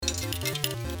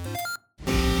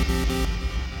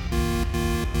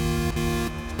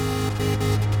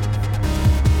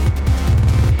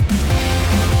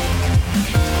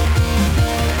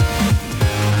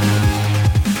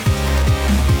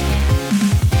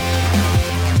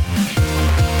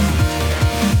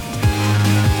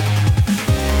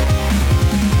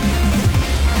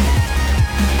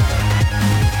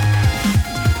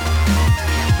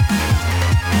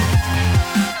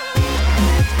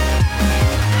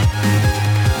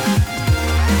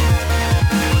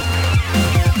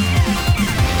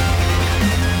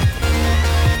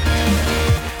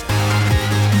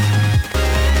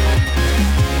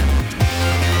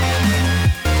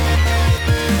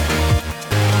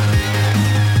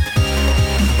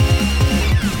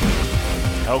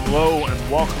Hello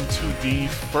and welcome to the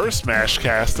first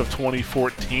Mashcast of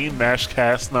 2014,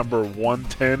 Mashcast number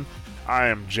 110. I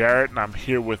am Jarrett and I'm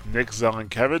here with Nick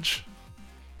Zelenkevich.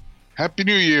 Happy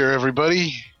New Year,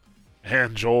 everybody.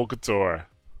 And Joel Couture.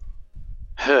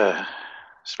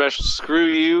 Special screw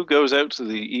you goes out to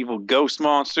the evil ghost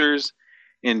monsters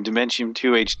in Dimension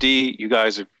 2 HD. You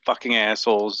guys are fucking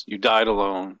assholes. You died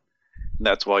alone.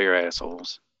 That's why you're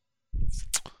assholes.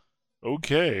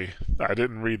 Okay, I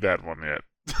didn't read that one yet.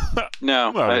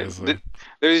 No, there's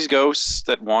these ghosts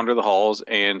that wander the halls,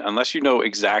 and unless you know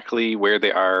exactly where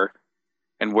they are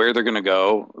and where they're going to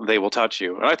go, they will touch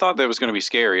you. And I thought that was going to be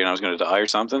scary and I was going to die or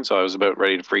something, so I was about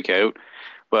ready to freak out.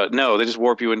 But no, they just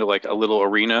warp you into like a little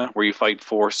arena where you fight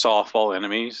 4 softball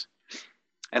enemies,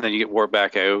 and then you get warped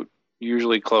back out,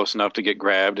 usually close enough to get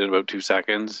grabbed in about 2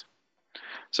 seconds.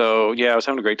 So yeah, I was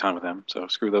having a great time with them, so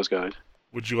screw those guys.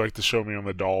 Would you like to show me on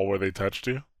the doll where they touched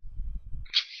you?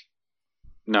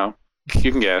 No.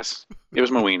 You can guess. It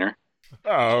was my wiener.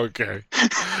 Oh, okay.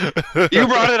 You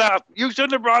brought it up! You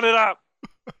shouldn't have brought it up!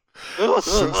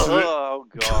 Oh,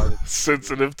 God.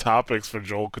 Sensitive topics for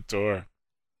Joel Couture.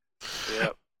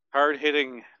 Yep.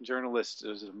 Hard-hitting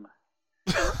journalism.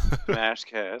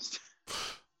 Mashcast.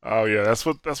 Oh, yeah, that's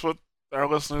what our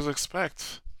listeners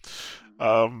expect.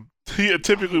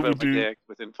 Typically we do... Dick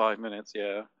within 5 minutes,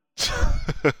 yeah.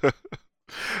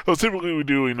 Well, typically we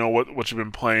do, what you've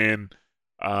been playing,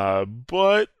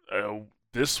 but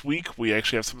this week we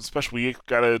actually have something special. We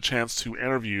got a chance to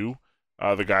interview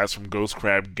the guys from Ghost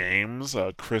Crab Games,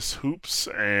 Chris Hoops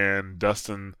and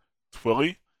Dustin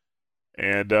Twilley,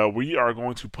 and we are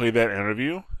going to play that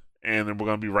interview, and then we're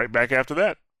going to be right back after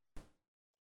that.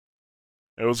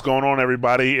 Hey, what's going on,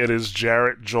 everybody? It is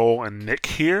Jarrett, Joel, and Nick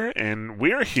here, and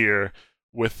we're here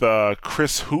with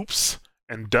Chris Hoops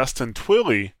and Dustin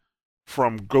Twilley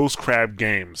from Ghost Crab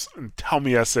Games. And tell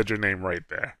me I said your name right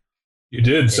there. You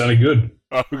did. Sounded good.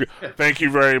 Okay. Thank you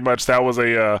very much. That was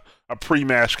a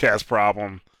pre-Mashcast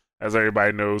problem. As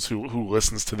everybody knows who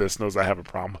listens to this knows I have a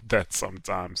problem with that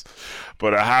sometimes.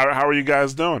 But how are you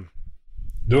guys doing?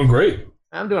 Doing great.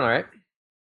 I'm doing all right.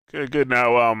 Good.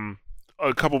 Now,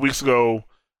 a couple weeks ago,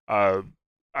 I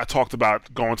talked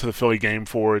about going to the Philly Game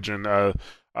Forge, and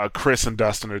Chris and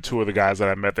Dustin are 2 of the guys that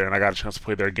I met there, and I got a chance to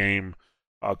play their game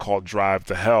called Drive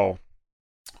to Hell,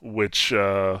 which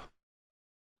I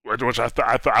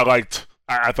liked.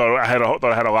 I thought I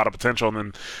had a lot of potential,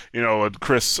 and then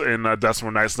Chris and Dustin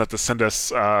were nice enough to send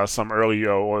us some early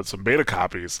some beta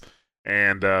copies,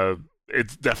 and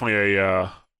it's definitely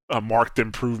a marked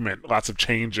improvement. Lots of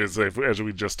changes as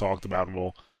we just talked about, and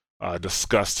we'll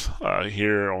discuss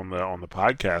here on the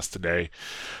podcast today.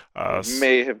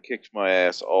 May have kicked my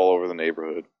ass all over the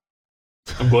neighborhood.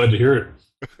 I'm glad to hear it.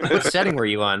 What setting were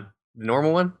you on? The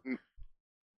normal one?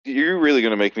 You're really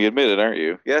going to make me admit it, aren't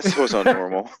you? Yes, it was on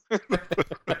normal.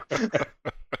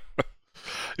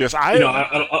 Yes, I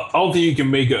don't think you can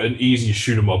make an easy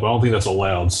shoot 'em up. I don't think that's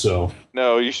allowed. So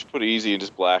no, you should put easy and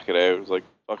just black it out. It's like,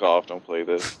 fuck off, don't play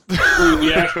this.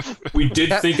 we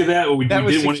did think of that, but we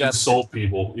didn't want to insult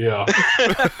people. Yeah,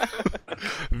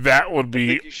 that would be. I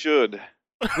think you should.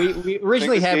 We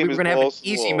originally we were going to have an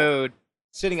easy mode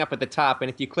sitting up at the top, and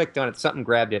if you clicked on it, something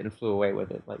grabbed it and flew away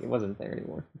with it. Like, it wasn't there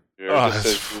anymore. Yeah, it just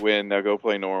says you win, now go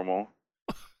play normal.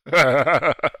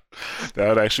 That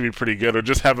would actually be pretty good. Or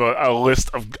just have a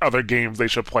list of other games they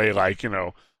should play, like,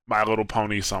 My Little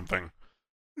Pony something.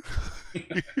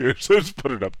 So just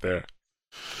put it up there.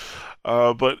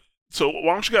 But, so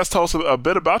why don't you guys tell us a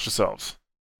bit about yourselves?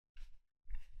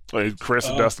 Like Chris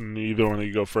and Dustin, either one of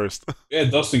you go first. Yeah,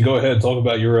 Dustin, go ahead. Talk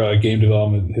about your game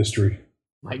development history.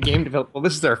 My game development. Well,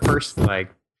 this is our first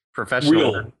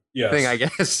professional thing, I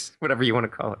guess, whatever you want to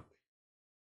call it.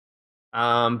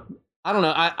 I don't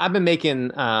know. I've been making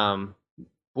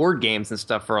board games and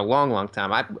stuff for a long, long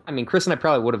time. I mean, Chris and I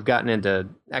probably would have gotten into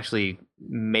actually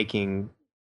making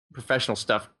professional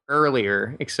stuff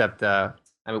earlier, except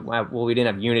we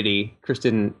didn't have Unity. Chris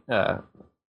didn't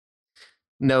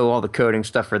know all the coding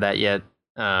stuff for that yet.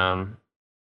 I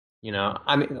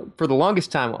mean, for the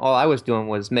longest time, all I was doing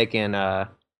was making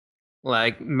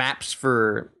maps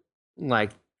for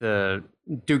the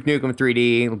Duke Nukem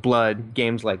 3D, Blood,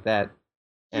 games like that.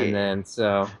 And then,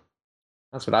 so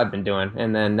that's what I've been doing.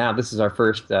 And then now this is our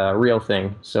first real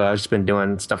thing. So I've just been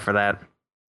doing stuff for that.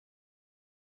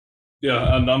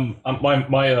 Yeah, and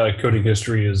my coding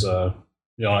history is, I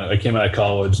came out of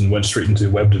college and went straight into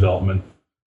web development.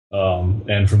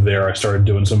 And from there, I started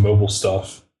doing some mobile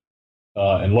stuff.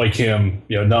 And like him,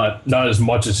 not as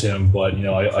much as him, but,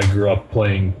 I grew up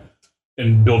playing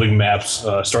and building maps,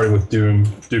 starting with Doom,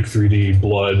 Duke 3D,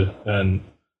 Blood, and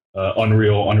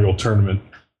Unreal Tournament.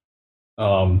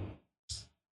 And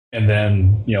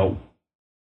then,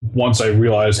 once I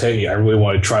realized, hey, I really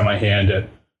want to try my hand at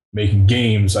making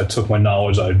games, I took my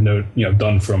knowledge I've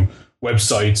done from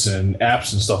websites and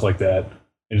apps and stuff like that,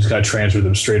 and just kind of transferred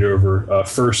them straight over.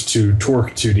 First to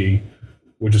Torque 2D,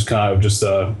 which is kind of just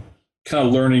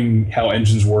learning how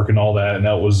engines work and all that, and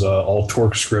that was all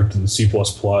Torque script and C++,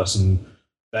 and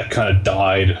that kind of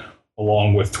died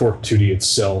along with Torque 2D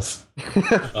itself.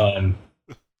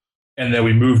 And then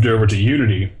we moved over to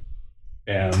Unity,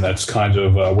 and that's kind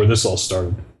of where this all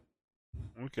started.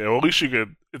 Okay, well, at least you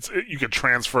could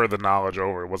transfer the knowledge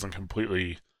over. It wasn't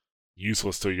completely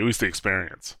useless to you, at least the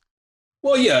experience.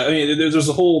 Well, yeah, I mean, there's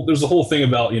a whole thing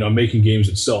about making games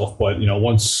itself, but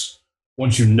once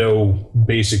you know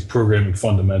basic programming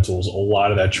fundamentals, a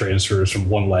lot of that transfers from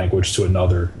one language to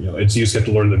another. You just have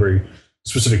to learn the very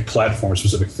specific platform,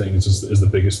 specific things is the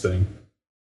biggest thing.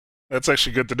 That's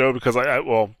actually good to know because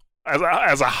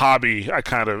as a hobby,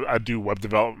 I do web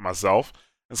development myself,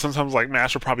 and sometimes man, I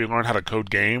should probably learn how to code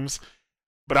games,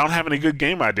 but I don't have any good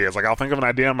game ideas. I'll think of an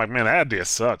idea, I'm like, man, that idea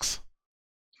sucks.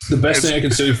 The best thing I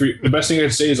can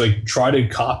say is try to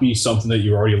copy something that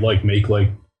you already like. Make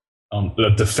a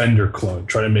Defender clone.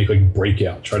 Try to make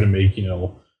Breakout. Try to make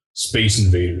Space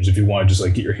Invaders if you want to just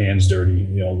get your hands dirty.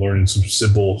 Learning some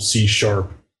simple C#. Go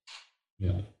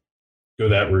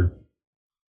that route.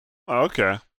 Oh,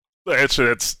 okay, actually,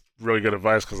 that's really good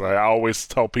advice because I always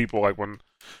tell people when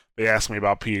they ask me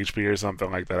about PHP or something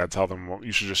like that, I tell them, well,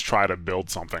 you should just try to build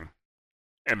something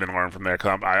and then learn from there.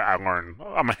 Because I learn.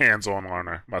 I'm a hands-on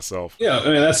learner myself. Yeah, I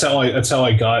mean that's how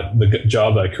I got the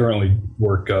job that I currently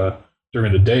work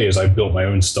during the day. Is I built my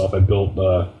own stuff. I built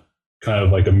kind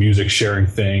of a music sharing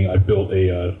thing. I built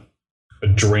a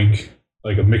drink,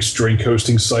 a mixed drink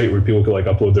hosting site where people could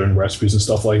upload their own recipes and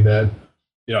stuff like that.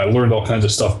 I learned all kinds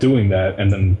of stuff doing that, and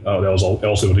then that was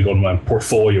also able to go to my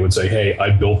portfolio and say, hey, I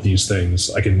built these things.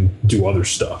 I can do other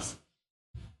stuff.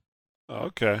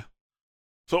 Okay.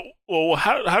 So, well,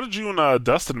 how did you and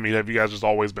Dustin meet? Have you guys just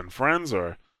always been friends,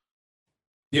 or?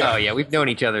 Yeah. Oh, yeah, we've known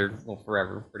each other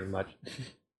forever, pretty much.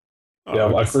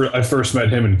 Yeah, I first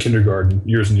met him in kindergarten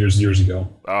years and years ago.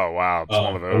 Oh wow, it's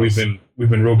one of those. We've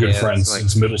been real good friends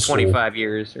since middle school. 25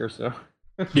 years or so.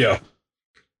 Yeah.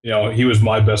 He was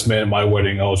my best man at my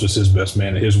wedding. I was just his best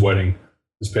man at his wedding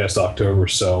this past October.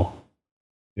 So,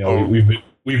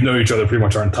 we've known each other pretty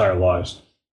much our entire lives.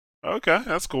 Okay,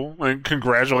 that's cool. And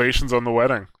congratulations on the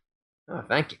wedding. Oh,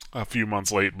 thank you. A few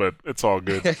months late, but it's all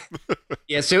good.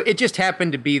 Yeah, so it just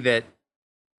happened to be that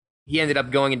he ended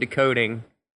up going into coding,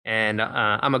 and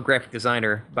I'm a graphic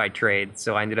designer by trade,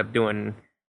 so I ended up doing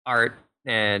art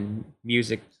and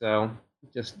music, so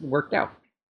it just worked out.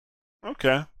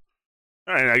 Okay.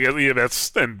 I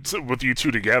guess and with you two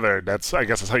together, that's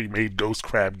how you made Ghost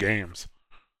Crab Games.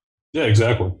 Yeah,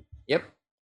 exactly. Yep.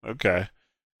 Okay.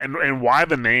 And why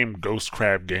the name Ghost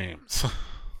Crab Games?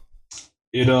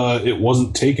 It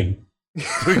wasn't taken. We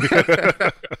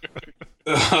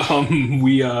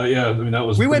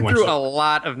went through a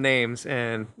lot of names,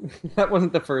 and that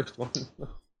wasn't the first one.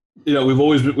 We've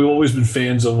always been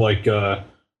fans of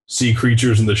sea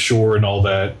creatures and the shore and all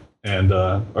that. And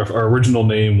our original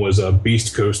name was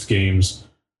Beast Coast Games,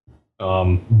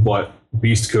 but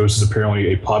Beast Coast is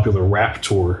apparently a popular rap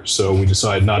tour, so we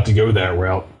decided not to go that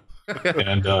route.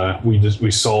 And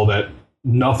we saw that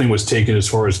nothing was taken as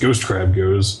far as Ghost Crab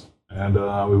goes, and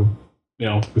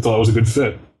we thought it was a good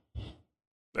fit.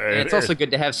 And it's also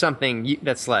good to have something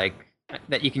that's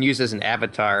that you can use as an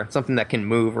avatar, something that can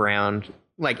move around,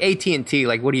 like AT&T.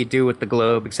 What do you do with the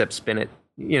globe except spin it?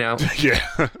 Yeah.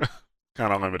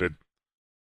 Kind of limited.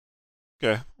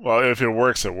 Okay. Well, if it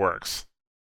works, it works.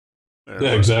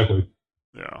 Yeah, exactly.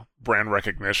 Yeah. Brand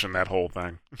recognition, that whole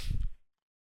thing.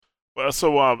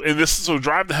 So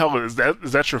Drive to Hell, is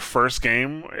that your first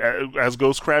game as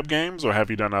Ghost Crab Games, or have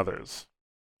you done others?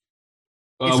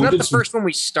 It's not the first one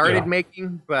we started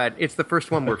making, but it's the first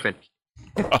one we're finished.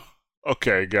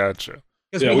 Okay, gotcha.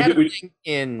 Because we had a thing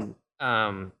in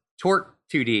Torque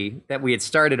 2D that we had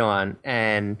started on,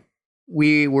 and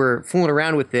we were fooling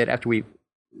around with it after we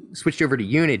switched over to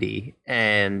Unity.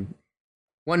 And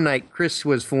one night, Chris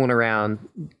was fooling around.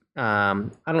 I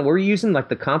don't know, were you using the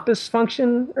compass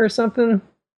function or something?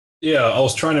 Yeah, I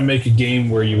was trying to make a game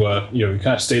where you kind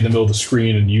of stay in the middle of the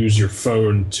screen and use your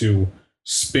phone to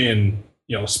spin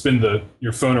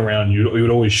your phone around. You would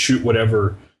always shoot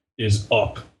whatever is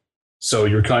up. So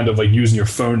you're kind of using your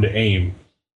phone to aim.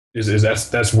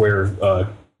 That's where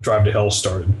Drive to Hell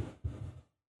started.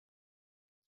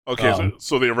 Okay,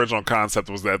 so the original concept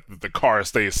was that the car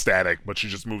stays static, but you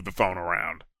just move the phone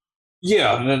around.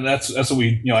 Yeah, and then that's what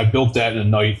I built that in a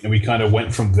night, and we kind of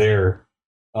went from there.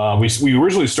 We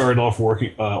originally started off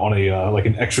working on a like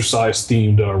an exercise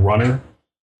themed runner.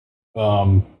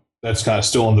 That's kind of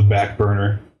still on the back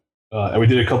burner, and we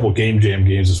did a couple of game jam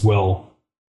games as well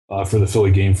for the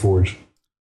Philly Game Forge.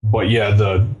 But yeah,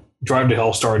 the Drive to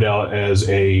Hell started out as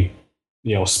a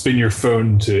spin your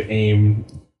phone to aim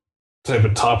type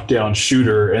of top-down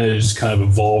shooter, and it just kind of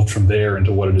evolved from there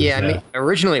into what it is now. I mean,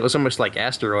 originally it was almost like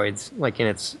Asteroids, like in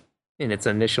its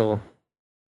initial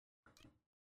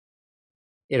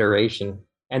iteration.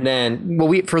 And then,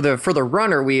 well, for the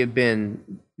runner, we have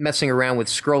been messing around with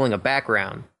scrolling a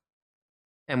background,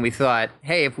 and we thought,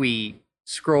 hey, if we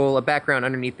scroll a background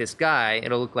underneath this guy,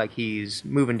 it'll look like he's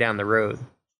moving down the road.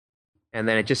 And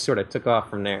then it just sort of took off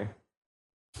from there.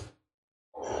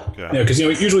 Okay. Yeah, because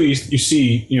usually you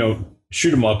see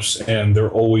shoot 'em ups, and they're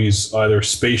always either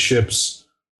spaceships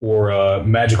or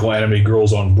magical anime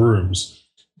girls on brooms.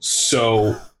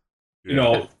 So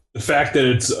the fact that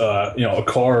it's a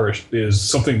car is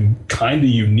something kind of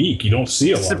unique. You don't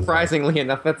see a lot. Surprisingly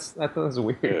enough, that was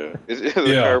weird. Yeah.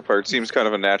 The car part seems kind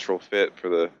of a natural fit for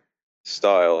the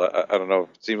style. I don't know.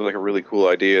 It seems like a really cool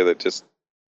idea that just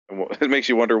it makes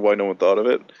you wonder why no one thought of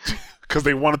it. Because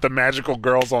they wanted the magical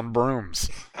girls on brooms.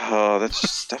 Oh,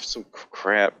 that's some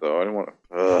crap, though. I don't want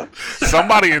to.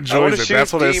 Somebody enjoys it.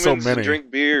 That's why there's so many. And drink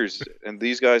beers, and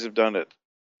these guys have done it.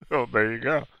 Oh, there you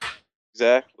go.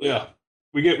 Exactly. Yeah,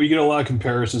 we get a lot of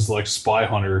comparisons to like Spy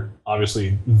Hunter,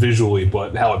 obviously visually,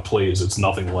 but how it plays, it's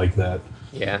nothing like that.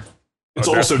 Yeah, it's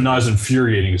also not as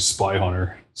infuriating as Spy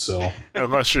Hunter. So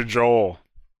unless you're Joel.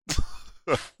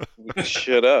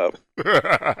 Shut up.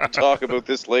 We'll talk about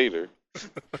this later.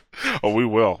 Oh, we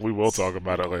will. We will talk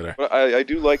about it later. But I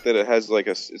do like that it has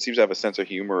it seems to have a sense of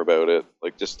humor about it.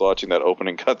 Like just watching that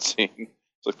opening cutscene.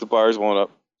 It's like the bars won't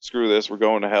up. Screw this. We're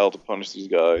going to hell to punish these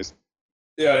guys.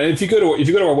 Yeah, and if you go to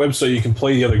our website, you can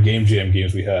play the other Game Jam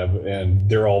games we have, and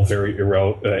they're all very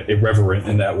irreverent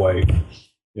in that way.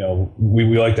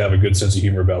 We like to have a good sense of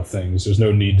humor about things. There's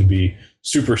no need to be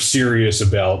super serious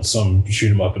about some shoot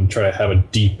 'em up and try to have a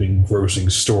deep, engrossing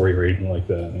story or anything like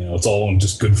that. It's all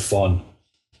just good fun.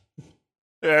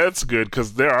 Yeah, it's good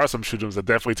because there are some shoot 'ems that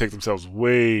definitely take themselves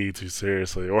way too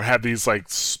seriously, or have these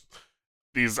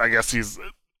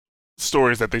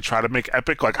stories that they try to make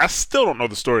epic. Like I still don't know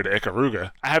the story to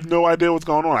Ikaruga. I have no idea what's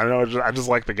going on. I just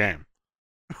like the game.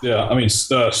 Yeah, I mean,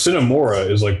 Cinemora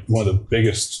is like one of the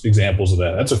biggest examples of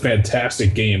that. That's a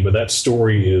fantastic game, but that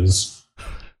story is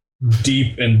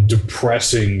deep and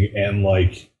depressing and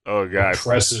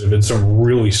oppressive in some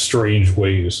really strange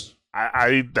ways.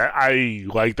 I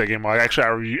like that game. Like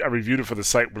actually, I reviewed it for the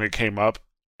site when it came up,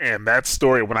 and that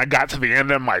story. When I got to the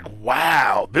end, I'm like,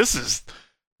 wow, this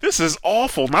is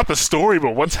awful. Not the story,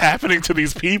 but what's happening to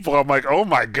these people. I'm like, oh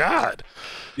my god.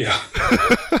 Yeah.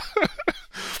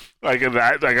 I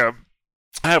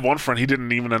have one friend. He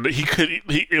didn't even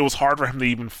it was hard for him to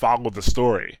even follow the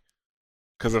story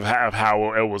because of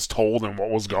how it was told and what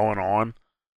was going on.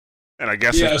 And I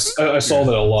guess I saw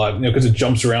that a lot. Because it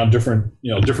jumps around different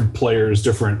players,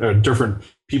 different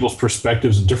people's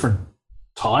perspectives, and different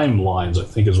timelines. I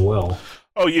think as well.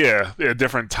 Oh yeah,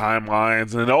 different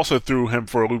timelines, and it also threw him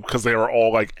for a loop because they were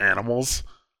all like animals.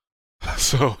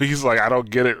 So he's like, I don't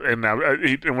get it. And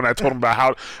when I told him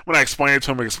when I explained it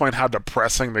to him, explained how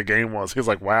depressing the game was, he was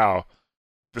like, wow,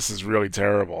 this is really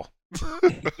terrible.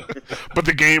 But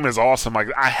the game is awesome. Like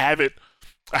I have it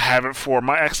for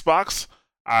my Xbox,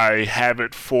 I have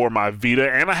it for my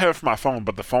Vita, and I have it for my phone,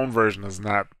 but the phone version is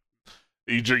not,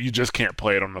 you just can't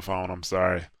play it on the phone. I'm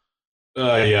sorry.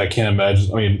 Yeah, I can't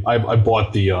imagine. I mean, I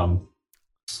bought the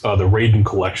Raiden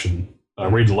collection,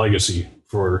 Raiden Legacy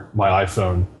for my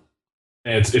iPhone.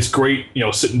 And it's great,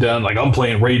 sitting down, like I'm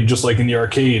playing Raiden just like in the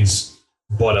arcades,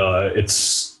 but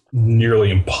it's nearly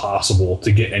impossible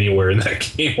to get anywhere in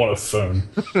that game on a phone.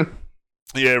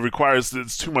 Yeah,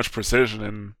 it's too much precision,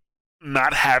 and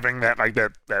not having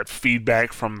that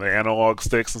feedback from the analog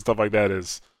sticks and stuff like that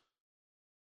is.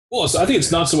 Well, I think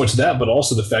it's not so much that, but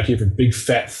also the fact you have a big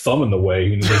fat thumb in the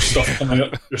way. There's stuff coming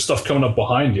up. There's stuff coming up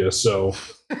behind you. So.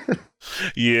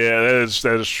 Yeah,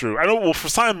 that is true. I know. Well, for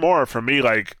Cinemora, for me,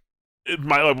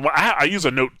 I use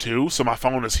a Note 2, so my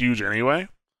phone is huge anyway.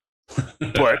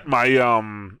 But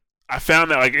I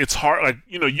found that it's hard.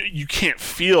 You can't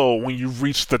feel when you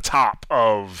reach the top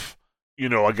of,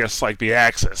 I guess the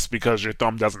axis because your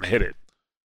thumb doesn't hit it.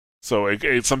 So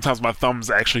it sometimes my thumbs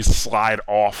actually slide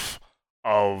off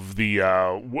of the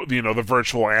the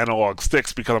virtual analog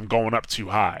sticks because I'm going up too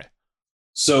high.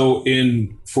 So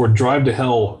for Drive to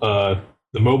Hell,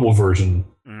 the mobile version,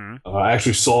 I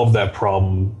actually solved that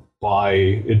problem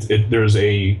by there's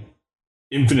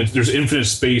infinite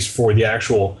space for the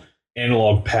actual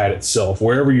analog pad itself.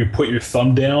 Wherever you put your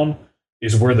thumb down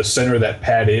is where the center of that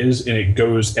pad is, and it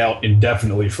goes out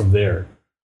indefinitely from there.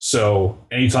 So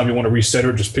anytime you want to reset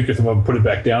it, just pick your thumb up and put it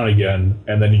back down again,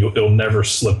 and then it'll never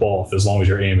slip off as long as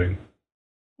you're aiming.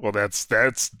 Well, that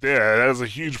is a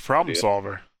huge problem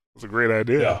solver. That's a great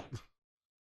idea. Yeah.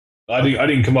 I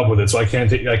didn't come up with it, so I can't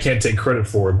take credit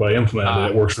for it, but I implemented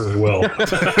it. It works really well.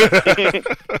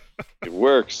 It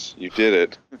works. You did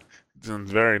it.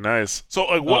 Very nice. So,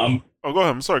 like, what? Go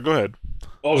ahead. I'm sorry. Go ahead.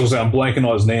 I was going to say, I'm blanking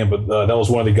on his name, but that was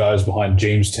one of the guys behind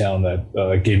Jamestown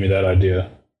that gave me that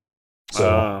idea.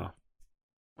 So,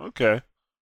 okay.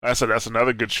 That's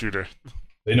another good shooter.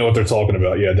 They know what they're talking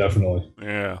about. Yeah, definitely.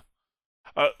 Yeah.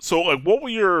 So, like, what were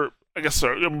your? I guess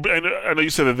I know you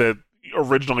said that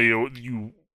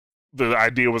originally the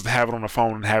idea was to have it on the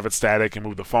phone and have it static and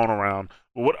move the phone around.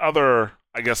 But what other,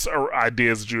 I guess,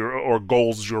 ideas or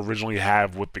goals did you originally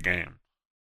have with the game?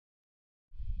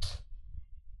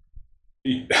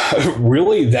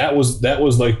 Really, that was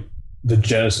like the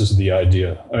genesis of the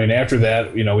idea. I mean, after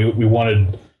that, we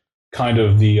wanted kind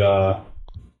of the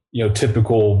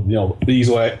typical,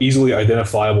 easily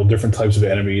identifiable different types of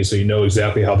enemies, so you know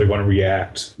exactly how they're going to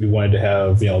react. We wanted to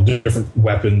have different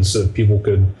weapons so that people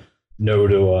could know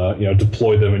to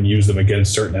deploy them and use them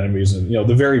against certain enemies, and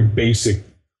the very basic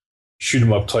shoot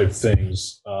 'em up type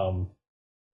things.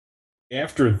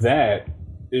 After that,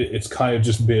 it's kind of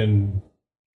just been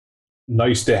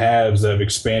nice to haves that have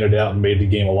expanded out and made the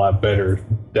game a lot better.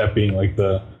 That being like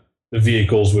the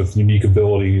vehicles with unique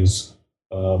abilities,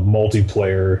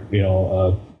 multiplayer.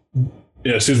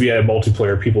 As soon as we added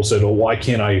multiplayer, people said, "Oh, why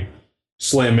can't I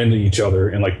slam into each other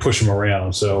and like push them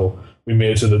around?" So we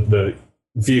made it so that the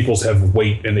vehicles have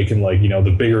weight and they can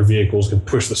the bigger vehicles can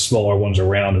push the smaller ones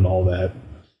around and all that.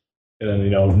 And then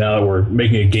now that we're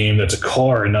making a game that's a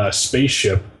car and not a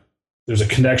spaceship, there's a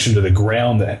connection to the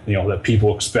ground that that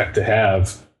people expect to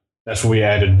have. That's when we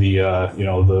added the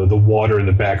the water in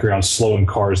the background slowing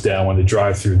cars down when they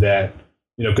drive through that.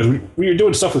 Because when you're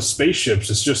doing stuff with spaceships,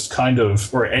 it's just kind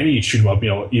of, or any shoot 'em up,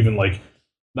 even like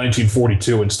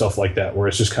 1942 and stuff like that, where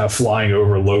it's just kind of flying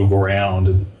over low ground,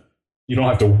 and you don't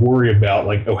have to worry about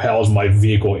how's my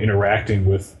vehicle interacting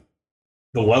with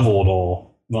the level at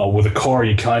all. Well, with a car,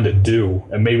 you kind of do,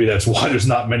 and maybe that's why there's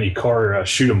not many car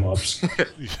shoot 'em ups.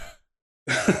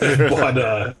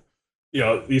 But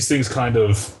these things kind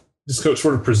of just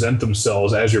sort of present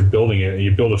themselves as you're building it, and you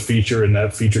build a feature, and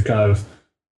that feature kind of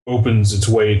opens its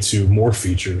way to more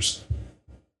features,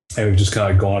 and we've just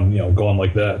kind of gone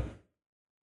like that.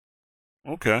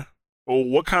 Okay. Well,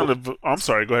 what kind of? I'm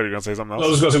sorry. Go ahead. You're gonna say something else. I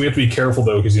was going to say we have to be careful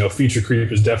though, because feature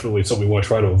creep is definitely something we want to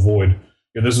try to avoid.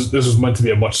 This was meant to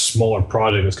be a much smaller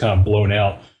project. It's kind of blown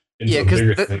out. Yeah,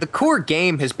 because the core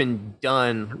game has been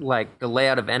done, like the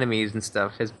layout of enemies and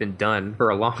stuff has been done for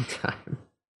a long time.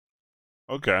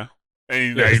 Okay.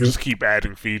 And you just keep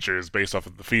adding features based off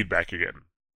of the feedback you're getting.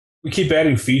 We keep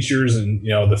adding features, and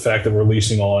the fact that we're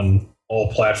releasing on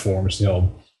all platforms,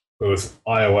 both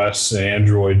iOS and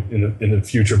Android in the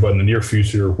future, but in the near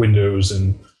future, Windows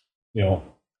and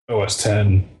OS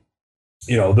 10.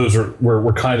 Those are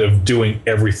we're kind of doing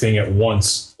everything at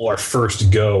once. Our first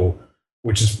go,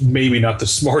 which is maybe not the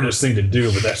smartest thing to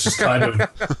do, but that's just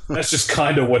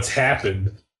kind of what's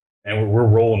happened, and we're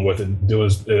rolling with it and doing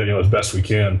as best we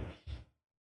can.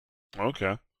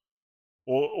 Okay.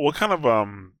 Well, what kind of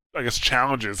I guess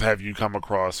challenges have you come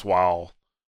across while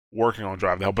working on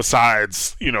Drive the Hell?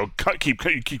 Besides, keep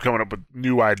coming up with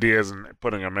new ideas and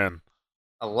putting them in.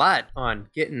 A lot on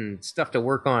getting stuff to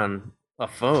work on a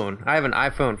phone. I have an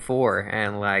iPhone 4,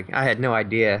 and I had no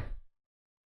idea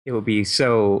it would be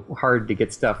so hard to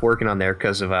get stuff working on there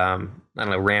because of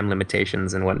RAM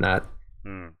limitations and whatnot.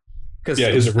 Because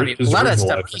a lot of that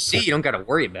stuff you see, you don't got to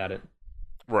worry about it.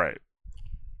 Right.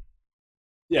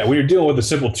 Yeah, when you're dealing with a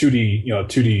simple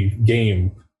 2D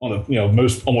game on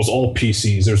almost all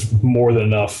PCs, there's more than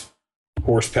enough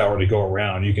horsepower to go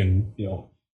around. You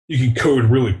can code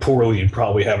really poorly and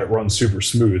probably have it run super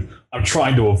smooth. I'm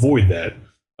trying to avoid that,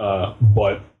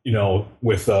 but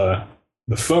with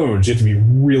the phones, you have to be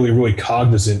really, really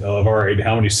cognizant of, all right,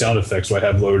 how many sound effects do I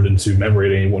have loaded into memory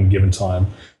at any one given time?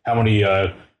 How many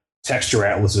texture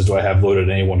atlases do I have loaded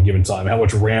at any one given time? How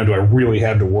much RAM do I really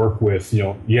have to work with?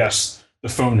 Yes, the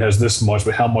phone has this much,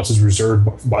 but how much is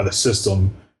reserved by the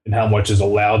system and how much is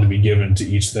allowed to be given to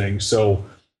each thing? So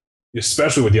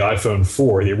especially with the iPhone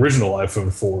 4, the original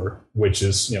iPhone 4, which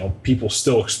is, people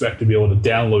still expect to be able to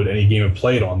download any game and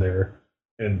play it on there.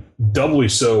 And doubly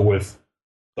so with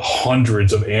the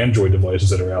hundreds of Android devices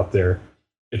that are out there.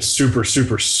 It's super,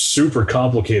 super, super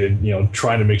complicated,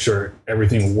 trying to make sure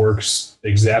everything works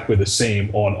exactly the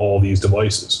same on all these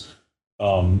devices.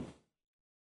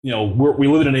 We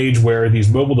live in an age where these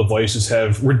mobile devices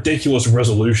have ridiculous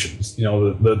resolutions.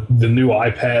 The new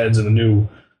iPads and the new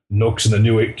Nooks and the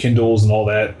new Kindles and all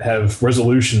that have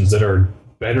resolutions that are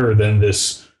better than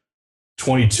this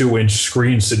 22-inch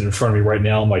screen sitting in front of me right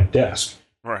now on my desk.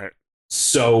 Right.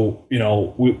 So,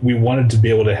 we wanted to be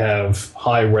able to have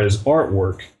high-res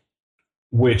artwork,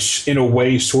 which in a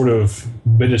way sort of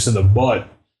bit us in the butt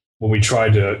when we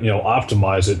tried to,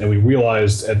 optimize it. And we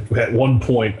realized at one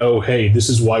point, oh, hey, this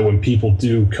is why when people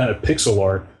do kind of pixel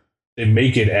art, they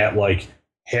make it at like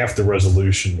half the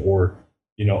resolution or,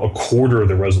 a quarter of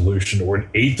the resolution or an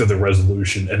eighth of the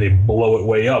resolution, and they blow it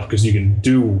way up because you can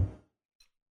do,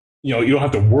 you don't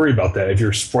have to worry about that if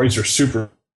your sprites are super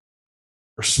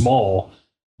small.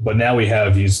 But now we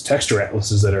have these texture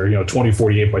atlases that are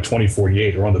 2048 by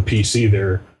 2048, or on the PC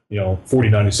they're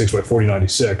 4096 by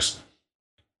 4096.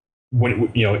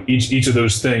 When each of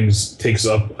those things takes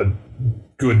up a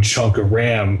good chunk of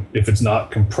RAM if it's not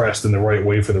compressed in the right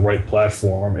way for the right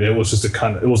platform, and it was just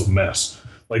it was a mess.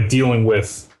 Like dealing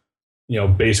with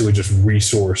basically just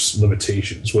resource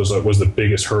limitations was the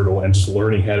biggest hurdle, and just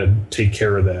learning how to take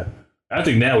care of that. I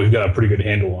think now we've got a pretty good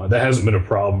handle on it. That hasn't been a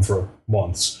problem for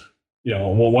months.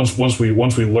 Once we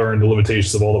learned the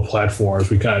limitations of all the platforms,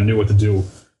 we kind of knew what to do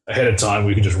ahead of time.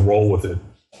 We could just roll with it,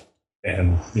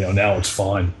 and now it's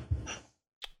fine.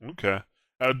 Okay.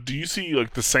 Do you see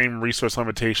like the same resource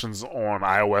limitations on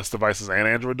iOS devices and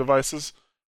Android devices,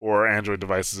 or are Android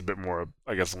devices a bit more,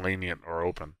 I guess, lenient or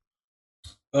open?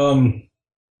 No,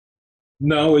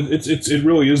 it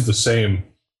really is the same.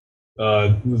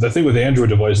 The thing with Android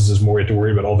devices is more you have to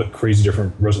worry about all the crazy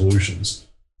different resolutions.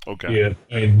 Okay. Yeah,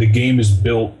 I mean the game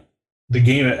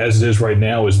as it is right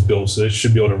now is built so it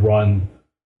should be able to run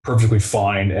perfectly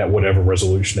fine at whatever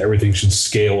resolution. Everything should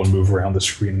scale and move around the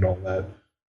screen and all that.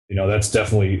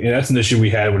 That's an issue we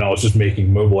had when I was just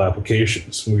making mobile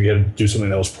applications. We had to do something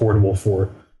that was portable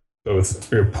for both,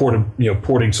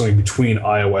 porting something between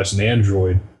iOS and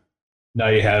Android. Now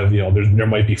you have, there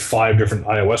might be 5 different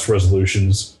iOS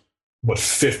resolutions, but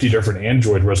 50 different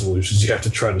Android resolutions you have to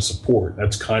try to support.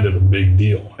 That's kind of a big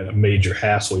deal and a major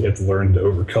hassle you have to learn to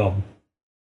overcome.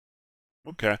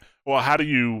 Okay. Well, how do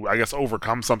you, I guess,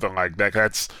 overcome something like that?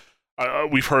 That's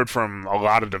we've heard from a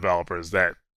lot of developers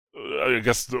that I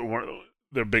guess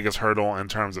their biggest hurdle in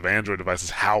terms of Android devices,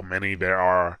 how many there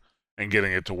are, and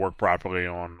getting it to work properly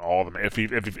on all of them, if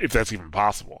that's even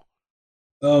possible.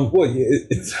 I'm going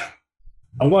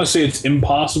to say it's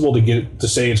impossible to get it to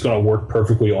say it's going to work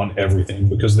perfectly on everything,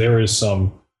 because there are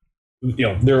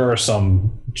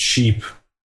some cheap,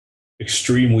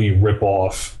 extremely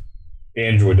rip-off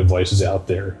Android devices out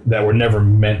there that were never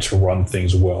meant to run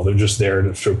things well. They're just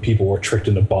there so people were tricked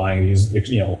into buying these,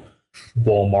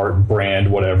 Walmart brand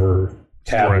whatever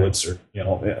tablets, right.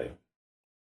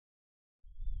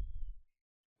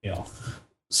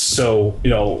 So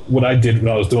what I did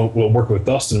when I was working with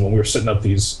Dustin, when we were setting up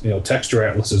these texture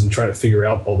atlases and trying to figure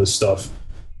out all this stuff,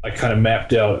 I kind of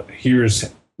mapped out,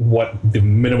 here's what the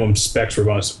minimum specs we're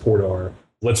going to support are.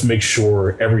 Let's make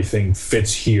sure everything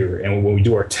fits here. And when we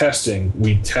do our testing,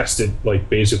 we test it like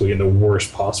basically in the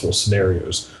worst possible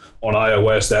scenarios. On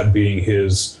iOS, that being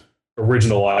his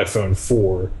original iPhone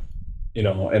 4,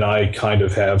 and I kind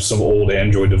of have some old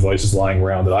Android devices lying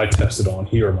around that I tested on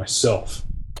here myself.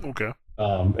 Okay.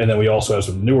 And then we also have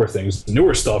some newer things. The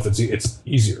newer stuff, it's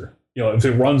easier. If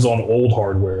it runs on old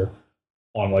hardware,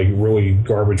 on like really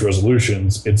garbage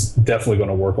resolutions, it's definitely going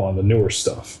to work on the newer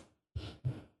stuff.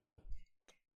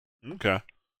 Okay.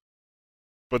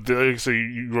 But so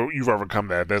you've overcome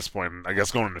that at this point. I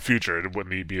guess going in the future, it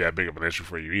wouldn't be that big of an issue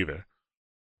for you either.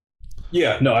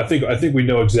 Yeah, no, I think we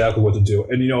know exactly what to do.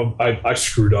 And I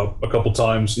screwed up a couple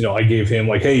times. I gave him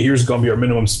like, hey, here's going to be our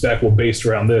minimum spec. We'll base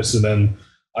around this, and then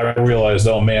I realized,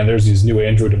 oh man, there's these new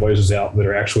Android devices out that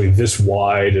are actually this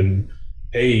wide, and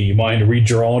hey, you mind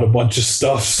redrawing a bunch of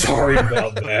stuff? Sorry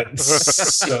about that.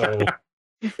 So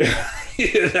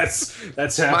yeah,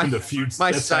 that's happened a few times.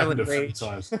 My silent rage.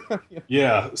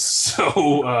 Yeah.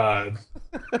 So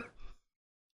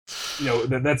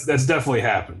that's definitely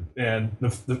happened, and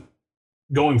the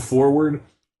going forward,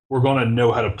 we're going to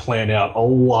know how to plan out a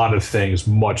lot of things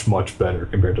much, much better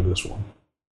compared to this one.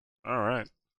 All right.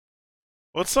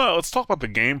 Let's talk about the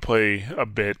gameplay a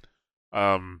bit.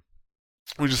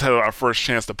 We just had our first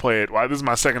chance to play it. Well, this is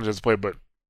my second chance to play it, but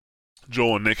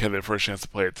Joel and Nick had their first chance to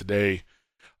play it today.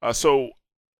 So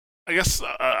I guess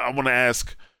I want to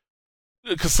ask,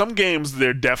 because some games,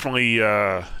 they're definitely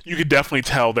you could definitely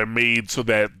tell they're made so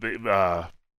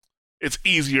that it's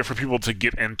easier for people to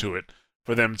get into it,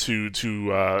 for them to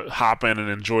hop in and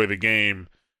enjoy the game.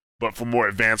 but for more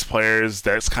advanced players,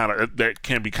 that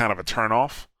can be kind of a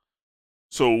turnoff.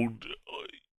 So,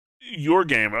 your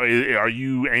game, are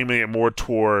you aiming it more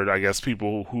toward, I guess,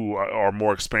 people who are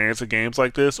more experienced at games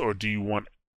like this, or do you want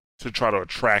to try to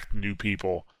attract new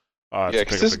people? Yeah,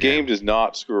 because this game does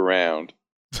not screw around.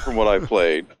 From what I've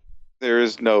played, there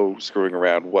is no screwing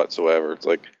around whatsoever. It's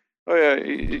like, oh yeah,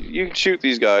 you can shoot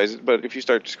these guys, but if you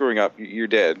start screwing up, you're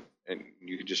dead, and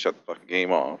you can just shut the fucking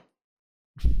game off.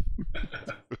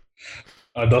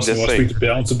 Dustin, want to speak to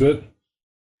balance a bit?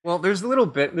 Well, there's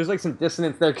like some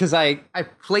dissonance there because I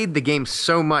played the game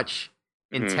so much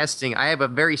in testing. I have a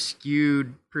very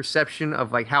skewed perception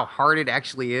of like how hard it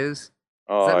actually is.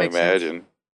 Oh, I imagine. Sense?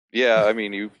 Yeah, I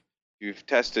mean, you've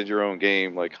tested your own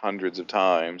game like hundreds of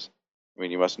times. I mean,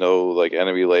 you must know like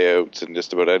enemy layouts and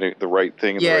just about the right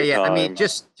thing at the right time. I mean,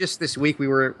 just this week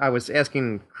I was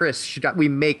asking Chris, should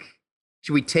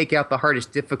we take out the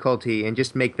hardest difficulty and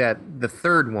just make that the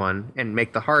third one and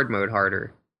make the hard mode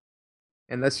harder?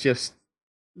 And that's just,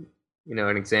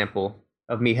 an example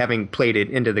of me having played it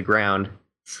into the ground.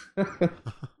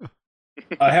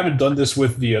 I haven't done this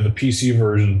with the PC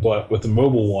version, but with the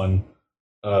mobile one,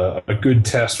 a good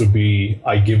test would be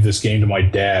I give this game to my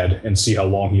dad and see how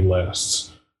long he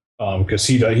lasts, because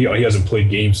he hasn't played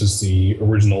games since the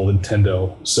original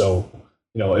Nintendo. So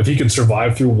if he can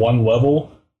survive through one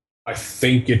level, I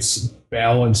think it's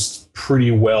balanced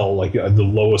pretty well. Like the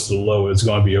lowest of the low is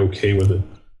going to be okay with it.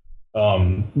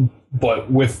 But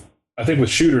I think with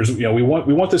shooters, we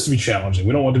want this to be challenging.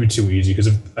 We don't want it to be too easy,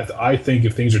 because I think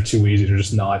if things are too easy, they're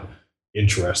just not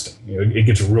interesting. It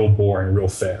gets real boring real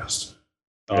fast.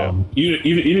 Yeah.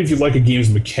 Even if you like a game's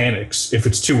mechanics, if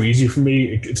it's too easy for me,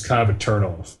 it's kind of a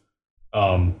turnoff.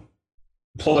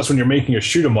 Plus, when you're making a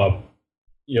shoot 'em up,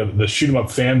 the shoot 'em up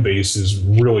fan base is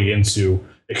really into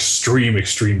extreme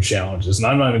challenges, and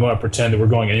I'm not even going to pretend that we're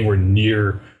going anywhere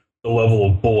near the level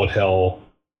of bullet hell.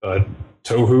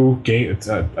 Touhou game,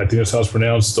 I think that's how it's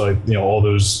pronounced. Like all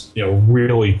those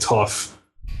really tough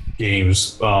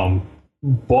games. But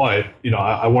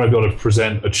I want to be able to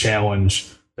present a challenge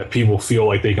that people feel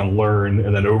like they can learn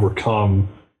and then overcome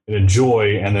and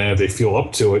enjoy, and then if they feel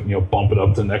up to it, bump it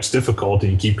up to the next difficulty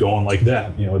and keep going like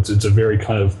that. It's a very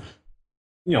kind of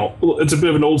it's a bit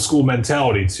of an old school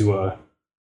mentality to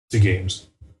games.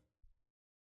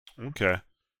 Okay.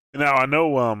 Now I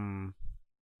know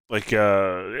like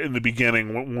in the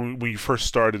beginning when you first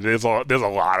started, there's a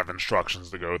lot of instructions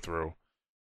to go through.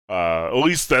 At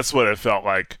least that's what it felt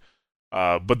like.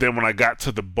 But then when I got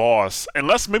to the boss,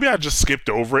 unless maybe I just skipped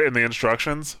over it in the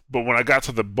instructions, but when I got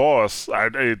to the boss,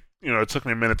 it took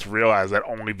me a minute to realize that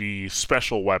only the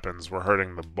special weapons were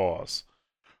hurting the boss.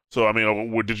 So, I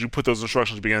mean, did you put those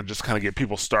instructions at the beginning just kind of get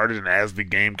people started, and as the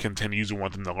game continues, you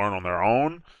want them to learn on their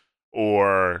own?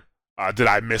 Or did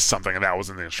I miss something and that was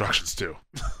in the instructions too?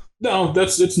 No,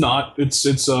 it's not. It's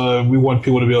we want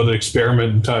people to be able to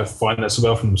experiment and kind of find that stuff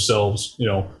out for themselves.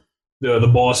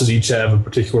 The bosses each have a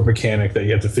particular mechanic that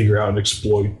you have to figure out and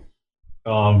exploit.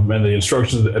 And the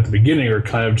instructions at the beginning are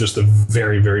kind of just a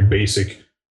very, very basic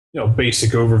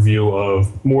overview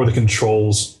of more the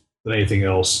controls than anything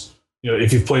else.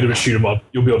 If you've played a shoot 'em up,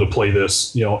 you'll be able to play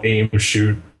this. Aim,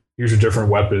 shoot. Here's your different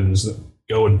weapons.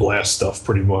 Go and blast stuff,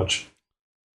 pretty much.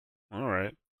 All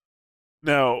right.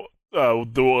 Now,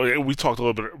 we talked a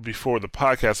little bit before the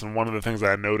podcast, and one of the things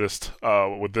that I noticed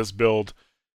with this build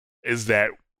is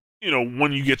that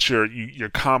when you get your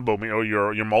combo or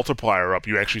your multiplier up,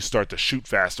 you actually start to shoot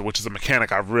faster, which is a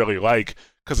mechanic I really like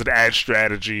because it adds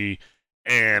strategy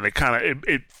and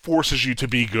it forces you to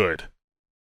be good.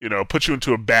 Puts you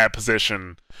into a bad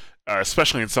position,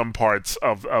 especially in some parts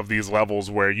of these levels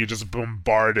where you're just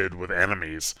bombarded with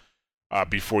enemies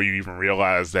before you even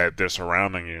realize that they're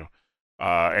surrounding you.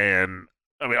 And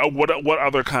I mean, what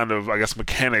other kind of, I guess,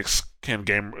 mechanics can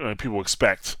people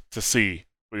expect to see,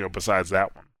 besides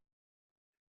that one?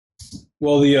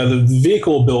 Well, the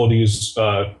vehicle abilities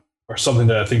are something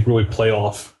that I think really play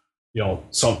off. We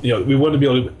want to be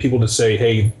able people to say,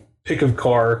 "Hey, pick a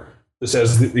car. This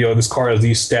has this car has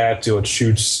these stats. It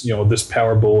shoots this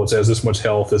power bullets, has this much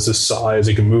health, it's this size,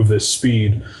 it can move this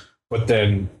speed." But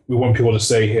then we want people to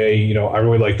say, "Hey, I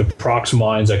really like the prox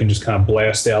mines. I can just kind of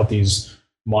blast out these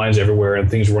mines everywhere and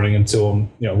things running into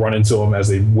them. Run into them as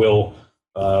they will,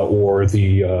 or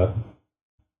the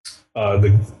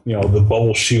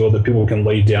bubble shield that people can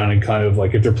lay down and kind of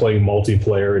like if they're playing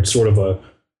multiplayer, it's sort of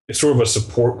a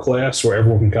support class where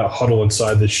everyone can kind of huddle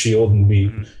inside the shield and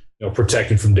be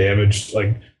protected from damage.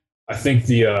 Like I think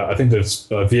this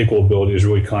vehicle abilities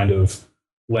really kind of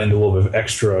lend a little bit of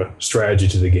extra strategy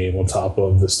to the game on top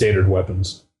of the standard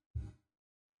weapons.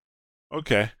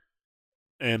 Okay,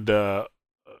 and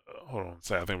hold on a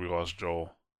second. I think we lost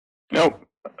Joel. Nope.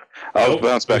 I'll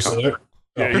bounce back on.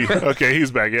 Yeah,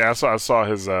 he's back. Yeah, I saw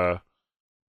his I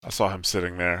saw him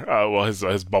sitting there. Well,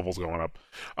 his bubbles going up.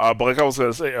 But like I was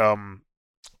gonna say,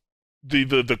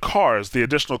 the cars, the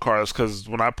additional cars, because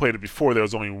when I played it before, there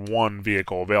was only one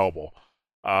vehicle available.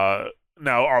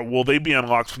 Now, will they be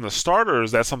unlocked from the start, or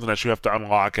is that something that you have to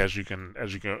unlock as you can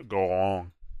go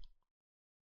along?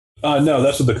 No,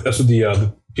 that's what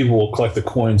the people will collect the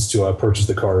coins to purchase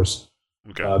the cars.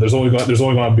 Okay. There's only going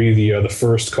to be the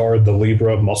first car, the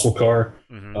Libra muscle car.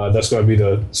 Mm-hmm. That's going to be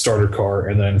the starter car,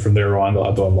 and then from there on, they'll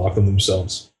have to unlock them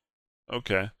themselves.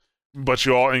 Okay, but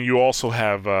you also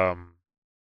have the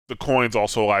coins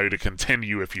also allow you to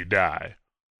continue if you die.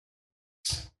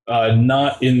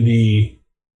 Not in the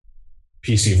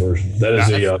PC version. That is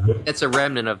it's a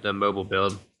remnant of the mobile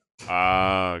build.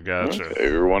 Ah, gotcha.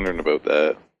 Okay, we were wondering about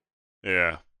that.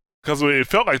 Yeah, because it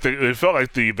felt like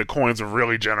the coins were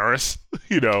really generous.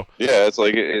 You know. Yeah, it's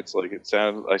like it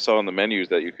sounded. I saw in the menus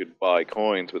that you could buy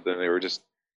coins, but then they were just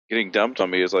getting dumped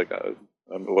on me. It's like I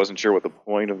wasn't sure what the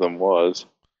point of them was,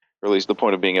 or at least the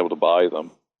point of being able to buy them.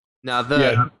 Now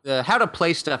the how to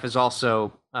play stuff is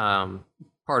also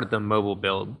part of the mobile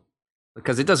build,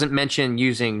 because it doesn't mention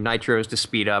using nitros to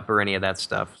speed up or any of that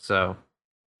stuff. So.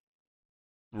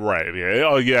 Right. Yeah.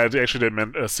 Oh, yeah. I actually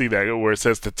didn't see that where it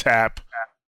says to tap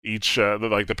each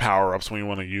the power ups when you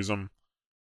want to use them.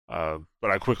 But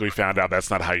I quickly found out that's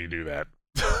not how you do that.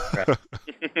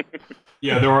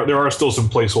 Yeah, there are still some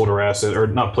placeholder assets, or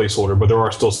not placeholder, but there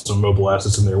are still some mobile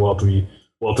assets in there. We'll have to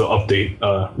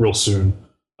update real soon.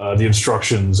 The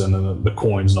instructions and then the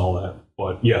coins and all that.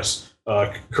 But yes,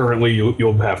 currently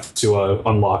you'll have to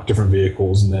unlock different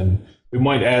vehicles, and then we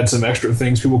might add some extra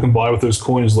things people can buy with those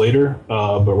coins later.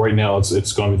 But right now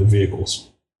it's going to be the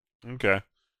vehicles. Okay.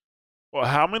 Well,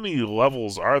 how many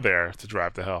levels are there to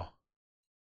Drive to Hell?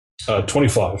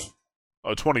 25.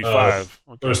 Oh, 25.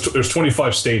 Okay. There's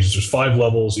 25 stages. There's 5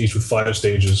 levels, each with 5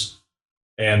 stages,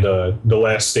 and the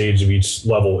last stage of each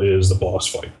level is the boss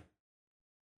fight.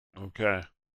 Okay.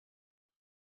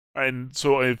 And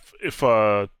so if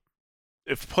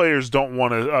players don't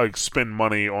want to spend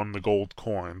money on the gold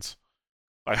coins,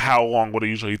 like how long would it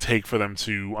usually take for them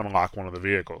to unlock one of the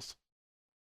vehicles?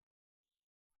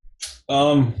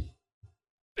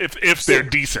 If they're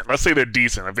decent, let's say they're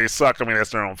decent. If they suck, I mean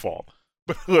that's their own fault.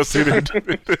 But let's say they're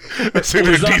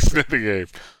decent at the game.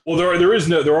 Well, there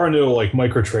are no like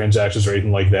microtransactions or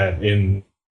anything like that in.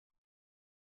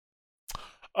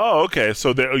 Oh, okay.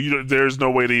 So there's no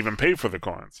way to even pay for the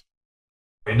coins.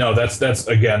 No, that's a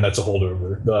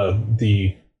holdover.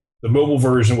 The mobile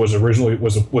version was originally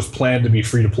was planned to be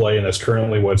free to play, and that's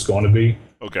currently what it's going to be.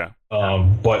 Okay.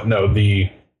 But no, the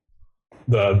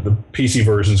PC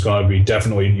version is going to be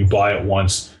definitely you buy it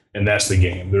once, and that's the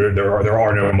game. There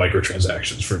are no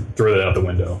microtransactions. Throw that out the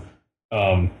window.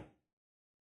 Okay.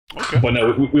 But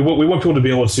no, we want people to be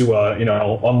able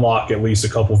to unlock at least a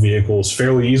couple vehicles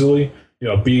fairly easily.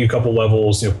 Beating a couple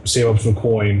levels, save up some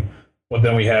coin. But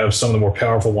then we have some of the more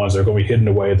powerful ones that are going to be hidden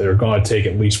away that are going to take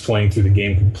at least playing through the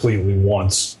game completely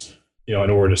once, in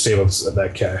order to save up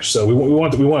that cash. So we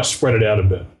want to spread it out a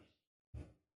bit.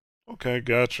 Okay,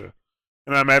 gotcha.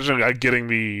 And I imagine getting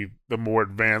the more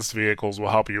advanced vehicles will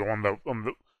help you on the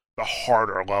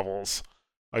harder levels.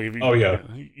 Like if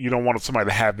you don't want somebody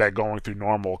to have that going through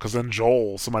normal, because then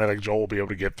somebody like Joel will be able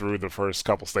to get through the first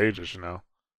couple stages.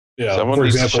 Yeah, someone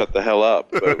needs to shut the hell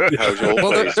up.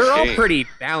 Well, they're all pretty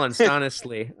balanced,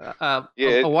 honestly. A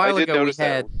while ago, we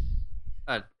had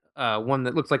one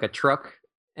that looked like a truck,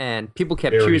 and people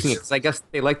kept choosing it because I guess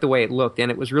they liked the way it looked, and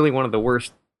it was really one of the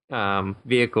worst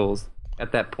vehicles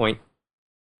at that point.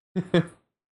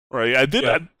 Right. I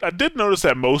did notice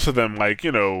that most of them, like,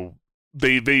 they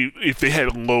if they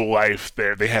had low life,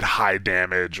 they had high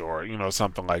damage or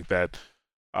something like that.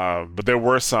 But there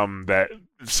were some that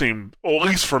seemed, or at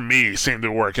least for me, seemed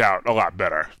to work out a lot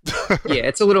better. Yeah,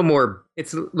 it's a little more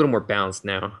balanced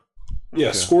now. Yeah,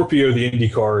 okay. Scorpio, the Indy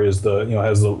car, is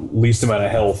has the least amount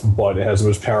of health, but it has the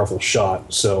most powerful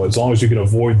shot. So as long as you can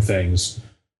avoid things,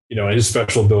 and his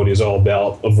special ability is all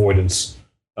about avoidance.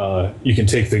 You can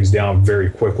take things down very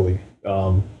quickly.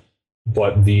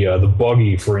 But the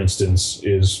buggy, for instance,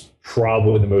 is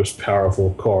probably the most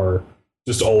powerful car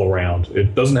just all around.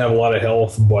 It doesn't have a lot of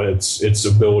health, but its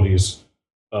abilities,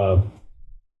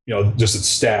 just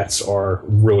its stats are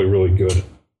really, really good.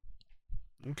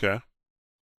 Okay.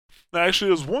 Now, actually,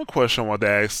 there's one question I wanted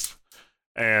to ask,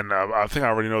 and I think I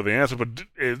already know the answer, but do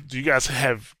you guys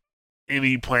have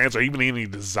any plans or even any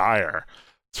desire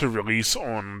to release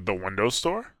on the Windows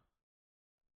Store?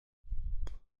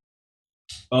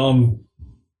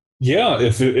 Yeah,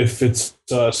 if it's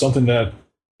something that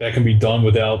can be done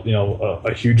without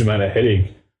a huge amount of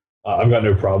headache, I've got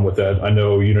no problem with that. I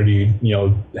know Unity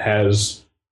has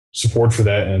support for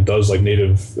that and does like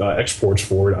native exports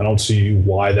for it. I don't see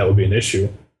why that would be an issue.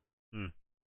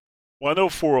 Well, I know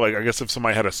for like I guess if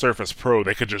somebody had a Surface Pro,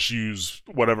 they could just use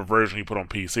whatever version you put on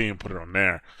PC and put it on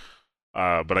there.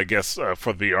 But I guess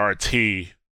for the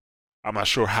RT, I'm not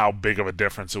sure how big of a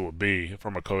difference it would be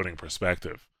from a coding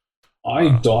perspective. I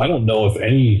don't know if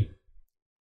any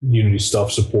Unity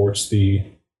stuff supports the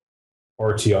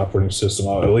RT operating system.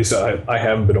 At least I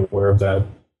haven't been aware of that,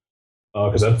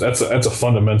 because that's a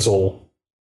fundamental.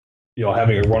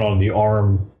 Having it run on the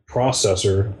ARM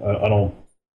processor,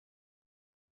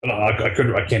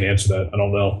 I can't answer that. I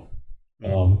don't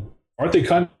know. Aren't they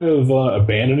kind of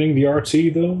abandoning the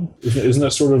RT though? Isn't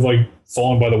that sort of like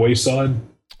falling by the wayside?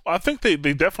 I think they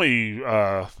definitely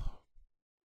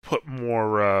put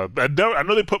more. I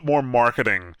know they put more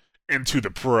marketing into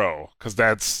the Pro, because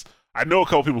I know a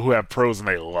couple people who have Pros and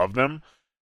they love them,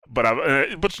 but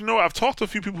I've talked to a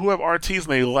few people who have RTs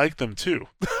and they like them too.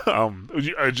 I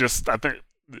think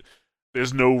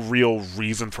there's no real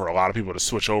reason for a lot of people to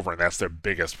switch over, and that's their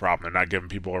biggest problem. They're not giving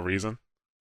people a reason.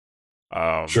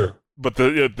 Sure. But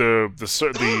the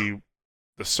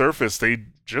Surface, they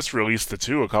just released the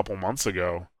 2 a couple months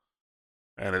ago,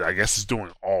 and I guess it's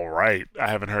doing all right. I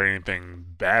haven't heard anything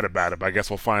bad about it, but I guess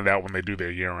we'll find out when they do their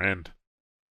year end.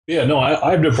 Yeah, no,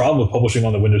 I have no problem with publishing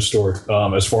on the Windows Store.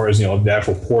 As far as the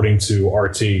actual porting to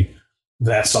RT,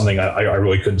 that's something I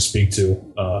really couldn't speak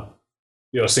to.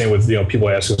 Same with people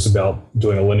ask us about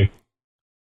doing a Linux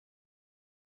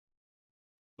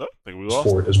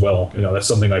port as well. Okay. That's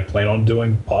something I plan on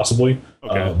doing possibly.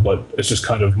 Okay. But it's just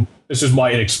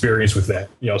my inexperience with that.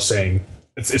 Saying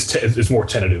it's more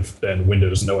tentative than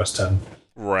Windows and OS 10.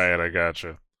 Right, I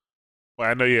gotcha. Well,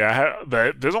 I know. Yeah,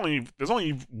 there's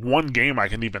only one game I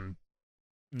can even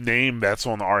name that's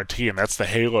on the RT, and that's the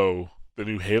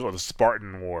new Halo, the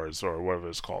Spartan Wars or whatever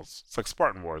it's called. It's like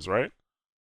Spartan Wars, right?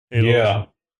 Halo. Yeah.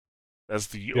 That's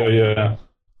the yeah.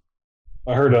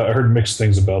 I heard mixed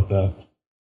things about that.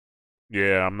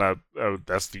 Yeah, I'm not.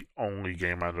 That's the only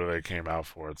game I know they came out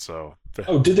for it. So.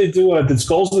 Did they do? Did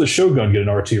Skulls of the Shogun get an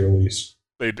RT release?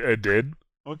 They did.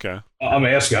 Okay. I'm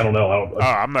asking. I don't know.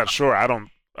 I'm not sure. I'm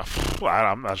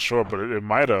not sure, but it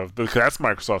might have, because that's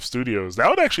Microsoft Studios. That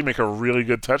would actually make a really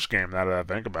good touch game. Now that I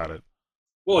think about it.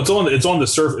 Well, it's on the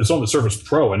Surface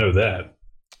Pro. I know that.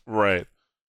 Right.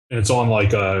 And it's on like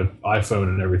iPhone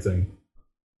and everything.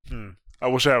 I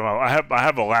wish I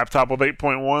have a laptop with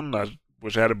 8.1. I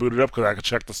wish I had it booted up because I could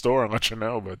check the store and let you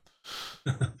know, but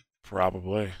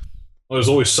probably. Well, there's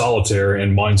always Solitaire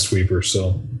and Minesweeper,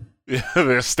 so yeah,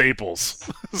 they're staples.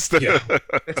 Yeah.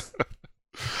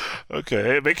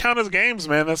 Okay, they count as games,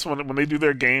 man. That's when they do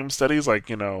their game studies, like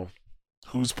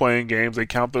who's playing games. They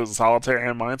count those Solitaire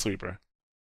and Minesweeper.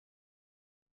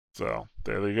 So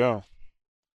there you go.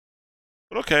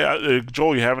 But okay,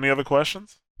 Joel, you have any other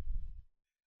questions?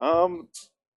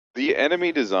 The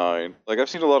enemy design, like I've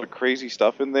seen a lot of crazy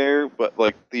stuff in there, but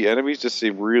like the enemies just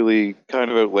seem really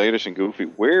kind of outlandish and goofy.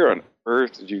 Where on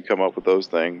earth did you come up with those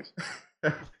things?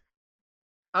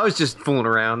 I was just fooling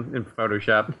around in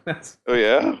Photoshop. Oh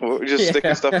yeah, just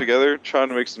sticking stuff together, trying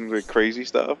to make some like, crazy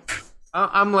stuff.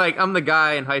 I'm the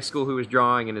guy in high school who was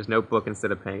drawing in his notebook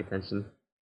instead of paying attention.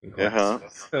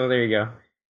 So there you go.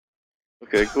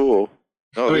 Okay, cool.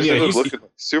 No, yeah, was looking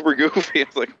super goofy. I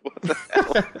was like, what the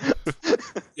hell?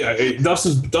 Yeah,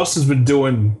 Dustin's been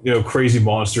doing crazy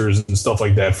monsters and stuff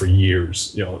like that for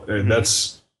years. And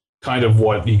that's kind of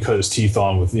what he cut his teeth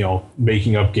on with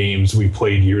making up games we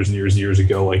played years and years and years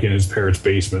ago, like in his parents'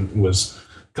 basement, was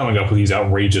coming up with these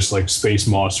outrageous like space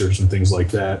monsters and things like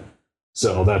that.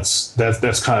 So that's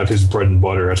kind of his bread and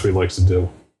butter. That's what he likes to do.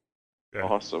 Yeah.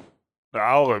 Awesome.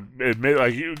 I'll admit,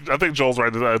 I think Joel's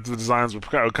right. The designs were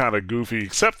kind of goofy,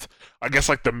 except I guess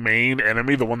like the main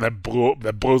enemy, the one that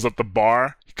blows up the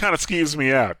bar, he kind of skeeves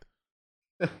me out.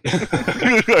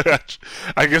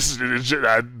 I guess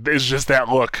it's just that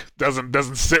look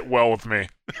doesn't sit well with me.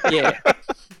 Yeah,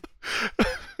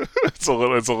 it's a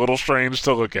little strange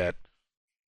to look at.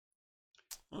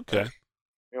 Okay.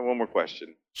 And one more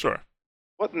question. Sure.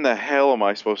 What in the hell am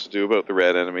I supposed to do about the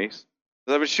red enemies?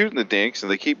 Because I've been shooting the dinks,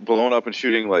 and they keep blowing up and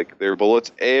shooting like their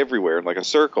bullets everywhere in like a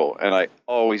circle, and I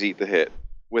always eat the hit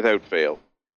without fail.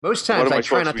 Most times I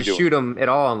try not to shoot them at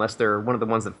all unless they're one of the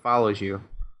ones that follows you.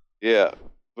 Yeah,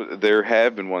 but there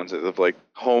have been ones that have like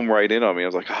home right in on me. I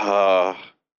was like, am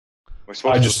I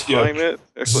supposed to time it?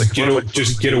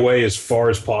 Just get away as far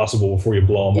as possible before you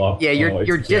blow them up. Yeah,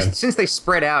 you're just since they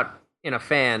spread out in a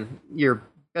fan, you're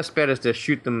best bet is to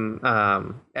shoot them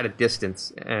at a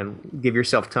distance and give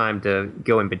yourself time to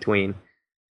go in between.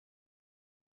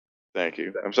 Thank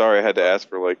you. I'm sorry I had to ask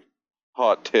for like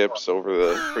hot tips over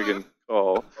the friggin'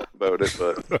 call about it,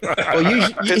 but Well,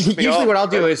 usually what I'll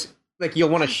do is like you'll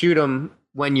want to shoot them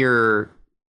when you're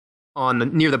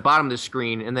on near the bottom of the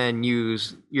screen, and then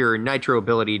use your nitro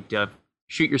ability to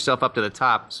shoot yourself up to the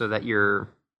top so that you're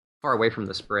far away from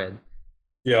the spread.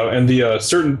 Yeah, and the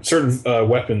certain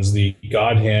weapons, the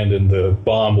God Hand and the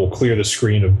bomb, will clear the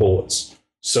screen of bullets.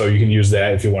 So you can use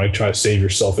that if you want to try to save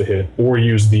yourself a hit, or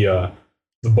use the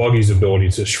Buggy's ability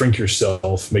to shrink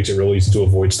yourself. Makes it real easy to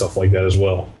avoid stuff like that as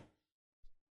well.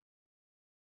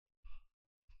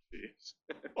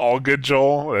 All good,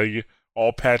 Joel? Are you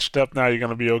all patched up now? You're going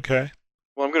to be okay?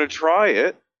 Well, I'm going to try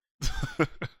it.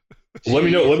 Let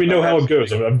me know how it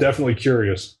goes. I'm definitely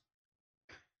curious.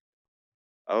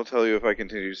 I'll tell you if I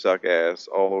continue to suck ass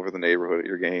all over the neighborhood at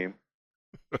your game.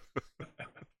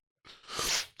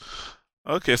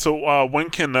 Okay, so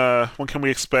when can we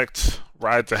expect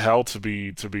Ride to Hell to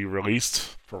be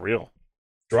released for real?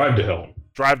 Drive to Hell.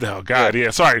 Drive to Hell. God, yeah.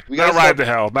 Sorry, not Ride to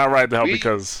Hell. Not Ride to Hell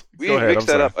because we mixed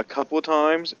that up a couple of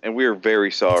times, and we are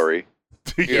very sorry.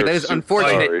 Yeah, that is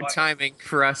unfortunate timing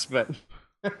for us, but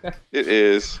it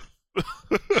is.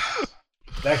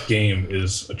 That game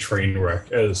is a train wreck.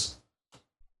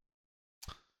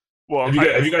 Well,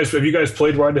 have you guys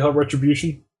played Ride to Hell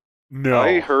Retribution? No.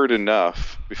 I heard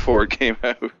enough before it came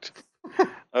out.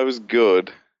 I was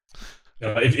good.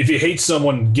 If you hate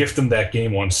someone, gift them that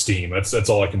game on Steam. That's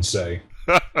all I can say.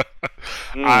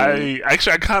 I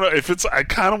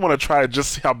kind of want to try it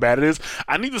just to see how bad it is.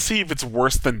 I need to see if it's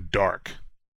worse than Dark.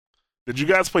 Did you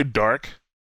guys play Dark?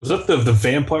 Was that the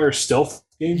vampire stealth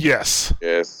game? Yes.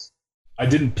 Yes. I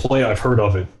didn't play. I've heard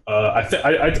of it. I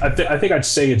think I'd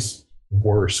say it's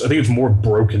worse. I think it's more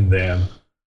broken than.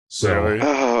 So. Really?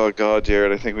 Oh God,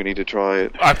 Jared! I think we need to try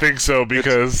it. I think so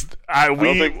because I don't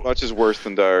think much is worse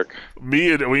than Dark.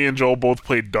 We and Joel both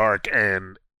played Dark,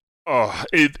 and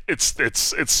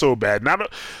it's so bad. Not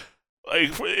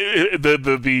like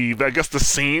the I guess the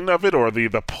scene of it or the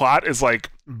plot is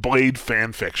like Blade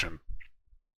fan fiction.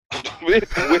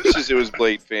 Wishes it was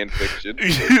Blade fan fiction.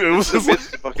 It was like,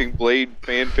 fucking Blade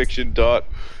fanfiction .uk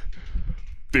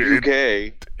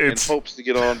and hopes to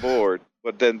get on board,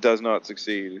 but then does not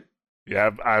succeed. Yeah,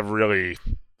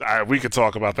 we could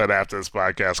talk about that after this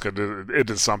podcast because it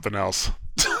is something else.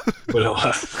 But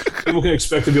people can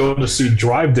expect to be able to see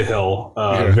Drive to Hell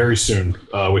very soon.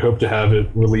 We hope to have it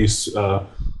released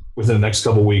within the next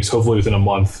couple weeks, hopefully within a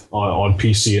month on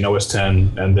PC and OS X,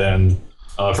 and then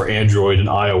for Android and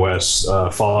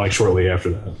iOS following shortly after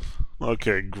that.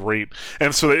 Okay, great.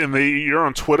 And so you're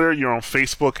on Twitter, you're on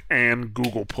Facebook, and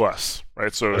Google Plus,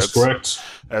 right? So that's correct.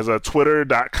 As a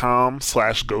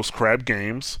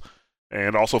twitter.com/ghostcrabgames,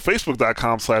 and also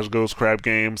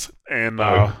facebook.com/ghostcrabgames, and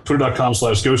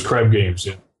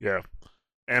twitter.com/ghostcrabgames. Yeah.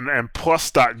 And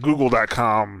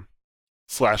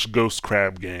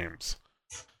plus.google.com/ghostcrabgames.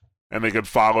 And they could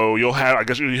follow. You have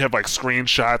like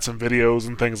screenshots and videos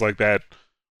and things like that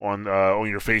on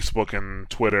your Facebook and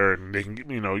Twitter, and they can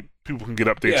people can get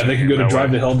updates. Yeah, they can go to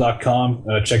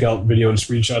drivetotehell.com, check out video and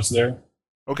screenshots there.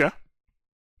 Okay.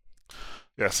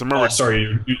 Yeah, so remember.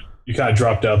 Sorry, you kind of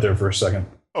dropped out there for a second.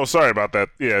 Oh, sorry about that.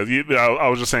 Yeah, I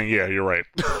was just saying. Yeah, you're right.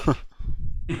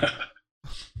 Yeah,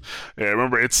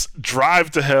 remember it's Drive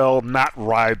to Hell, not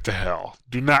Ride to Hell.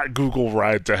 Do not Google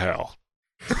Ride to Hell.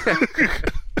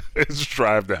 It's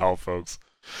Drive to Hell, folks.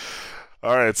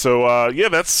 All right, so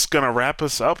that's gonna wrap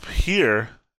us up here,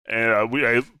 and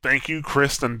I thank you,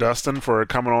 Chris and Dustin, for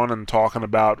coming on and talking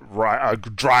about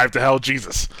Drive to Hell.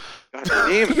 Jesus, God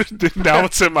damn it. Now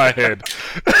it's in my head.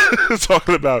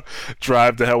 Talking about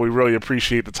Drive to Hell. We really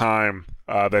appreciate the time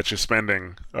that you're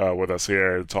spending with us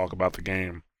here to talk about the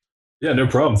game. Yeah, no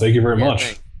problem. Thank you very much.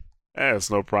 Thanks. Yeah, it's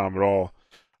no problem at all.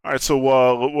 All right, so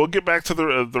we'll get back to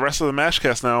the rest of the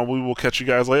Mashcast now. We will catch you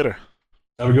guys later.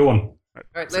 Have a good one. All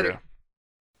right, later.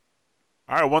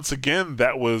 All right, once again,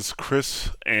 that was Chris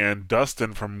and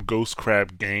Dustin from Ghost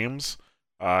Crab Games,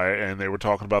 and they were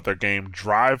talking about their game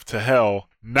Drive to Hell,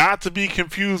 not to be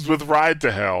confused with Ride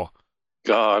to Hell.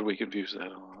 God, we confuse that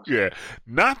a lot. Yeah,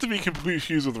 not to be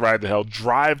confused with Ride to Hell,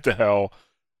 Drive to Hell,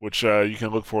 which you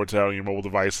can look forward to on your mobile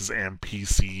devices and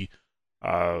PC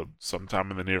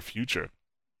sometime in the near future.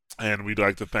 And we'd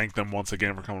like to thank them once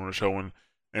again for coming on the show and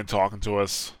talking to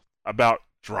us about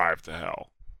Drive to Hell.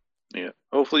 Yeah.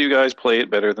 Hopefully you guys play it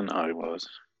better than I was.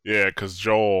 Yeah, because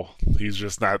Joel,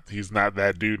 he's not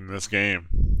that dude in this game.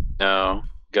 No.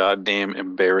 Goddamn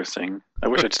embarrassing. I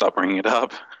wish I'd stop bringing it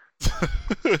up.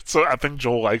 So I think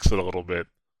Joel likes it a little bit.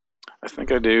 I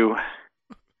think I do.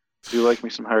 do like me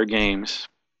some hard games.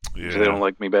 Yeah. So they don't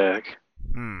like me back.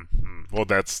 Well,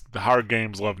 that's the hard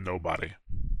games love nobody.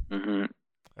 Mm-hmm.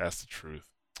 That's the truth.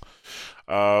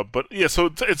 But yeah, so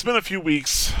it's been a few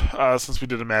weeks since we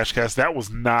did a Mashcast. That was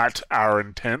not our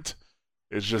intent.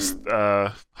 It's just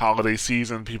holiday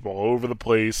season, people all over the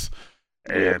place,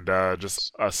 and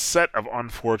just a set of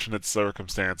unfortunate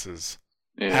circumstances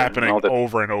happening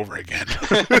over and over again.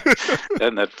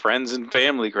 And that friends and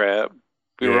family crap.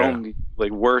 We were only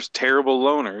like worse, terrible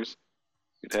loners.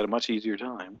 We'd had a much easier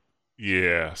time.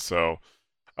 Yeah, so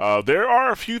there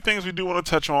are a few things we do want to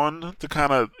touch on to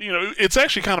kind of, it's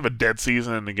actually kind of a dead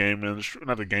season in the game industry,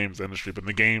 not the games industry, but in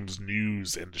the games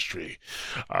news industry.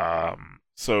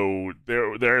 So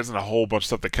there isn't a whole bunch of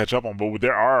stuff to catch up on, but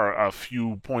there are a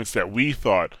few points that we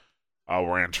thought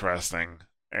were interesting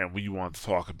and we want to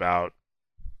talk about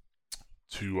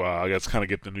to, I guess, kind of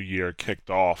get the new year kicked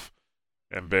off.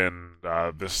 And then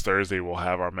this Thursday we'll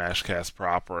have our Mashcast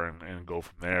proper and go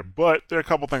from there. But there are a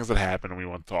couple things that happened and we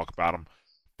want to talk about them.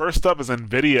 First up is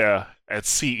NVIDIA at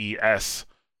CES.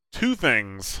 Two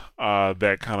things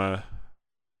that kind of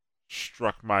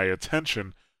struck my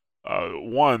attention.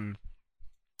 One,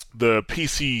 the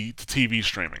PC to TV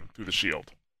streaming through the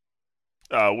Shield.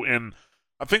 And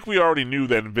I think we already knew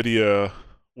that NVIDIA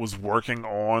was working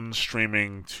on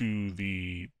streaming to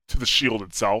the Shield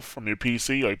itself from your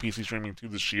PC, like PC streaming to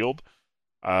the Shield.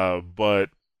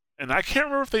 And I can't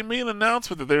remember if they made an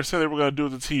announcement that they said they were going to do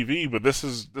it to TV, but this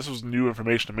was new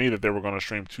information to me that they were going to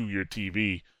stream to your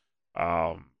TV,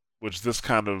 which this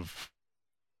kind of,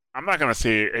 I'm not going to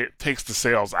say it takes the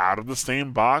sales out of the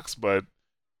Steam box, but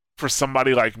for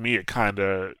somebody like me, it kind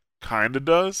of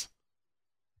does.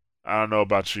 I don't know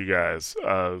about you guys,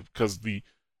 because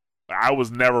I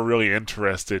was never really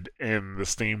interested in the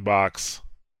Steam box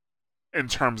in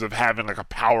terms of having like a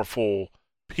powerful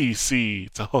PC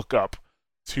to hook up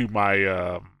to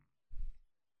my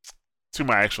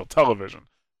actual television.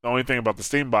 The only thing about the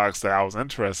Steam box that I was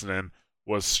interested in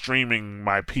was streaming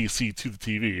my PC to the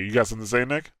TV. You got something to say,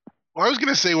 Nick? Well, I was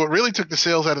going to say what really took the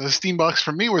sales out of the Steam box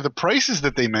for me were the prices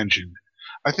that they mentioned.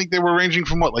 I think they were ranging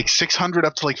from like $600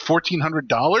 up to like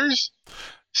 $1,400.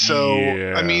 So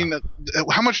yeah. I mean,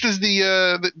 how much does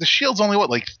the Shield's only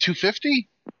like $250?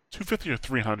 $250 or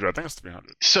 $300? I think it's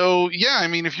 $300. So yeah, I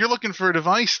mean, if you're looking for a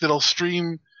device that'll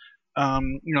stream,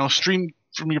 stream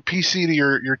from your PC to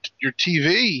your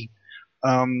TV,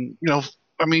 I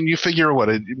mean, you figure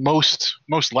most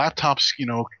laptops,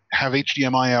 have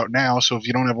HDMI out now. So if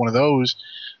you don't have one of those,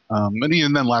 and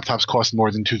even then, laptops cost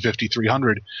more than $250,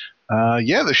 $300.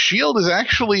 The Shield is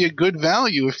actually a good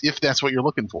value if that's what you're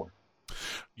looking for.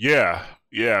 Yeah.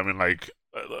 I mean, like,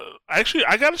 actually,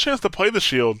 I got a chance to play the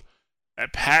Shield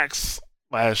at PAX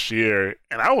last year,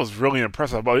 and I was really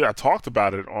impressed. I talked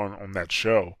about it on that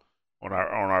show, on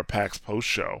our PAX post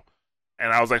show,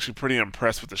 and I was actually pretty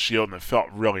impressed with the Shield, and it felt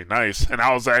really nice. And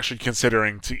I was actually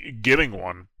considering getting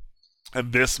one,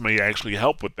 and this may actually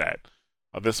help with that.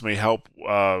 This may help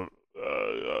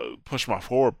push my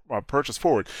purchase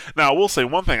forward. Now, I will say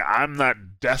one thing: I'm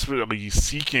not desperately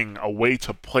seeking a way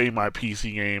to play my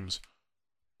PC games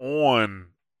on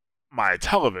my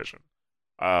television.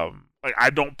 Like,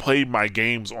 I don't play my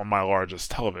games on my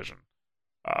largest television.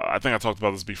 I think I talked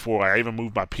about this before. I even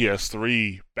moved my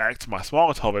PS3 back to my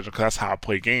smaller television because that's how I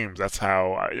play games. That's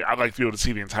how I like to be able to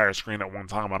see the entire screen at one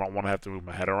time. I don't want to have to move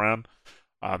my head around.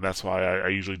 That's why I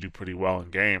usually do pretty well in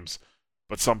games.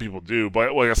 But some people do.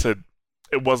 But like I said,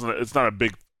 it's not a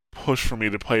big push for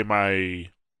me to play my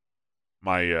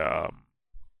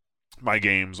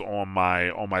games on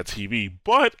my TV.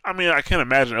 But I mean, I can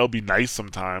imagine it'll be nice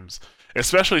sometimes,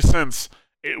 especially since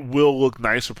it will look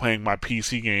nicer playing my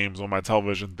PC games on my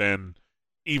television than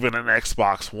even an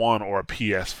Xbox One or a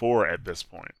PS4 at this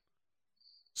point.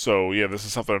 So yeah, this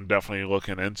is something I'm definitely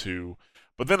looking into.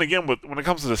 But then again, when it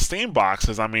comes to the Steam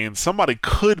boxes, I mean, somebody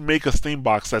could make a Steam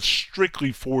box that's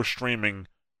strictly for streaming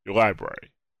your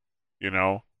library,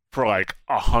 for like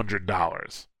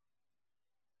 $100.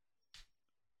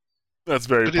 That's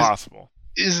very possible.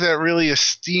 Is that really a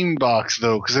Steam box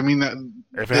though? Because I mean,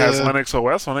 if it has Linux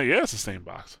OS on it, yeah, it's a Steam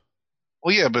box.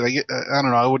 Well, yeah, but I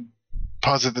don't know. I would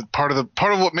posit that part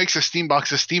of what makes a Steam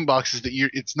box is that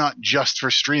it's not just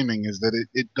for streaming. Is that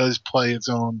it does play its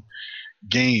own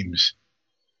games.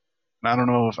 I don't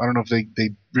know if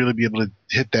they'd really be able to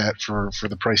hit that for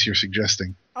the price you're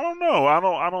suggesting. I don't know. I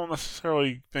don't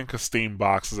necessarily think a Steam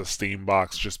box is a Steam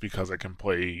box just because it can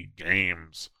play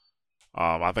games.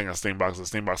 I think a Steam box is a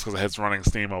Steam box because it has running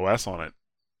Steam OS on it.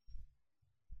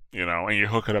 And you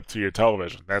hook it up to your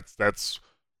television. That's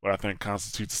what I think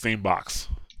constitutes a Steam box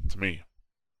to me.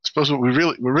 suppose what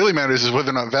really matters is whether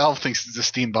or not Valve thinks it's a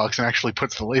Steam box and actually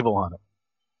puts the label on it.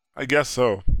 I guess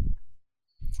so.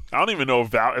 I don't even know if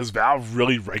Valve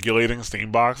really regulating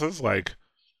Steam boxes? Like,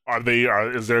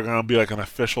 is there going to be like an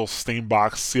official Steam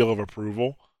box seal of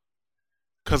approval?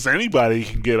 Because anybody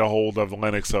can get a hold of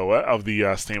Linux OS, of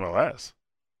the Steam OS.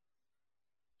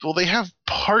 Well, they have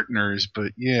partners,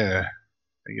 but yeah,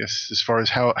 I guess as far as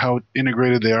how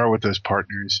integrated they are with those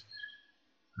partners,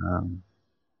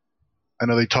 I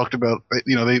know they talked about,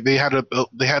 they had a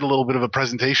little bit of a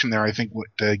presentation there. I think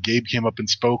Gabe came up and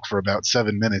spoke for about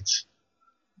 7 minutes,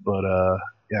 but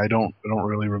yeah, I don't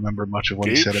really remember much of what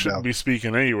he said about. Gabe shouldn't be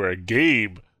speaking anywhere.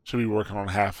 Gabe should be working on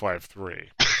Half-Life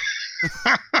 3.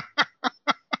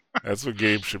 That's what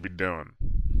Gabe should be doing.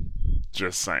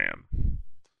 Just saying.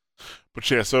 But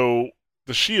yeah, so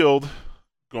the Shield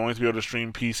going to be able to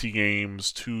stream PC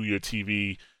games to your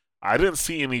TV. I didn't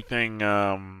see anything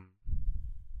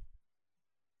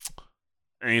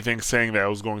saying that it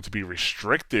was going to be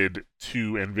restricted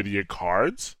to NVIDIA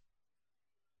cards.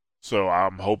 So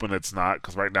I'm hoping it's not,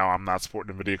 because right now I'm not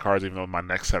supporting NVIDIA cards, even though my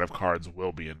next set of cards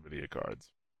will be NVIDIA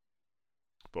cards.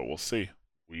 But we'll see.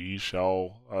 We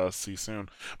shall see soon.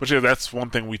 But yeah, that's one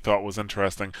thing we thought was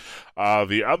interesting.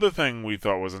 The other thing we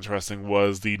thought was interesting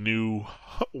was the new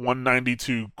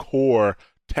 192 core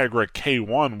Tegra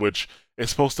K1, which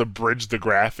is supposed to bridge the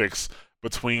graphics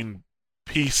between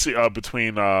PC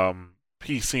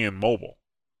and mobile.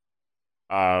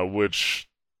 Which,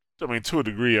 I mean, to a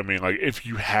degree, I mean, like, if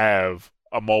you have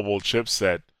a mobile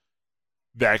chipset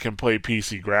that can play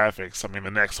PC graphics, I mean,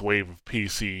 the next wave of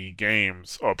PC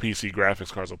games or PC graphics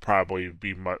cards will probably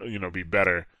be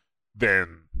better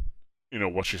than,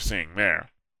 what you're seeing there.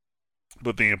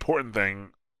 But the important thing,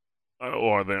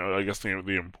 I guess the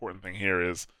important thing here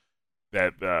is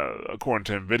that according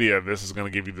to NVIDIA, this is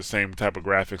going to give you the same type of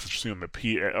graphics that you see on the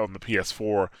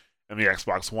PS4 and the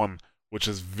Xbox One, which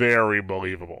is very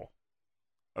believable.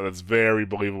 That's very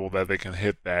believable that they can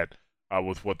hit that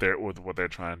with what they're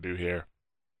trying to do here.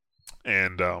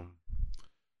 And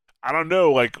I don't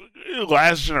know, like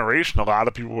last generation, a lot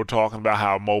of people were talking about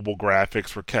how mobile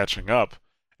graphics were catching up,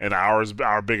 and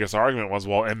our biggest argument was,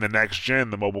 well, in the next gen,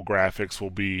 the mobile graphics will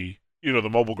be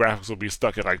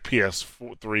stuck at like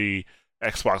PS3,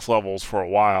 Xbox levels for a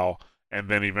while, and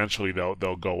then eventually they'll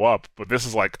go up. But this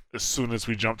is like, as soon as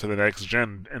we jump to the next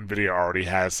gen, NVIDIA already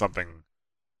has something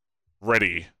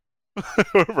ready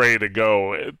to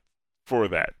go for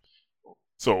that.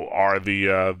 So are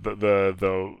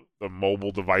the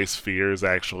mobile device fears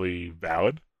actually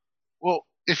valid? Well,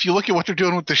 if you look at what they're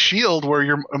doing with the Shield, where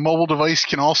your mobile device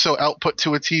can also output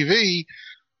to a TV,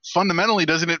 fundamentally,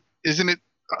 isn't it?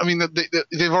 I mean,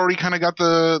 they've already kind of got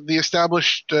the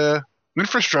established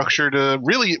infrastructure to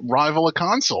really rival a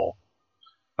console.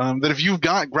 That if you've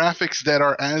got graphics that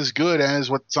are as good as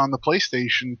what's on the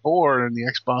PlayStation 4 and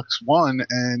the Xbox One,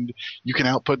 and you can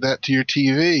output that to your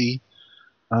TV,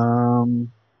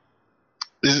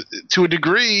 to a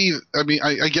degree, I mean,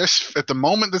 I guess at the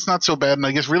moment that's not so bad, and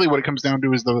I guess really what it comes down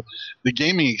to is the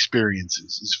gaming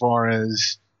experiences, as far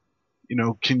as,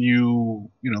 can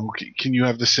you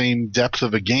have the same depth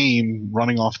of a game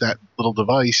running off that little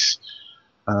device,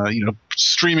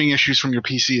 streaming issues from your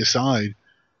PC aside.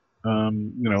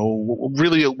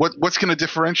 Really, what's going to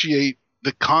differentiate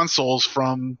the consoles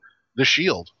from the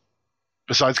Shield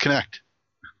besides Kinect?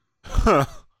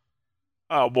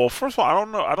 Well, first of all, I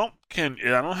don't know.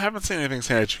 I haven't seen anything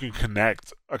saying that you can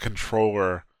connect a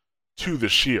controller to the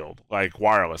Shield, like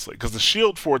wirelessly, because the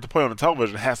Shield, for it to play on the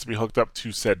television, has to be hooked up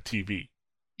to said TV.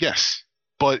 Yes,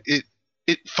 but it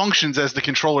functions as the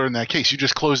controller in that case. You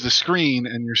just close the screen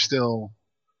and you're still.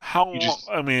 How long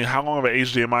of an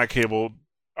HDMI cable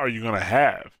are you going to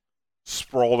have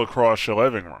sprawled across your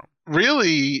living room?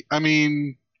 Really, I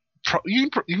mean,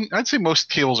 I'd say most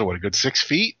cables are a good 6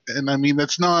 feet, and I mean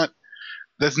that's not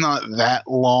that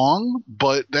long,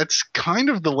 but that's kind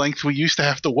of the length we used to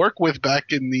have to work with back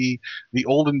in the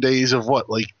olden days of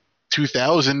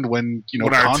 2000, when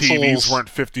when our TVs weren't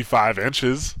 55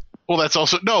 inches. Well, that's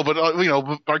also but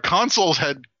our consoles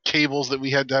had cables that we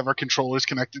had to have our controllers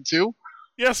connected to.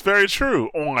 Yes, very true.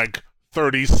 On like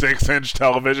 36-inch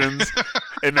televisions,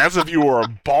 and that's if you were a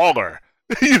baller.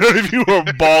 If you were a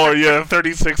baller, you had a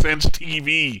 36-inch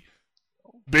TV,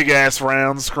 big ass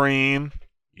round screen.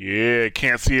 Yeah,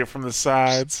 can't see it from the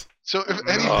sides. So if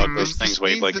anything, those things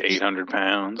weighed like 800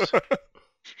 pounds.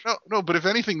 No, but if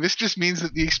anything, this just means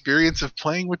that the experience of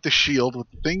playing with the Shield, with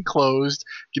the thing closed,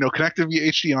 connected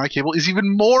via HDMI cable, is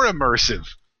even more immersive.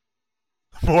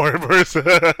 More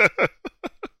immersive.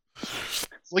 It's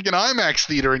like an IMAX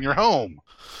theater in your home.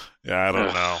 Yeah, I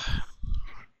don't know.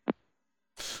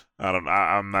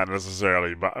 I'm not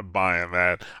necessarily buying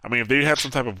that. I mean, if they had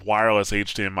some type of wireless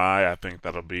HDMI, I think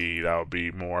that would be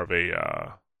more of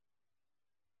a.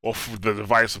 Well, the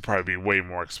device would probably be way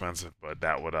more expensive, but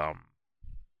that would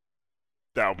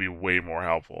be way more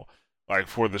helpful. Like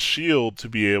for the Shield to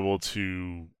be able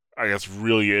to, I guess,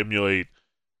 really emulate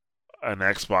an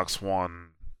Xbox One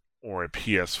or a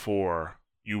PS4,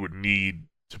 you would need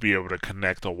to be able to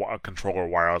connect a controller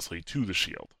wirelessly to the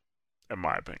Shield, in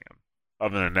my opinion.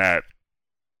 Other than that,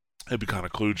 it'd be kind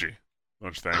of kludgy,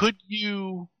 don't you think?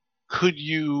 Could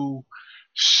you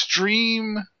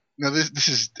stream? Now this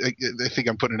is, I think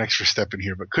I'm putting an extra step in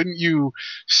here, but couldn't you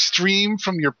stream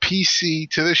from your PC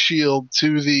to the Shield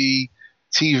to the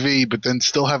TV, but then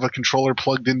still have a controller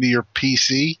plugged into your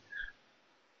PC?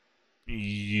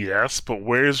 Yes, but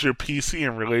where's your PC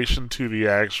in relation to the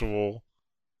actual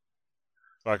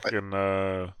fucking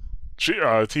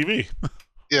TV?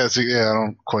 Yeah, I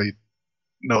don't quite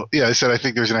know. Yeah, I said I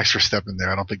think there's an extra step in there.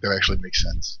 I don't think that actually makes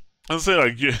sense. I was saying,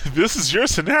 like, this is your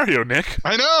scenario, Nick.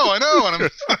 I know. And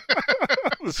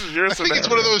this is your scenario. I think it's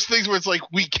one of those things where it's like,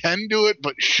 we can do it,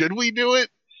 but should we do it?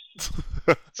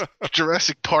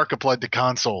 Jurassic Park applied to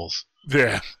consoles.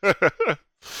 Yeah. The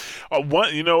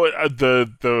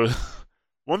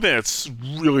one thing that's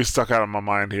really stuck out in my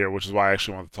mind here, which is why I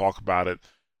actually want to talk about it,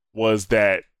 was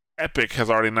that Epic has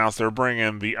already announced they're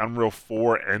bringing the Unreal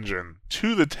 4 engine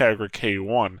to the Tegra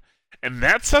K1, and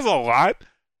that says a lot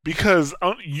because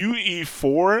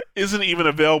UE4 isn't even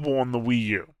available on the Wii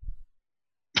U.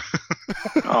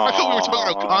 I thought we were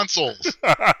talking about consoles.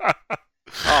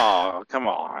 Oh, come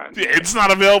on. It's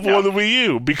not available on the Wii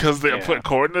U because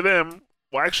according to them,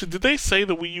 well, actually, did they say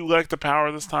the Wii U lacked the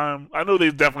power this time? I know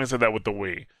they definitely said that with the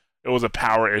Wii. It was a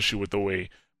power issue with the Wii.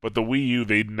 But the Wii U,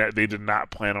 they did not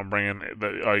plan on bringing the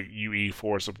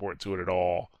UE4 support to it at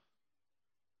all.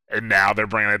 And now they're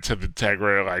bringing it to the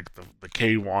Tegra, like the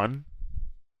K1.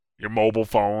 Your mobile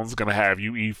phone's going to have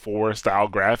UE4 style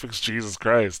graphics. Jesus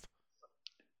Christ.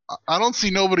 I don't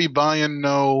see nobody buying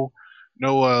no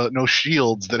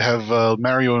shields that have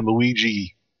Mario and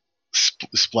Luigi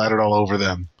splattered all over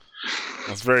them.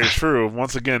 That's very true.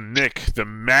 Once again, Nick, the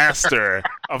master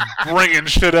of bringing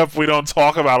shit up we don't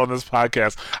talk about on this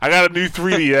podcast. I got a new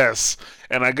 3DS,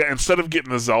 and instead of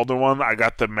getting the Zelda one, I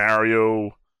got the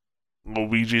Mario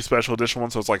Luigi Special Edition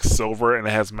one, so it's like silver, and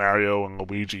it has Mario and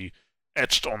Luigi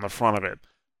etched on the front of it.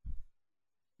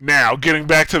 Now, getting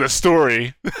back to the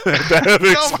story, my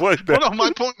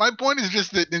point is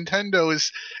just that Nintendo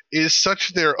is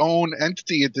such their own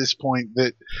entity at this point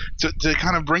that to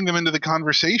kind of bring them into the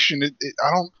conversation, it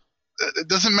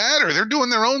doesn't matter. They're doing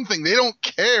their own thing. They don't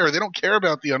care. They don't care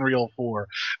about the Unreal 4.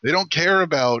 They don't care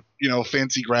about,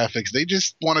 fancy graphics. They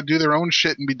just want to do their own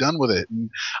shit and be done with it.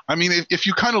 And I mean, if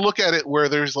you kind of look at it where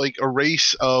there's like a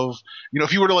race of,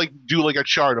 if you were to like do like a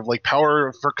chart of like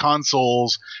power for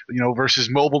consoles,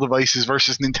 versus mobile devices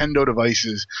versus Nintendo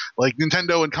devices, like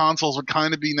Nintendo and consoles would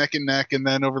kind of be neck and neck. And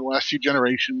then over the last few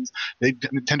generations,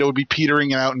 Nintendo would be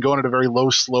petering out and going at a very low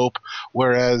slope.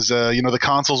 Whereas, the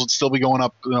consoles would still be going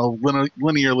up,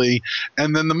 linearly.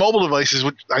 And then the mobile devices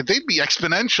they'd be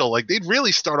exponential. Like they'd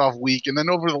really start off weak. And then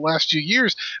over the last few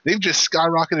years, they've just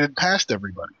skyrocketed past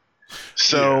everybody.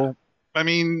 So, I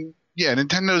mean,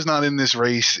 Nintendo's not in this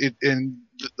race. And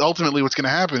ultimately what's going to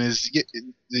happen is,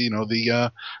 the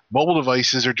mobile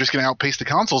devices are just going to outpace the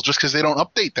consoles just because they don't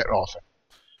update that often.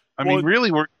 I mean,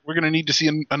 really, we're going to need to see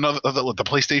another the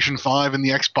PlayStation 5 and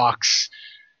the Xbox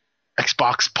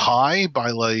Pi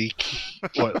by like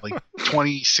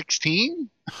 2016?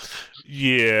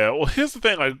 Yeah. Well, here's the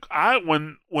thing. Like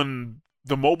when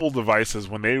the mobile devices,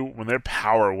 when their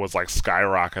power was like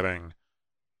skyrocketing,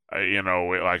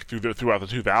 like throughout the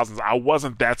 2000s, I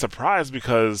wasn't that surprised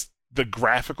because the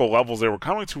graphical levels they were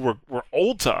coming to were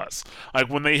old to us. Like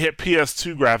when they hit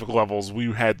PS2 graphical levels,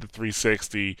 we had the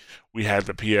 360, we had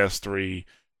the PS3,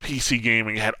 PC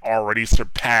gaming had already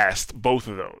surpassed both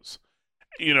of those.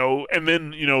 And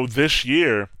then, this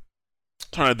year,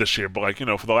 not this year, but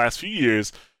for the last few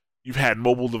years, you've had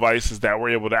mobile devices that were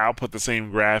able to output the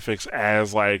same graphics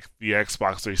as like the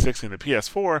Xbox 360 and the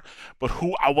PS4, but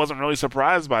I wasn't really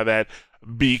surprised by that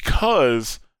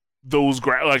because those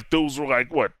were like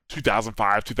what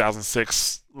 2005,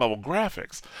 2006 level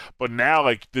graphics. But now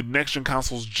like the next gen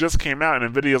consoles just came out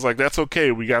and Nvidia's like, that's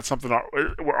okay, we got something,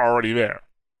 we're already there.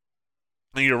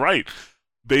 And you're right.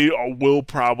 They are going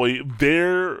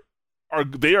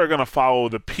to follow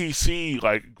the PC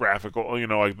like graphical,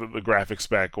 like the graphic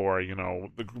spec or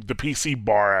the PC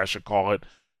bar I should call it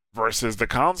versus the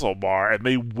console bar, and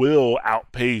they will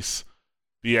outpace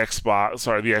the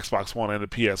Xbox One and the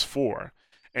PS4.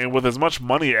 And with as much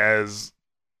money as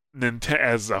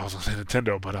as I was going to say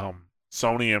Nintendo, but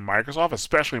Sony and Microsoft,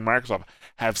 especially Microsoft,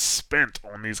 have spent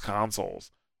on these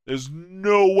consoles. There's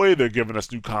no way they're giving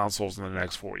us new consoles in the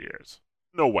next 4 years.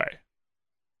 No way.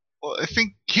 Well, I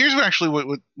think here's actually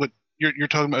what you're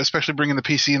talking about, especially bringing the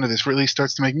PC into this, really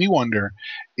starts to make me wonder,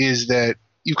 is that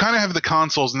you kind of have the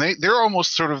consoles, and they're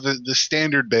almost sort of the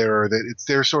standard bearer, that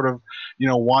they're sort of,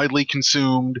 widely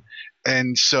consumed.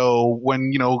 And so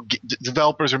when,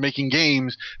 developers are making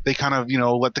games, they kind of,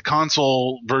 let the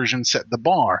console version set the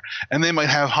bar. And they might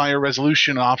have higher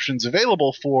resolution options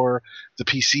available for the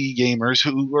PC gamers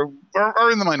who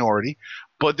are in the minority.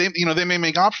 But they may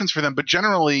make options for them. But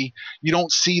generally, you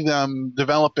don't see them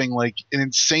developing like an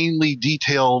insanely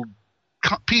detailed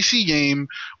PC game,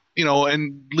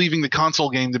 and leaving the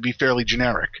console game to be fairly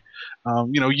generic.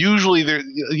 Usually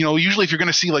if you're going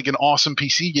to see like an awesome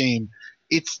PC game,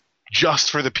 it's just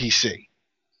for the PC.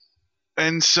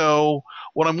 And so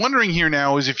what I'm wondering here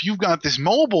now is, if you've got this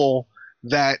mobile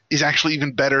that is actually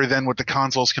even better than what the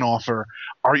consoles can offer,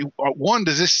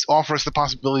 does this offer us the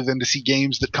possibility then to see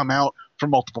games that come out for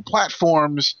multiple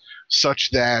platforms,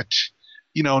 such that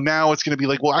now it's going to be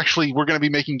like, well, actually we're going to be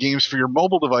making games for your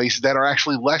mobile device that are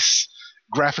actually less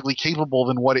graphically capable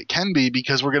than what it can be,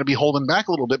 because we're going to be holding back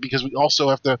a little bit because we also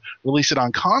have to release it on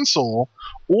console?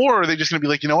 Or are they just going to be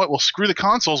like, well, screw the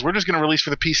consoles, we're just going to release for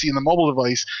the PC and the mobile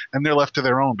device, and they're left to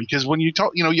their own? Because when you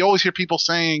talk, you always hear people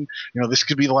saying, this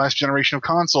could be the last generation of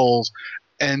consoles,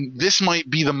 and this might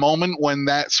be the moment when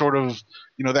that sort of,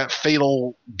 that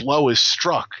fatal blow is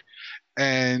struck.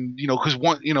 And because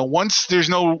once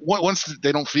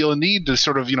they don't feel a need to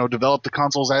sort of develop the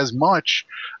consoles as much,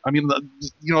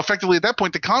 effectively at that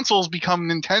point the consoles become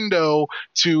Nintendo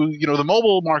to the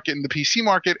mobile market and the PC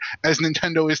market as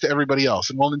Nintendo is to everybody else.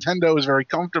 And while Nintendo is very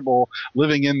comfortable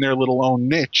living in their little own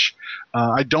niche,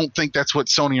 I don't think that's what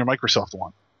Sony or Microsoft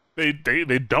want.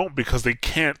 They don't, because they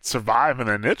can't survive in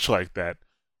a niche like that.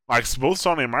 Like, both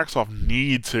Sony and Microsoft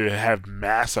need to have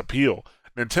mass appeal.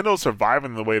 Nintendo's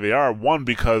surviving the way they are, one,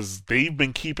 because they've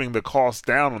been keeping the cost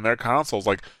down on their consoles.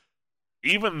 Like,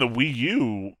 even the Wii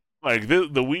U, like the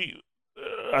Wii,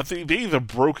 I think they either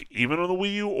broke even on the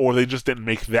Wii U or they just didn't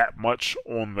make that much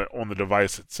on the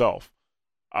device itself.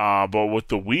 But with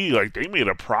the Wii, like, they made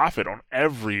a profit on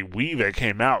every Wii that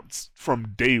came out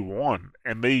from day one,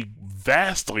 and they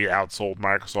vastly outsold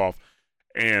Microsoft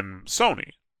and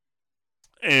Sony.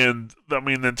 And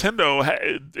Nintendo,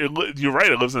 you're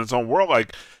right, it lives in its own world.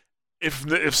 Like, if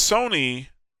Sony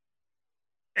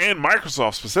and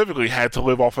Microsoft specifically had to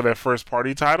live off of their first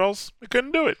party titles, they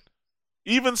couldn't do it.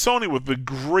 Even Sony, with the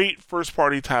great first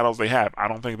party titles they have, I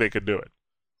don't think they could do it.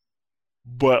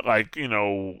 But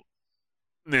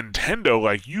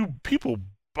Nintendo, people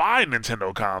buy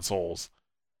Nintendo consoles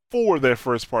for their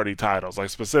first party titles, like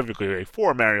specifically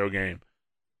for a Mario game.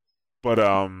 But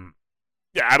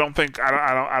yeah, I don't think that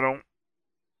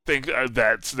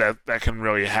can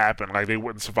really happen. Like, they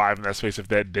wouldn't survive in that space if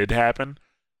that did happen.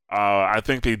 I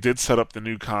think they did set up the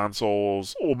new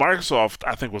consoles. Well, Microsoft,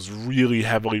 I think, was really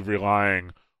heavily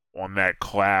relying on that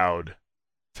cloud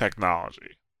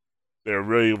technology. They're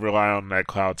really relying on that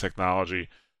cloud technology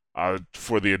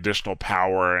for the additional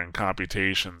power and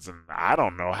computations, and I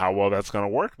don't know how well that's going to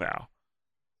work now,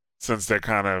 since they're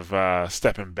kind of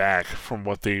stepping back from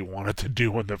what they wanted to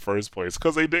do in the first place,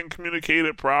 because they didn't communicate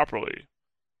it properly.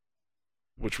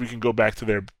 Which we can go back to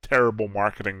their terrible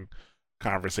marketing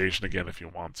conversation again if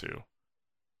you want to.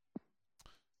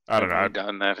 I don't know. I've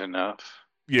done that enough.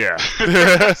 Yeah.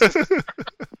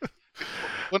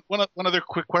 One other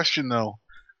quick question though.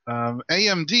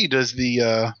 AMD does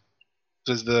the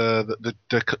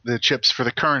chips for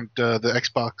the current the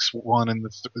Xbox One and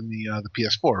the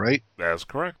PS4, right? That's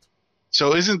correct.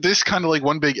 So isn't this kind of like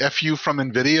one big FU from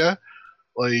NVIDIA?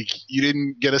 Like, you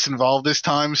didn't get us involved this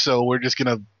time, so we're just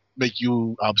gonna make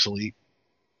you obsolete.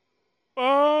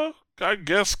 I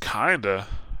guess kinda.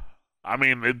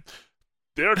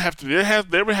 There would have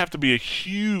to be a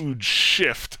huge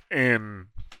shift in,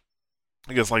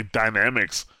 I guess, like,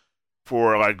 dynamics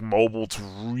for like mobile to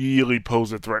really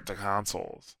pose a threat to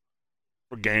consoles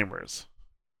for gamers.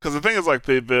 Because the thing is, like,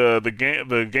 the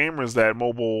gamers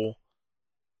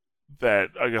that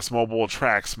I guess mobile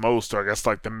attracts most, or I guess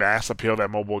like the mass appeal that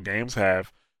mobile games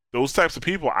have, those types of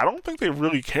people, I don't think they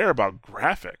really care about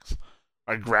graphics,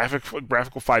 like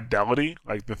graphical fidelity,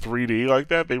 like the 3D like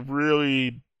that. They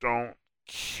really don't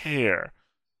care.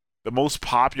 The most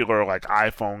popular, like,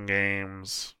 iPhone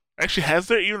games, actually, has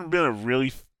there even been a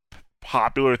really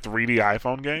popular 3D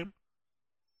iPhone game?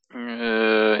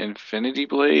 Infinity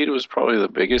Blade was probably the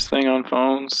biggest thing on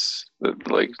phones that,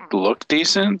 like, looked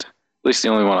decent. At least the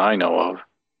only one I know of.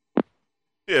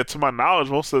 Yeah, to my knowledge,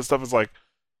 most of the stuff is like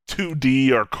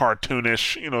 2D or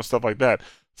cartoonish, stuff like that.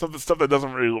 Stuff that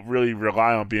doesn't really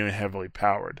rely on being heavily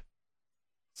powered.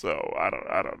 So I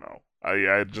don't know.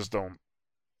 I just don't.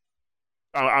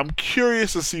 I'm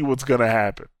curious to see what's gonna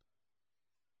happen.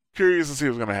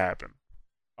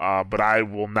 But I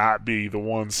will not be the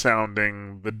one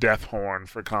sounding the death horn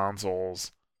for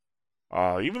consoles.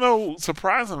 Even though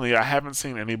surprisingly, I haven't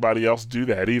seen anybody else do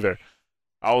that either.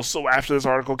 After this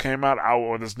article came out,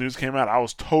 or this news came out, I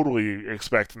was totally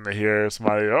expecting to hear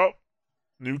somebody,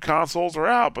 new consoles are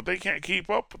out, but they can't keep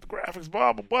up with the graphics,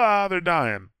 blah, blah, blah, they're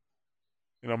dying.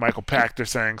 Michael Pachter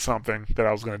saying something that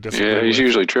I was going to disagree with. Yeah, he's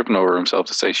usually tripping over himself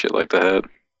to say shit like that.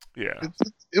 Yeah.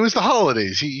 It was the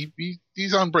holidays.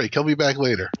 He's on break. He'll be back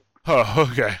later. Oh,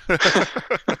 okay.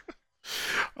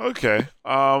 Okay.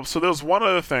 So there's one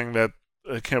other thing that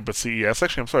came up at CES.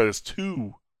 Actually, I'm sorry, there's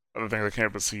two other things that came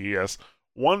up at CES.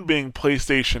 One being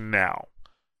PlayStation Now.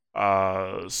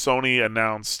 Sony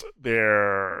announced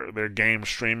their game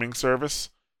streaming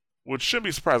service, which shouldn't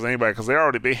be surprising anybody because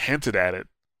they hinted at it.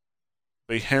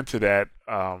 They hinted at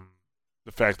the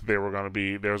fact that you're going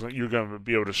to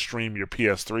be able to stream your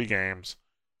PS3 games,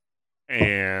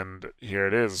 and here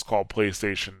it is. It's called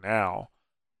PlayStation Now.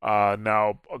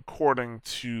 Now, according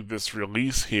to this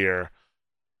release here,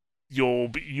 you'll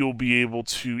be able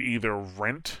to either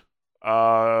rent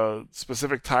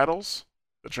specific titles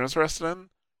that you're interested in,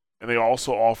 and they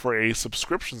also offer a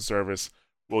subscription service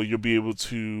where you'll be able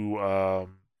to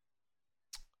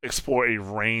explore a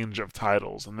range of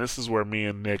titles. And this is where me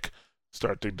and Nick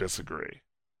start to disagree.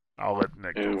 I'll let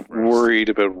Nick go first. Worried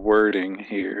about wording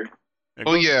here.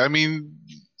 Well, yeah, I mean,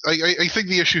 I think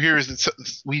the issue here is that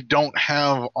we don't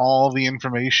have all the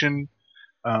information.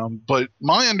 But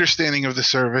my understanding of the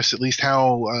service, at least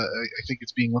how I think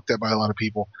it's being looked at by a lot of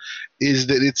people, is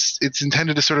that it's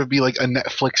intended to sort of be like a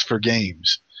Netflix for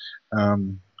games.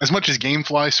 As much as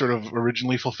GameFly sort of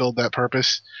originally fulfilled that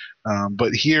purpose,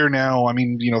 but here now, I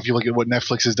mean, if you look at what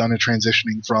Netflix has done in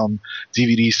transitioning from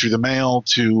DVDs through the mail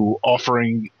to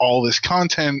offering all this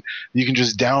content, you can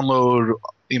just download,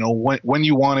 when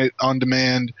you want it on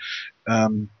demand. I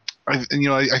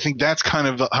think that's kind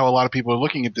of how a lot of people are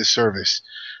looking at this service.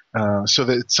 So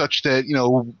that it's such that,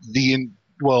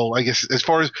 I guess as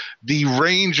far as the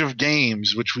range of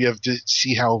games, which we have to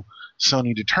see how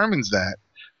Sony determines that,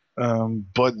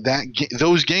 but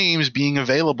those games being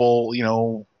available,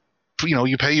 you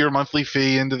pay your monthly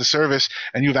fee into the service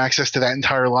and you have access to that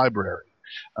entire library.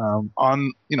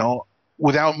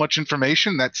 Without much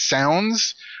information, that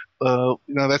sounds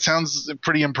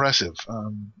pretty impressive.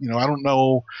 I don't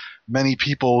know many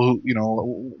people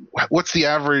who, what's the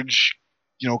average,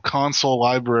 console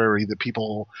library that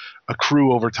people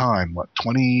accrue over time? What,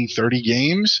 20, 30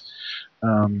 games?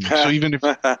 So even if,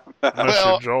 unless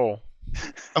you're Joel.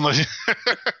 Unless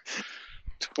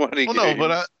 20 well, games. No,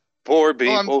 but poor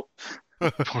people.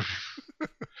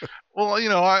 Well,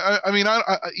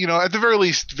 at the very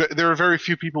least, there are very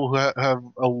few people who have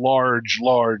a large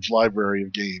library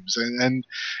of games, and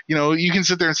you can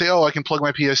sit there and say, oh, I can plug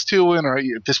my PS2 in, or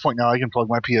at this point now I can plug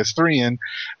my PS3 in,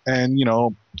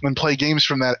 and play games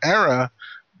from that era.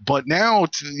 But now,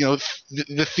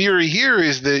 the theory here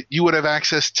is that you would have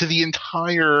access to the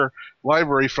entire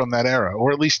library from that era,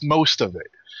 or at least most of it.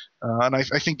 And I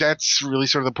think that's really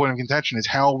sort of the point of contention, is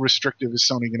how restrictive is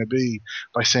Sony going to be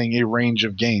by saying a range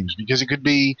of games? Because it could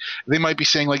be, they might be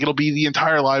saying like it'll be the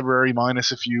entire library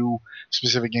minus a few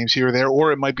specific games here or there,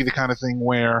 or it might be the kind of thing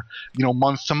where,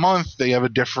 month to month they have a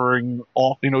differing,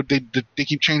 they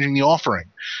keep changing the offering.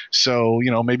 So,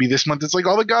 maybe this month it's like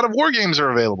all the God of War games are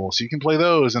available, so you can play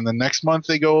those, and the next month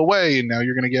they go away, and now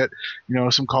you're going to get,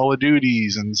 some Call of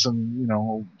Duties and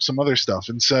some other stuff.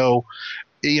 And so,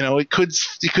 it could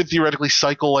theoretically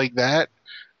cycle like that.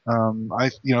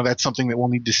 That's something that we'll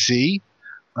need to see.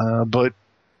 But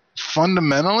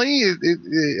fundamentally,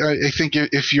 I think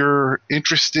if you're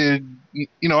interested,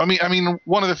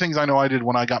 one of the things I know I did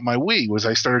when I got my Wii was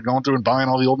I started going through and buying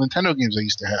all the old Nintendo games I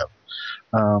used to have.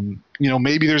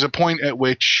 Maybe there's a point at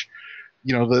which,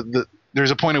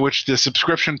 the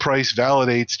subscription price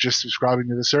validates just subscribing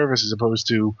to the service as opposed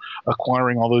to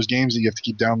acquiring all those games that you have to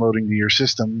keep downloading to your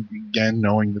system, again,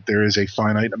 knowing that there is a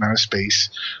finite amount of space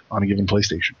on a given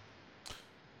PlayStation.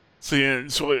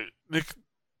 So Nick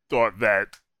thought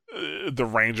that the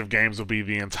range of games will be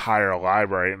the entire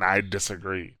library, and I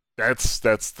disagree. That's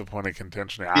the point of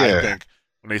contention. Yeah. I think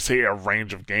when they say a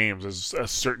range of games, there's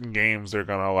certain games they're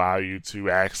going to allow you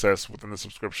to access within the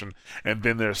subscription, and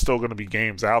then there's still going to be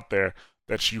games out there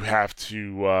that you have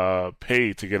to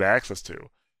pay to get access to.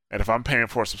 And if I'm paying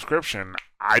for a subscription,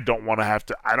 I don't want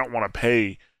to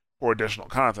pay for additional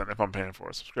content if I'm paying for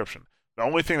a subscription. The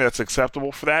only thing that's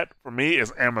acceptable for that for me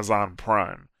is Amazon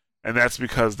Prime, and that's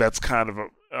because that's kind of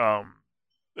a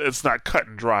it's not cut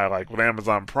and dry. Like with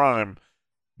Amazon Prime,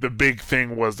 the big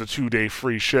thing was the 2-day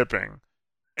free shipping,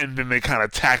 and then they kind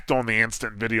of tacked on the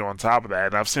instant video on top of that.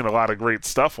 And I've seen a lot of great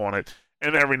stuff on it,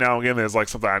 and every now and again there's like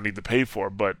something I need to pay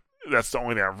for, but that's the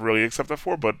only thing I've really accepted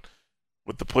for. But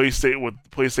with the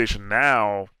PlayStation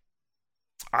Now,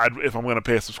 if I'm going to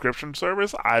pay a subscription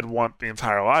service, I'd want the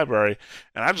entire library,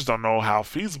 and I just don't know how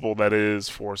feasible that is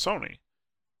for Sony.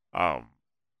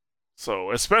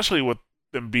 So especially with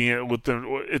them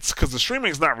it's because the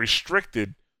streaming is not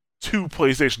restricted to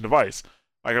PlayStation device.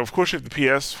 Like, of course, you have the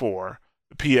PS4,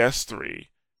 the PS3,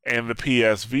 and the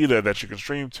PS Vita that you can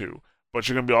stream to, but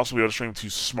you're going to also be able to stream to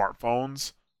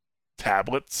smartphones,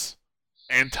 tablets,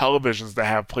 and televisions that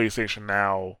have PlayStation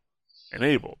Now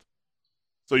enabled.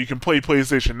 So you can play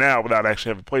PlayStation Now without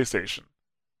actually having PlayStation.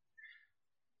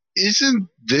 Isn't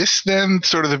this then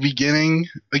sort of the beginning?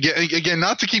 Again,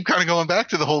 not to keep kind of going back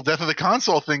to the whole death of the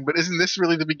console thing, but isn't this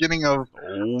really the beginning of,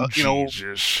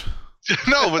 Jesus.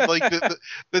 No, but like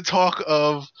the talk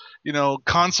of,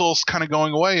 consoles kind of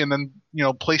going away, and then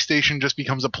PlayStation just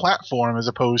becomes a platform as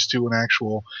opposed to an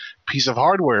actual piece of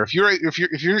hardware. If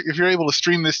you're able to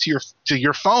stream this to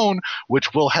your phone,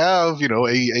 which will have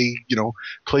a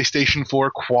PlayStation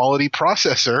 4 quality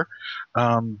processor,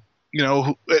 at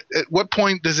what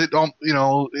point does it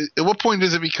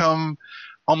become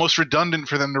almost redundant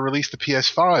for them to release the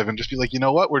PS5 and just be like, you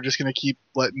know what, we're just going to keep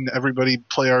letting everybody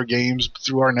play our games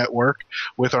through our network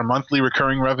with our monthly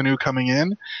recurring revenue coming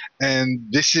in, and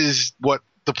this is what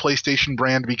the PlayStation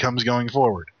brand becomes going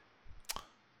forward.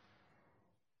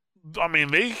 I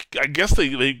mean, I guess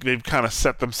they've kind of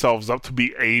set themselves up to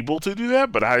be able to do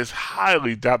that, but I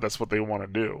highly doubt that's what they want to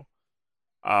do.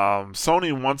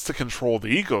 Sony wants to control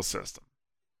the ecosystem.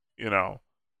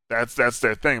 That's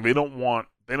their thing. They don't want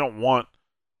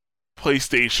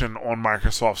PlayStation on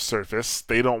Microsoft Surface.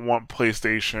 They don't want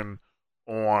PlayStation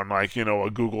on a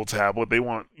Google tablet. They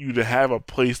want you to have a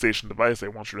PlayStation device. They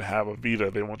want you to have a Vita.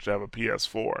 They want you to have a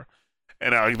PS4.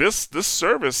 And this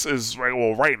service is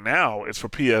right now it's for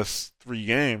PS3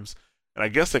 games, and I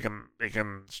guess they can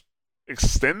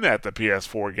extend that to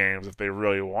PS4 games if they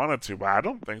really wanted to, but I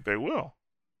don't think they will.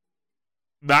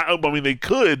 They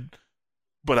could,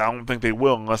 but I don't think they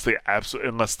will unless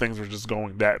things are just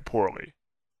going that poorly.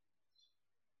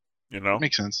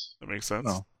 Makes sense. That makes sense.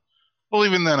 No. Well,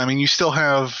 even then, you still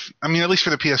have. At least for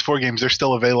the PS4 games, they're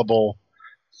still available,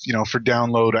 for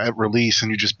download at release,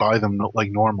 and you just buy them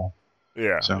like normal.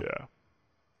 Yeah.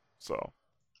 So,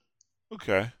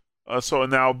 okay. So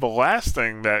now the last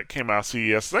thing that came out of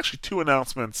CES is actually two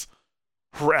announcements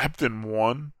wrapped in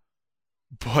one,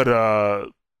 but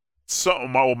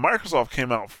Microsoft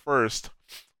came out first,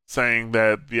 saying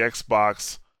that the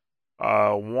Xbox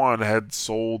One had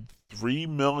sold 3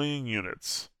 million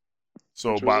units.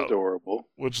 So which is adorable.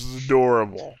 Which is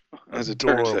adorable. As it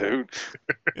turns out.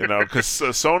 Because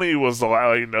Sony was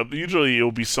usually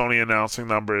it'll be Sony announcing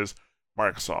numbers,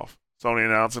 Microsoft. Sony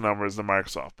announcing numbers, then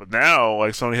Microsoft. But now,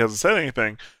 Sony hasn't said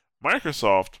anything.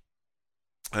 Microsoft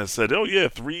has said, oh yeah,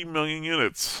 3 million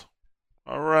units.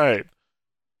 All right.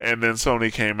 And then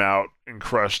Sony came out and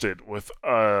crushed it with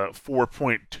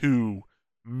 4.2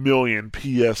 million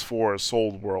PS4s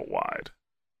sold worldwide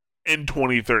in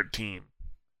 2013.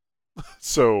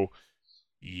 So,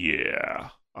 yeah.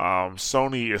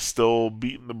 Sony is still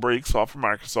beating the brakes off of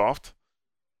Microsoft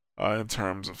in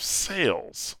terms of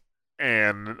sales.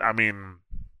 And, even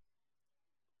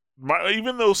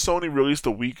though Sony released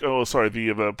the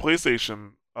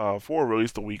PlayStation 4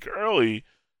 released a week early,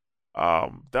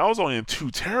 that was only in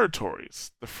 2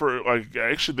 territories.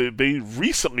 They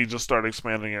recently just started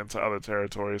expanding into other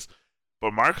territories.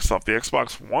 But Microsoft, the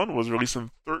Xbox One, was released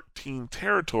in 13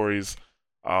 territories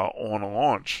on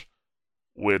launch,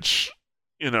 which,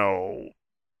 in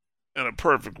a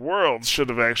perfect world, should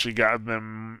have actually gotten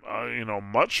them,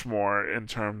 much more in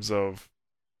terms of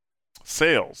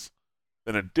sales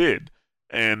than it did.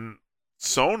 And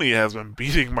Sony has been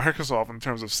beating Microsoft in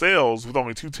terms of sales with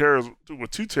only 2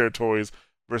 territories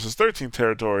versus 13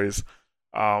 territories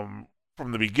from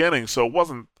the beginning. So it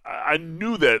wasn't. I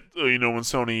knew that when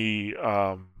Sony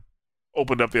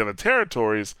opened up the other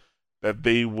territories that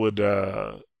they would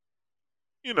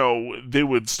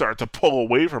start to pull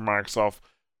away from Microsoft,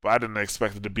 but I didn't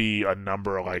expect it to be a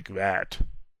number like that,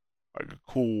 like a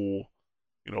cool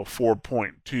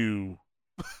 4.2.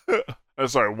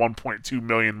 1.2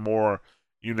 million more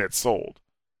units sold.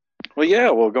 Well, yeah.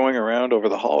 Well, going around over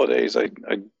the holidays, I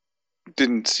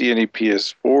didn't see any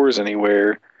PS4s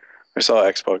anywhere. I saw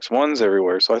Xbox Ones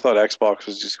everywhere, so I thought Xbox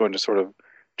was just going to sort of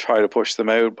try to push them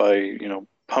out by,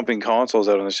 pumping consoles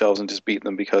out on the shelves and just beat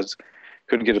them because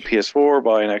couldn't get a PS4,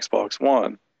 buy an Xbox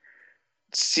One.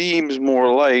 It seems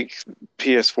more like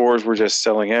PS4s were just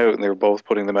selling out and they were both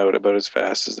putting them out about as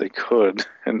fast as they could,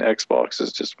 and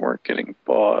Xboxes just weren't getting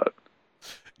bought.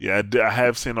 Yeah, I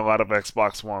have seen a lot of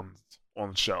Xbox Ones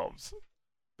on shelves.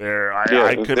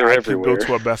 I could go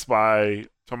to a Best Buy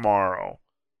tomorrow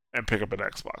and pick up an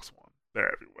Xbox One.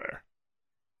 They're everywhere.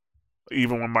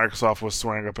 Even when Microsoft was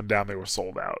swearing up and down they were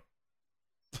sold out.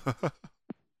 Yeah,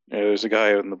 there's a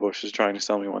guy out in the bushes trying to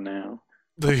sell me one now.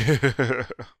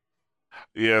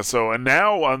 Yeah, so and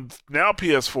now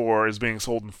PS4 is being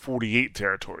sold in 48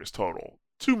 territories total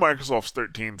to Microsoft's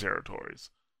 13 territories.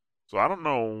 So I don't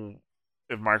know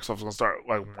if Microsoft's gonna start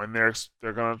when they're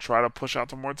gonna try to push out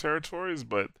to more territories,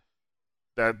 but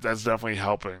that's definitely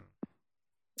helping.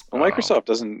 Well, Microsoft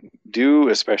doesn't do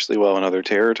especially well in other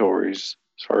territories,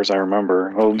 as far as I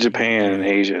remember. Well, Japan and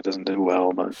Asia doesn't do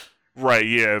well, but right,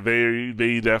 yeah,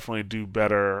 they definitely do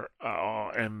better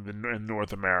in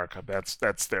North America.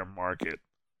 That's their market.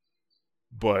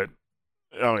 But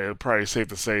it's probably safe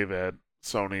to say that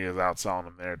Sony is outselling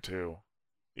them there too.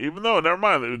 Even though, never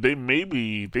mind, they may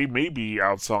be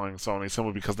outselling Sony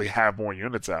simply because they have more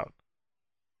units out.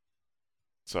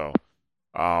 So,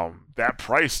 that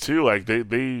price too,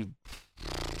 they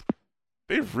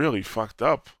really fucked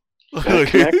up.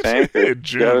 Connect Anchor.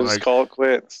 Gotta just call it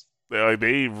quits.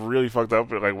 They really fucked up.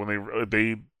 When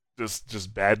they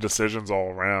just bad decisions all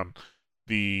around.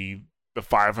 The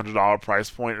 $500 price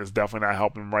point is definitely not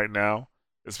helping them right now,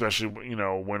 especially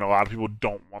when a lot of people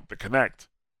don't want the Kinect.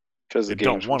 Because the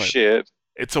game's shit.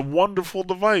 It's a wonderful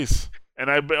device, and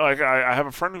I have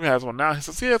a friend who has one now. He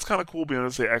says, "Yeah, it's kind of cool being able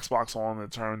to say Xbox on, and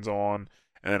it turns on,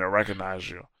 and then it recognizes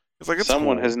you." It's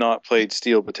someone cool. has not played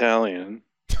Steel Battalion.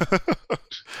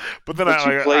 But then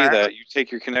you take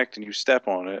your Kinect and you step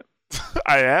on it.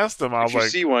 I asked him. If you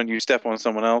see one, you step on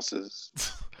someone else's.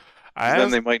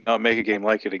 Then they might not make a game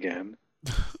like it again.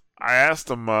 I asked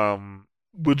him,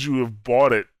 would you have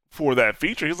bought it for that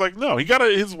feature? He's like, no.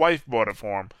 His wife bought it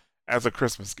for him as a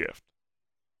Christmas gift.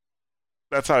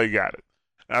 That's how he got it.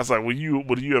 And I was like, would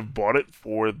you have bought it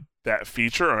for that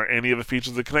feature or any of the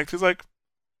features of Kinect? He's like,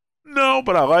 no,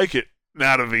 but I like it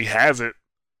now that he has it.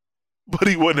 But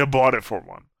he wouldn't have bought it for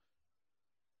one.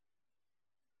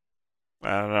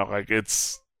 I don't know.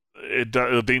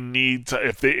 They need to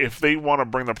if they want to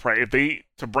bring the price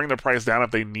bring the price down.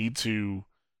 If they need to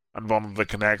unbundle the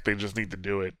Kinect, they just need to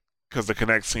do it because the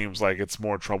Kinect seems like it's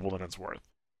more trouble than it's worth.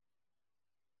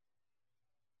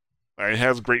 It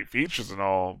has great features and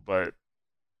all, but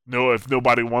if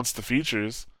nobody wants the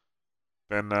features,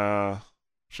 then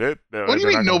shit. What do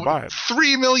you mean?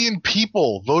 3 million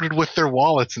people voted with their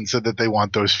wallets and said that they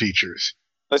want those features.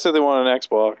 They said they want an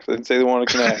Xbox. They didn't say they want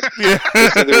a Kinect. Yeah. They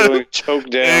said they were going to choke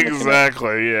down.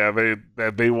 Exactly. Yeah,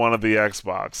 they wanted the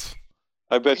Xbox.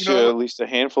 I bet you at least a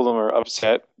handful of them are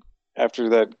upset after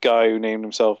that guy who named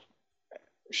himself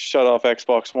shut off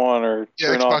Xbox One or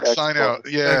turn Xbox off Xbox sign out.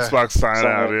 Yeah, Xbox sign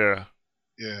out. Yeah.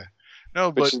 Yeah.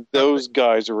 No, but those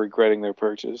guys are regretting their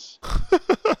purchase.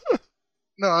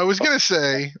 No, I was gonna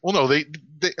say. Well, no, they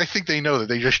I think they know that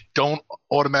they just don't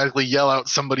automatically yell out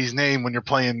somebody's name when you're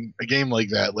playing a game like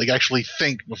that. Actually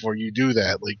think before you do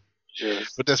that.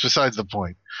 Yes. But that's besides the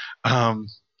point.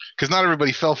 Because not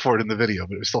everybody fell for it in the video,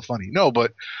 but it was still funny. No,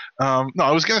 but no,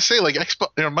 I was gonna say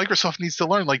Microsoft needs to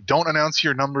learn don't announce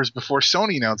your numbers before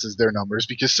Sony announces their numbers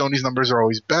because Sony's numbers are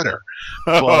always better.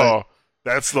 Oh,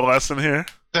 that's the lesson here.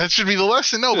 That should be the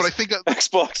lesson. No, but I think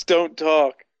Xbox don't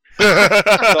talk.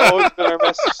 It's always been our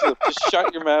message to them. Just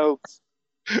shut your mouths.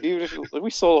 Even if we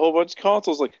sold a whole bunch of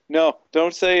consoles, no,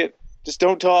 don't say it. Just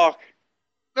don't talk.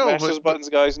 No, Mash those buttons,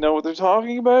 guys know what they're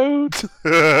talking about.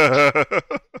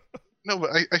 No, but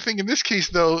I think in this case,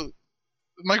 though,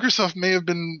 Microsoft may have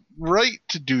been right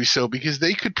to do so because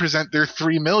they could present their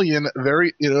 3 million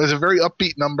as a very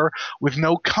upbeat number with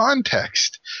no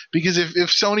context. Because if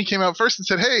Sony came out first and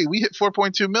said, "Hey, we hit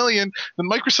 4.2 million," then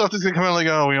Microsoft is going to come out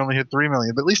 "Oh, we only hit 3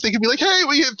 million." But at least they could be like, "Hey,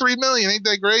 we hit 3 million, ain't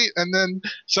that great?" And then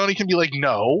Sony can be like,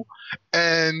 "No,"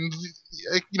 and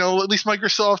at least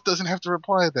Microsoft doesn't have to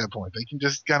reply at that point. They can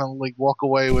just kind of walk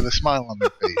away with a smile on their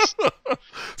face.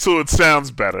 So it sounds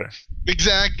better.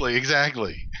 Exactly.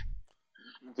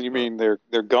 You mean they're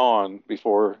gone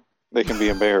before they can be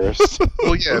embarrassed?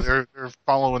 Well, yeah, they're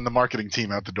following the marketing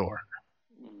team out the door.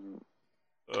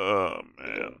 Oh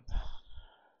man.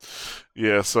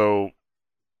 Yeah, so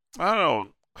I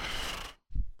don't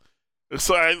know.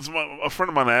 So a friend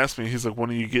of mine asked me, he's like,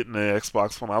 "When are you getting the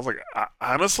Xbox One?" I was like,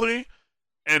 honestly,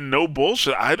 And no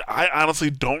bullshit, I honestly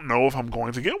don't know if I'm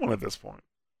going to get one at this point.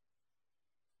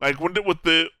 Like with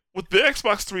the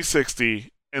Xbox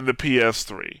 360 and the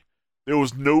PS3, there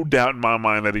was no doubt in my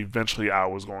mind that eventually I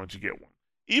was going to get one.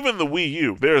 Even the Wii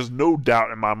U, there is no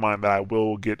doubt in my mind that I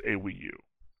will get a Wii U.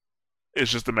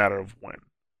 It's just a matter of when.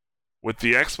 With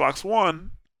the Xbox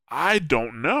One, I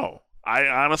don't know. I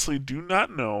honestly do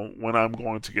not know when I'm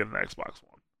going to get an Xbox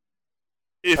One.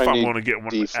 If I'm going to get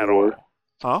one D4. at all.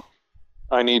 Huh?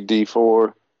 I need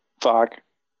D4. Fuck.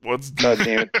 God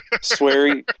damn it.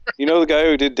 Swery. You know the guy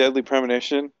who did Deadly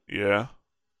Premonition? Yeah.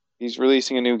 He's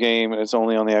releasing a new game and it's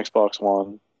only on the Xbox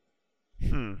One.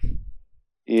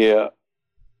 Yeah.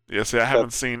 Yeah, see, I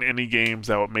haven't seen any games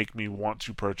that would make me want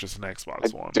to purchase an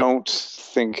Xbox One. I don't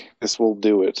think this will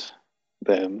do it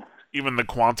then. Even the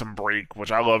Quantum Break,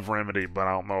 which I love Remedy, but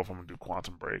I don't know if I'm gonna do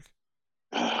Quantum Break.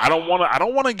 I don't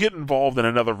want to get involved in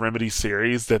another Remedy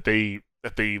series that they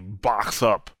box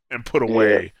up and put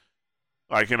away. Yeah.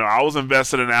 Like, I was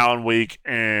invested in Alan Wake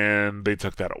and they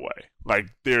took that away. Like,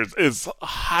 it's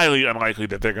highly unlikely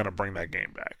that they're gonna bring that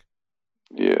game back.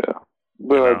 Yeah,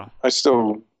 but I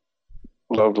still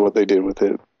loved what they did with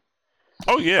it.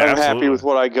 Oh yeah, I'm happy with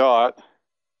what I got.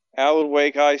 Alan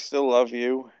Wake, I still love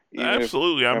you.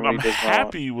 Absolutely, I'm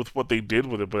happy with what they did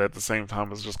with it, but at the same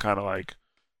time, it's just kind of like,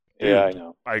 yeah, I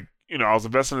know. Like, I was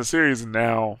invested in the series, and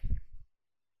now,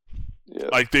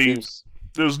 like there's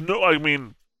no. I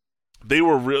mean, they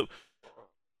were real.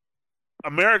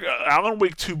 Alan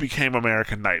Wake 2 became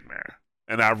American Nightmare.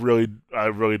 And I really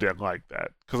didn't like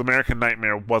that. Because American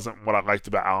Nightmare wasn't what I liked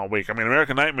about Alan Wake. I mean,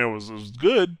 American Nightmare was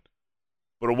good,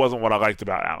 but it wasn't what I liked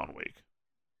about Alan Wake.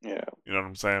 Yeah. You know what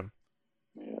I'm saying?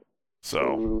 Yeah. So.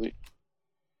 Totally.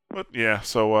 But yeah,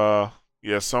 so,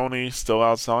 Sony still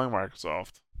outselling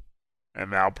Microsoft.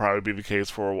 And that'll probably be the case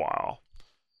for a while.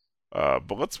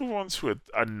 But let's move on to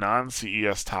a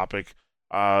non-CES topic.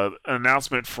 An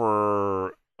announcement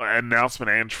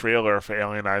and trailer for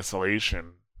Alien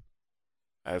Isolation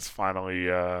has finally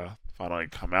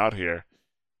come out here,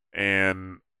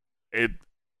 and it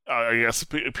I guess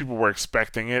people were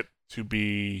expecting it to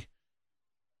be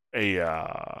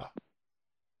I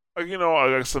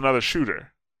guess another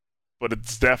shooter, but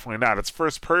it's definitely not. It's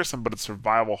first person, but it's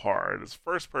survival horror. It's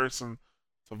first person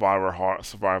survival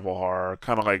horror,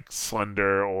 kind of like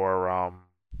Slender or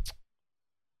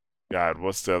God,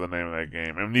 what's the other name of that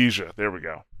game? Amnesia. There we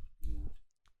go.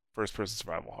 First person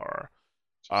survival horror.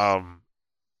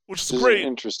 Which is great. An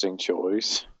interesting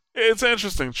choice. It's an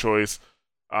interesting choice.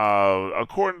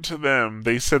 According to them,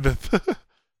 they said that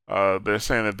they're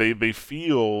saying that they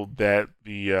feel that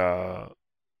the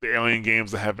Alien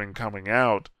games that have been coming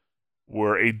out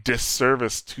were a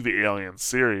disservice to the Alien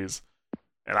series,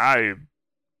 and I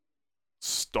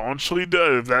staunchly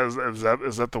do. Is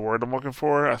that the word I'm looking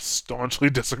for? I staunchly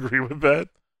disagree with that.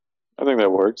 I think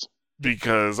that works.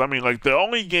 Because, I mean, like, the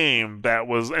only game that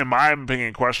was, in my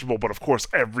opinion, questionable, but of course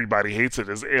everybody hates it,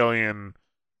 is Aliens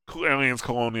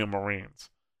Colonial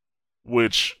Marines.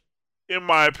 Which, in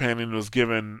my opinion, was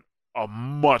given a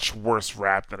much worse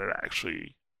rap than it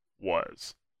actually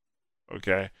was.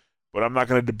 Okay? But I'm not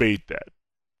going to debate that.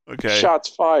 Okay? Shots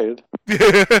fired.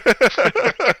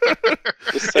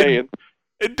 Just saying.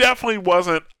 It definitely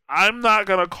wasn't. I'm not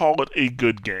going to call it a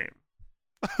good game.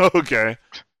 Okay?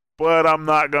 But I'm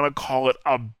not going to call it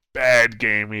a bad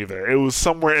game either. It was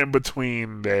somewhere in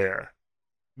between there.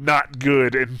 Not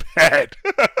good and bad.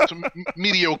 So,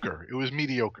 mediocre. It was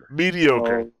mediocre.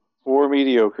 Mediocre. 4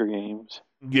 mediocre games.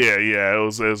 Yeah, it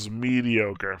was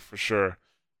mediocre for sure.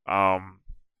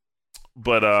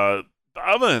 But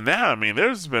other than that, I mean,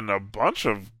 there's been a bunch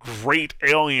of great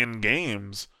Alien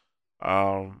games.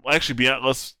 Actually,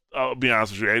 let's be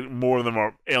honest with you. More of them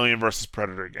are Alien versus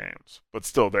Predator games, but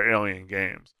still, they're Alien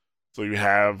games. So you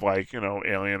have, like,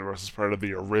 Alien vs. Predator,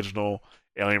 the original,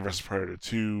 Alien vs. Predator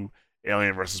 2,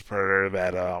 Alien vs. Predator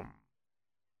that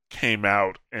came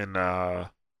out in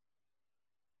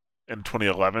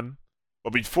 2011.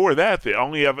 But before that, the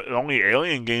only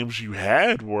Alien games you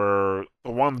had were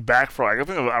the ones back for, like,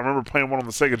 I remember playing one on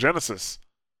the Sega Genesis.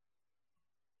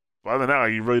 But other than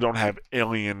that, you really don't have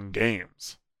Alien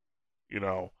games,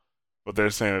 But they're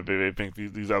saying that they think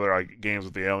these other games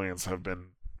with the aliens have been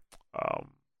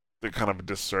they're kind of a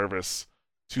disservice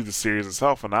to the series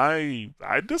itself, and I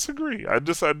disagree. I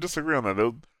disagree on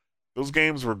that. Those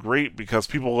games were great because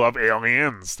people love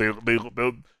aliens. It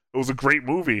was a great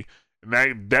movie,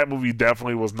 and that movie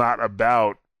definitely was not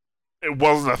about. It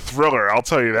wasn't a thriller. I'll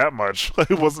tell you that much.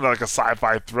 It wasn't like a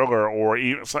sci-fi thriller or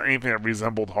even anything that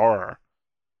resembled horror.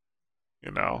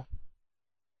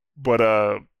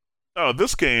 But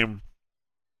this game.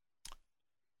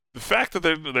 the fact that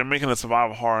they're making a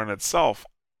survival horror in itself,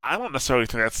 I don't necessarily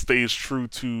think that stays true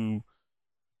to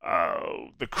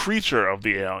the creature of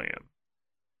the alien,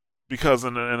 because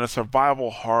in a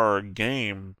survival horror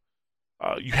game,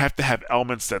 you have to have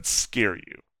elements that scare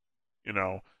you, you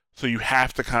know. So you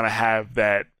have to kind of have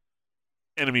that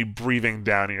enemy breathing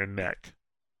down your neck,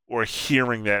 or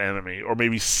hearing that enemy, or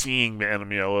maybe seeing the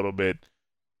enemy a little bit.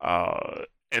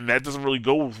 And that doesn't really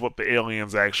go with what the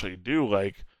aliens actually do.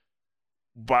 Like,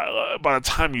 by the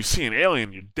time you see an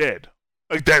alien, you're dead.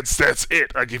 Like, that's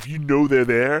it. Like, if you know they're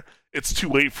there, it's too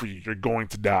late for you. You're going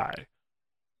to die.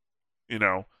 You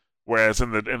know. Whereas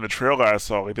in the trailer I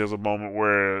saw, like, there's a moment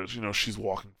where, you know, she's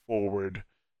walking forward.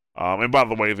 And by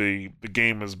the way, the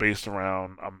game is based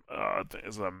around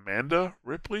is it Amanda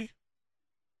Ripley?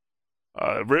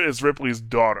 It's Ripley's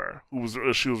daughter,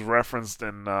 she was referenced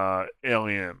in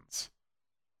Aliens,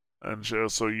 and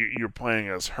so you're playing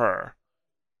as her,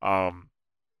 and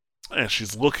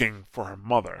she's looking for her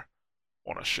mother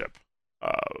on a ship.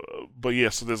 But yeah,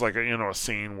 so there's like a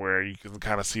scene where you can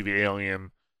kind of see the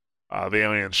alien's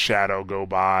shadow go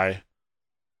by,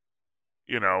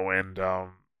 and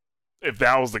if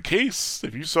that was the case,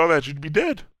 if you saw that, you'd be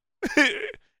dead.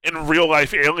 In real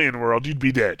life alien world, you'd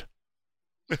be dead.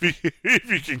 If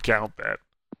you can count that.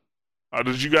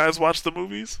 Did you guys watch the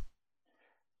movies?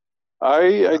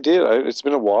 I did. It's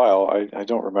been a while. I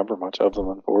don't remember much of them,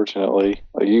 unfortunately.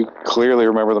 You clearly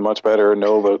remember them much better and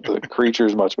know about the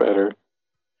creatures much better.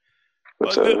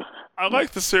 But I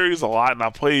like the series a lot, and I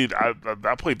played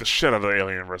the shit out of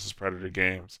Alien vs. Predator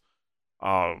games,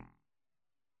 and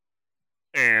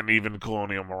even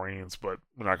Colonial Marines. But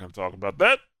we're not going to talk about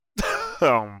that.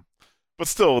 But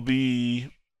still,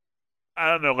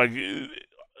 I don't know, like,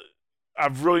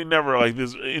 I've really never, like,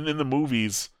 this in the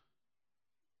movies,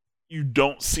 you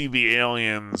don't see the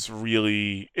aliens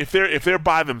really, if they're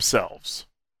by themselves,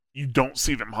 you don't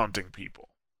see them hunting people.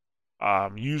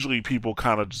 Usually people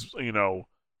kind of just,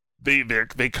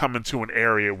 they come into an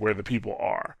area where the people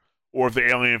are, or if the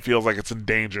alien feels like it's in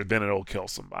danger, then it'll kill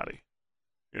somebody,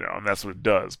 and that's what it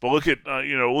does. But look at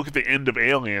the end of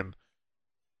Alien,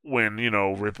 when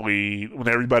when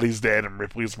everybody's dead and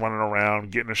Ripley's running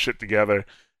around getting her shit together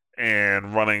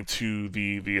and running to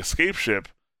the escape ship.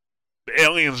 The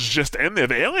alien's just in there.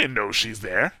 The alien knows she's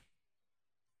there.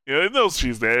 It knows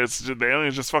she's there. It's just, the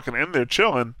alien's just fucking in there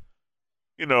chilling,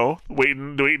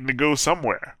 waiting to go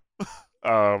somewhere.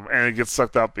 And it gets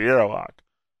sucked out the airlock.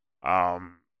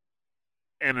 And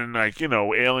then, like,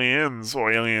 aliens,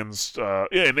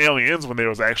 in Aliens, when there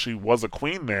was a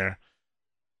queen there,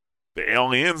 the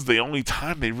aliens, the only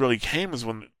time they really came is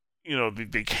when,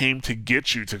 they came to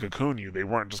get you, to cocoon you. They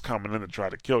weren't just coming in to try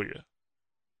to kill you.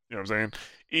 You know what I'm saying?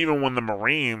 Even when the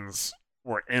Marines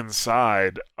were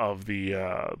inside of the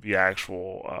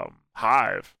actual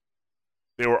hive,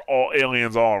 they were all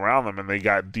aliens all around them, and they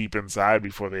got deep inside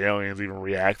before the aliens even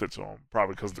reacted to them,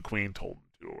 probably because the queen told them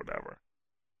to or whatever.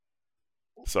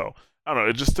 So, I don't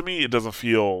know, to me, it doesn't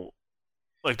feel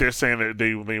like they're saying that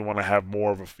they want to have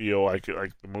more of a feel like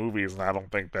the movies, and I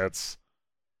don't think that's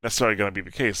necessarily going to be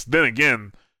the case. Then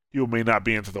again, you may not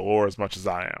be into the lore as much as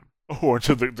I am, or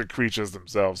to the creatures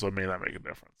themselves, so it may not make a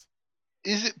difference.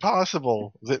 Is it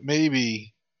possible that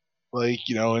maybe, like,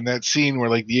 in that scene where,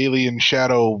 like, the alien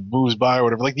shadow moves by or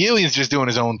whatever, like, the alien's just doing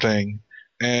his own thing,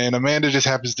 and Amanda just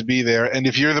happens to be there, and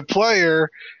if you're the player,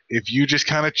 if you just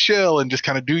kind of chill and just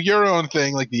kind of do your own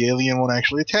thing, like, the alien won't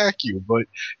actually attack you. But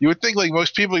you would think, like,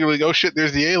 most people, you're like, oh shit,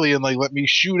 there's the alien, like, let me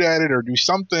shoot at it or do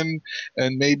something,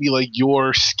 and maybe, like,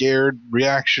 your scared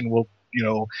reaction will,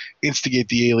 instigate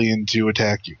the alien to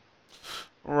attack you.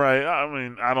 Right. I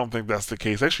mean, I don't think that's the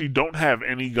case. Actually, you don't have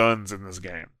any guns in this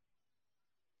game.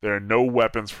 There are no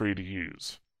weapons for you to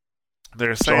use.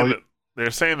 They're saying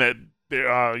that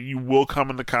you will come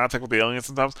into contact with the aliens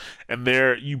sometimes, and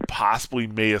you possibly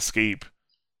may escape,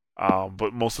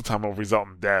 but most of the time it'll result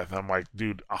in death. I'm like,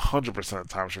 dude, 100% of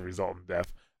the time should result in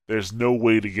death. There's no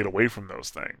way to get away from those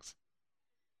things.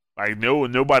 Like,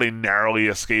 nobody narrowly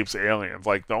escapes aliens.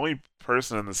 Like, the only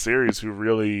person in the series who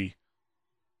really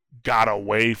got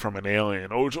away from an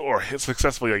alien or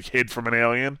successfully, like, hid from an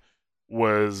alien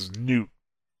was Newt.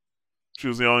 She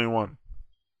was the only one.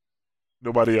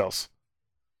 Nobody else.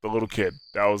 The little kid.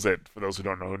 That was it. For those who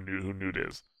don't know who Newt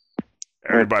is.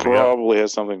 Everybody it probably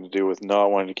has something to do with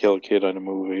not wanting to kill a kid in a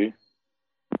movie.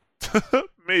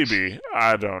 Maybe.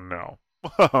 I don't know.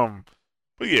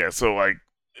 But yeah, so, like,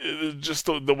 just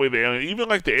the way the alien, even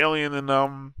like the alien in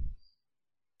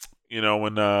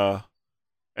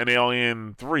in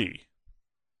Alien 3,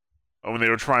 when they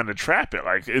were trying to trap it,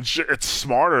 like, it's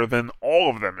smarter than all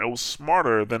of them. It was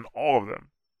smarter than all of them.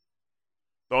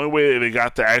 The only way they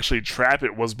got to actually trap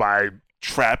it was by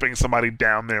trapping somebody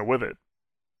down there with it.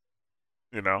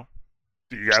 You know?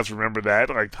 Do you guys remember that?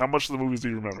 Like, how much of the movies do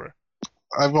you remember?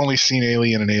 I've only seen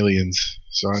Alien and Aliens,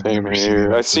 so I've Same never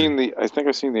here. seen I think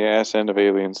I've seen the ass end of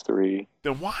Aliens 3.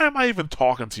 Then why am I even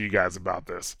talking to you guys about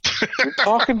this? You're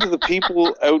talking to the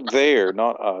people out there,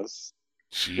 not us.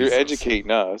 Jesus. You're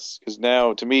educating us, because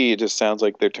now, to me, it just sounds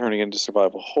like they're turning into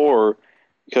survival horror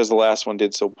because the last one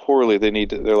did so poorly. They're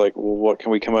like, well, what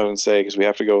can we come out and say? Because we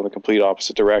have to go in the complete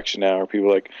opposite direction now. Or people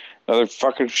are like, another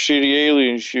fucking shitty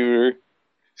alien shooter.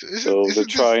 So they're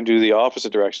trying to do the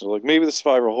opposite direction. They're like, maybe the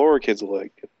survival horror kids will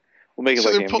like it. We'll make it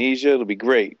like Amnesia. It'll be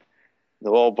great.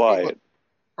 They'll all buy it.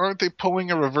 Aren't they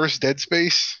pulling a reverse Dead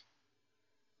Space?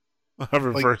 A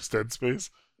reverse Dead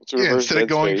Space? Yeah, instead of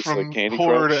going from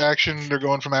horror to action, they're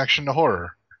going from action to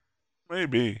horror.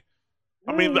 Maybe.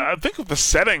 I mean, I think with the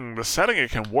setting it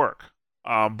can work.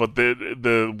 But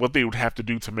the what they would have to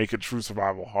do to make it true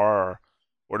survival horror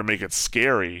or to make it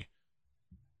scary,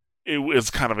 it is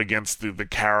kind of against the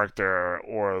character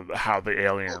or how the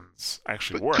aliens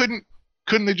actually work.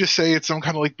 Couldn't they just say it's some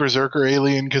kind of like berserker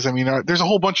alien? Because I mean, there's a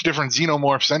whole bunch of different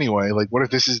xenomorphs anyway. Like, what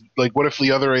if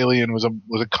the other alien was a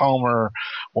calmer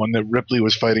one that Ripley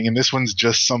was fighting, and this one's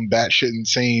just some batshit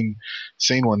insane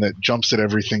one that jumps at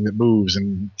everything that moves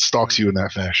and stalks you in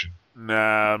that fashion?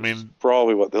 Nah, I mean, that's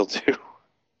probably what they'll do.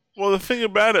 Well, the thing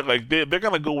about it, like they're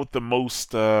gonna go with the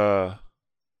most where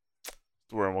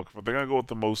I'm looking for. They're gonna go with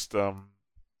the most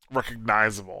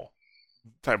recognizable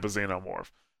type of xenomorph.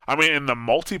 I mean, in the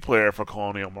multiplayer for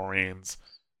Colonial Marines,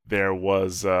 there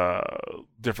was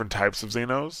different types of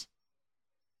Xenos,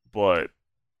 but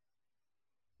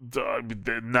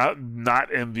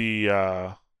not in the.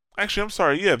 Actually, I'm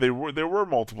sorry. Yeah, there were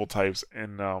multiple types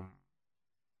in the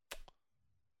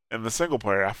single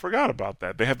player. I forgot about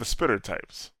that. They had the spitter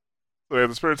types. So they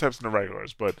had the spitter types and the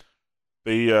regulars, but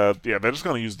they're just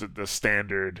gonna use the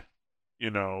standard,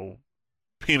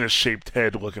 penis-shaped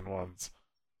head looking ones.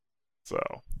 So,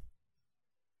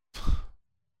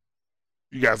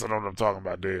 you guys don't know what I'm talking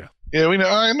about, do you? Yeah,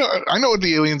 I know what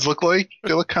the aliens look like.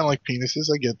 They look kind of like penises.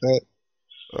 I get that.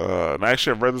 And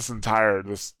actually, I've read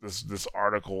this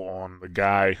article on the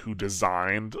guy who did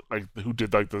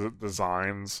the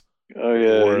designs. Oh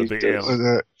yeah,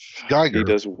 Geiger. He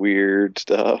does weird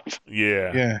stuff.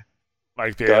 Yeah.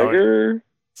 Like Geiger,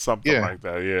 something like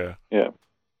that. Yeah. Yeah.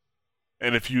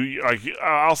 And if you like,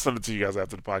 I'll send it to you guys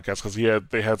after the podcast because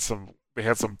they had some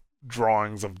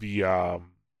drawings of the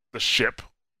ship,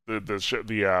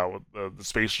 the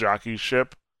space jockey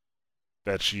ship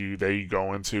that they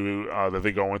go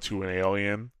into an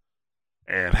alien,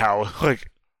 and how like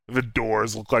the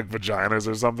doors look like vaginas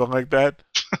or something like that.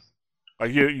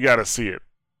 Like you got to see it.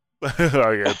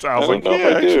 I was like,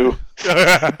 yeah, I do.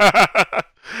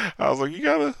 I was like,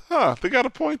 they got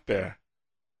a point there.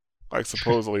 Like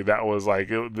supposedly that was like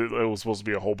it was supposed to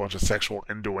be a whole bunch of sexual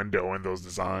innuendo in those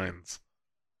designs,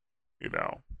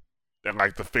 and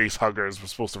like the face huggers were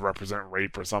supposed to represent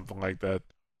rape or something like that.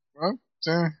 Well,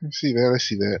 I see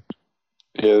that.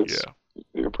 Yeah,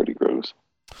 they're pretty gross.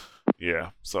 Yeah,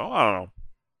 so I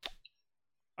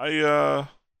don't know.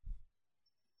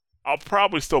 I'll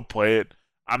probably still play it.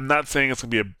 I'm not saying it's gonna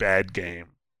be a bad game.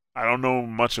 I don't know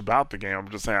much about the game. I'm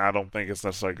just saying I don't think it's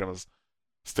necessarily gonna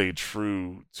stay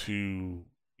true to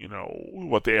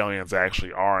what the aliens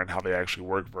actually are and how they actually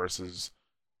work versus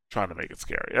trying to make it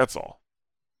scary. That's all.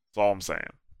 That's all I'm saying.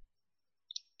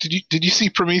 Did you see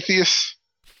Prometheus?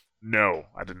 No,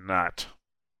 I did not.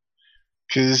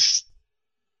 Because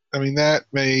I mean that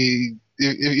may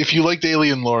if you liked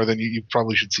alien lore, then you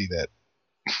probably should see that.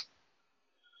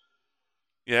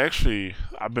 Yeah, actually,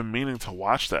 I've been meaning to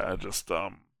watch that. I just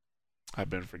I've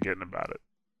been forgetting about it.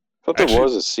 I thought there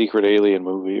was a secret alien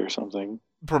movie or something.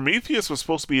 Prometheus was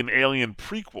supposed to be an alien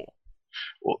prequel.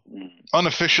 Well,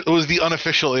 unofficial. It was the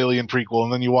unofficial alien prequel,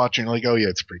 and then you watch it and you're like, oh yeah,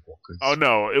 it's a prequel. Oh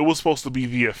no, it was supposed to be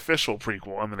the official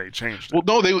prequel, and then they changed it. Well,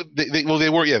 no, they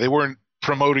weren't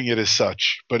promoting it as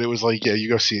such, but it was like, yeah, you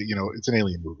go see it. It's an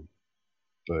alien movie,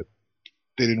 but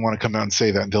they didn't want to come out and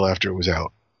say that until after it was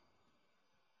out.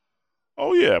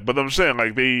 Oh yeah, but I'm saying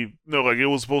like it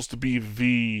was supposed to be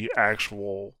the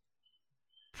actual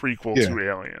prequel to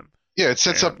Alien. Yeah, it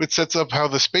sets up how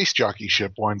the space jockey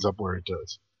ship winds up where it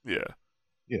does. Yeah.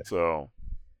 Yeah. So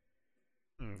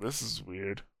this is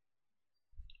weird.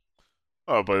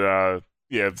 Oh, but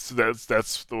that's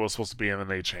what was supposed to be, and then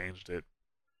they changed it.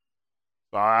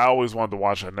 So I always wanted to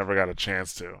watch it. I never got a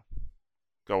chance to.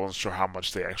 I wasn't sure how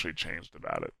much they actually changed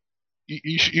about it.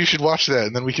 You should watch that,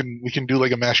 and then we can do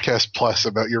like a Mashcast Plus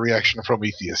about your reaction to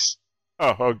Prometheus.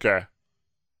 Oh, okay.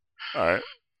 All right,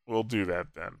 we'll do that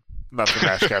then. Nothing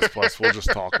Ashcast Plus. We'll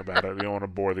just talk about it. We don't want to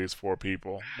bore these 4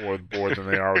 people more bored than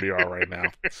they already are right now.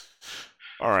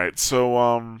 All right,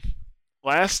 so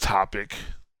last topic.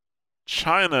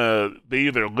 China, they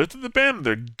either lifted the ban or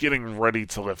they're getting ready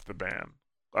to lift the ban.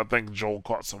 I think Joel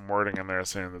caught some wording in there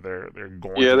saying that they're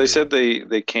going. Yeah, they said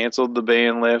they canceled the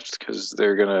ban lift because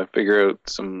they're gonna figure out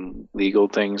some legal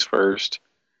things first.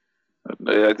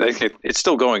 I think it's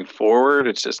still going forward.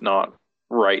 It's just not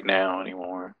right now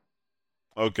anymore.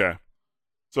 Okay.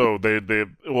 So they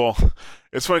well,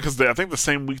 it's funny because I think the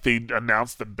same week they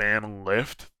announced the ban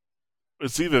lift,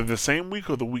 it's either the same week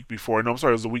or the week before. No, I'm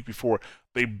sorry, it was the week before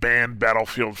they banned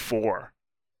Battlefield 4.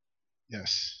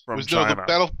 Yes. From China.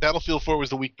 No, Battlefield 4 was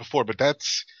the week before, but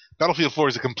Battlefield 4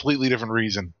 is a completely different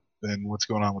reason than what's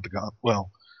going on with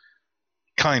well,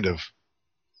 kind of.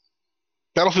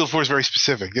 Battlefield 4 is very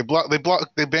specific.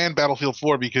 They banned Battlefield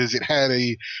 4 because it had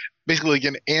basically like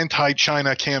an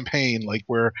anti-China campaign, like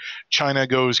where China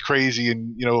goes crazy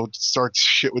and starts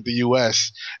shit with the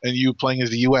U.S. and you playing as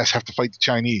the U.S. have to fight the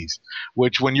Chinese.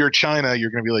 Which when you're China,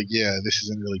 you're going to be like, yeah, this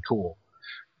isn't really cool.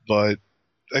 But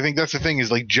I think that's the thing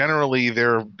is like generally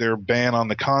their ban on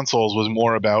the consoles was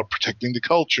more about protecting the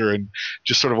culture and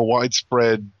just sort of a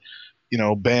widespread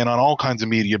ban on all kinds of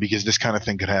media because this kind of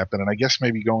thing could happen. And I guess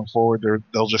maybe going forward,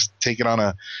 they'll just take it on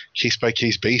a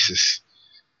case-by-case basis.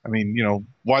 I mean,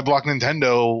 why block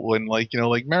Nintendo when like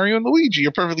Mario and Luigi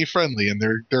are perfectly friendly and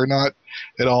they're not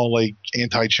at all like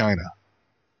anti-China.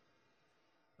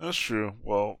 That's true.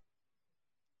 Well,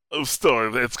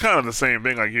 still, it's kind of the same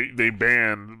thing. Like they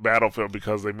banned Battlefield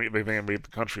because they think it made the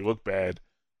country look bad,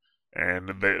 and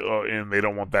they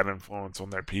don't want that influence on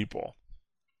their people.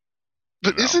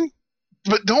 But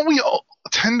But don't we all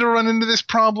tend to run into this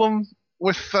problem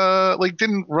with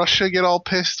didn't Russia get all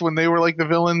pissed when they were like the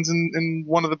villains in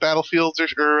one of the Battlefields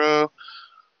or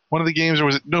one of the games, or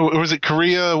was it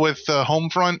Korea with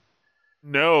Homefront?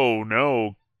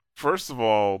 No. First of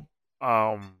all,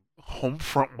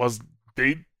 Homefront was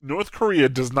North Korea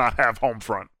does not have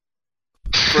Homefront.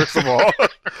 First of all,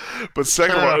 but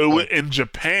second of all, in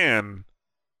Japan,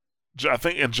 I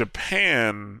think in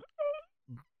Japan.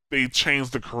 They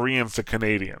changed the Koreans to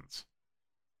Canadians.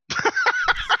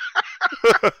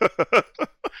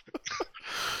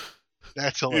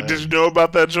 That's hilarious. Did you know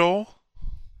about that, Joel?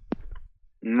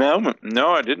 No,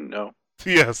 I didn't know.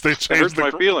 Yes, they changed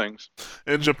my feelings.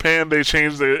 In Japan, they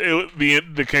changed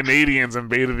the Canadians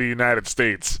invaded the United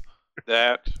States.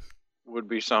 That would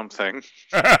be something.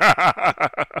 But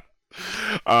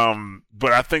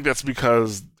I think that's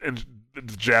because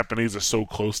the Japanese are so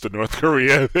close to North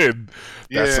Korea, and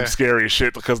that's some scary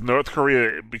shit because North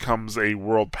Korea becomes a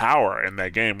world power in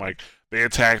that game. Like they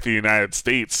attack the United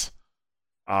States.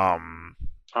 Well,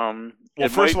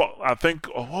 first of all, I think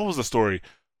what was the story?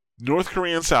 North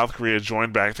Korea and South Korea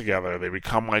joined back together. They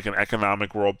become like an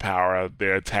economic world power. They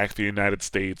attack the United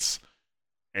States,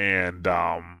 and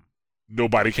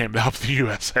nobody came to help the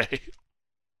USA.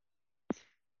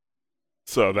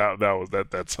 So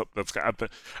that's kind of thing.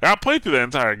 I played through the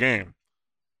entire game,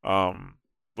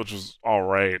 which was all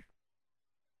right.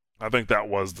 I think that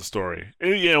was the story.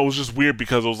 It was just weird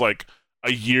because it was like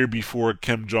a year before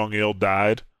Kim Jong Il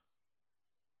died,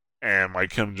 and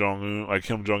like Kim Jong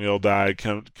Il died,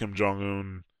 Kim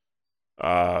Jong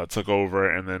Un took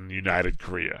over, and then united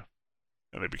Korea,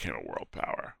 and they became a world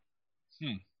power.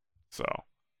 So,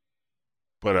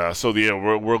 but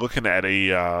we're looking at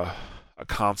a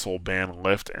console ban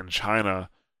lift in China,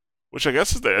 which I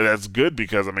guess that's good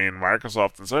because I mean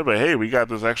Microsoft and Sony, but hey, we got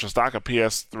this extra stock of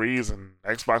PS3s and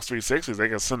Xbox 360s. They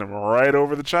can send them right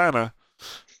over to China.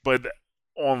 But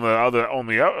on the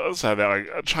other side of that,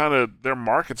 like China, their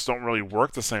markets don't really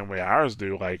work the same way ours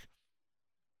do. Like,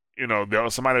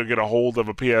 somebody will get a hold of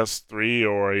a PS3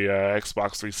 or a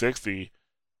Xbox 360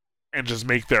 and just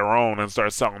make their own and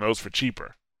start selling those for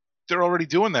cheaper. They're already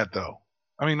doing that though.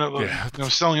 I mean,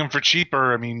 selling them for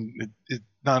cheaper. I mean, it's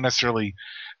not necessarily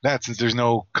that since there's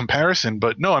no comparison.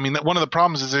 But no, I mean, one of the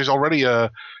problems is there's already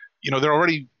they're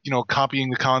already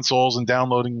copying the consoles and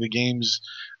downloading the games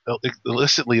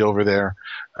illicitly over there.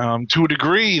 To a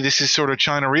degree, this is sort of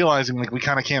China realizing like we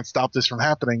kind of can't stop this from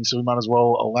happening, so we might as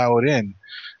well allow it in.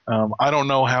 I don't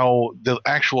know how the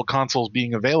actual consoles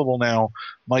being available now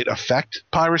might affect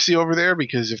piracy over there,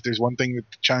 because if there's one thing that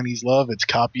the Chinese love, it's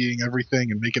copying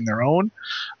everything and making their own.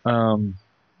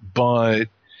 But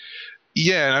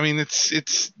yeah, I mean,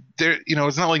 it's there.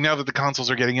 It's not like now that the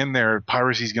consoles are getting in there,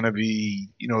 piracy's going to be,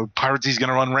 piracy's going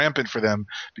to run rampant for them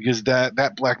because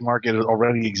that black market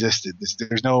already existed.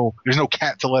 There's no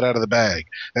cat to let out of the bag.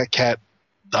 That cat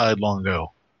died long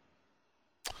ago.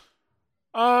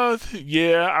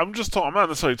 Yeah, I'm not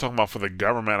necessarily talking about for the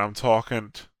government. I'm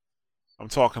talking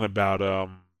about for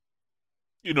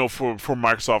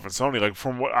Microsoft and Sony. Like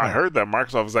from what I heard, that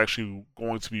Microsoft is actually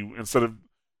going to be, instead of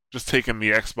just taking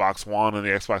the Xbox One and the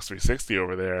Xbox 360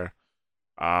 over there,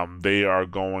 they are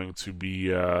going to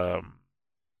be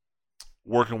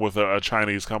working with a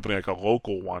Chinese company, like a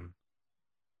local one,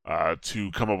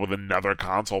 to come up with another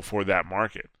console for that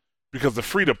market. Because the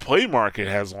free-to-play market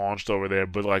has launched over there,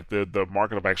 but like the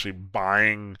market of actually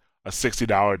buying a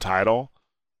 $60 title,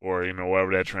 or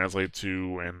whatever that translates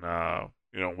to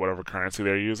in whatever currency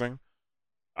they're using,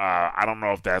 I don't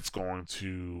know if that's going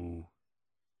to.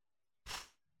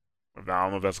 I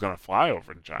don't know if that's going to fly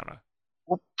over in China.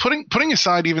 Well, putting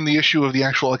aside even the issue of the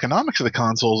actual economics of the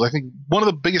consoles, I think one of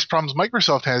the biggest problems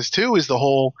Microsoft has too is the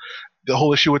whole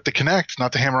issue with the Kinect.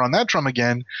 Not to hammer on that drum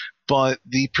again, but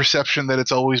the perception that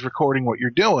it's always recording what you're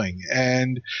doing.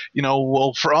 And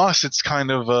well, for us, it's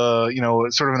kind of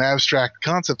sort of an abstract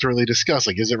concept to really discuss.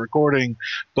 Like, is it recording?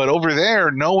 But over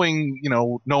there, knowing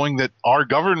that our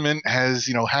government has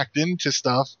hacked into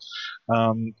stuff,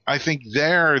 I think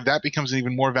that becomes an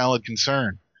even more valid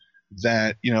concern.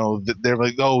 That that they're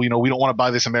like, oh, we don't want to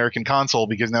buy this American console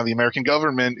because now the American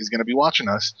government is going to be watching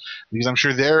us, because I'm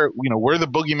sure we're the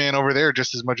boogeyman over there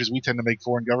just as much as we tend to make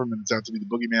foreign governments out to be the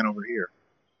boogeyman over here.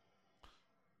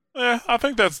 Yeah, I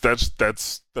think that's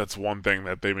one thing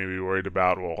that they may be worried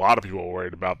about. Well, a lot of people are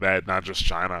worried about that, not just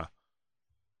China.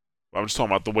 I'm just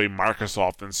talking about the way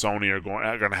Microsoft and Sony are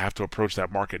going to have to approach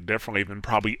that market differently than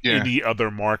probably any other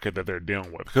market that they're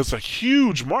dealing with, because it's a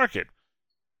huge market.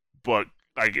 But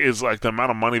is the amount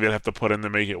of money they have to put in to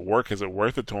make it work, is it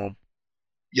worth it to them?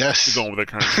 Yes. To go with their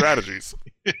current strategies.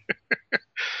 I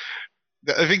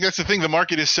think that's the thing. The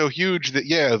market is so huge that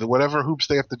whatever hoops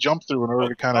they have to jump through in order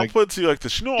to kind of. I'll put it to you like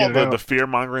this: all the fear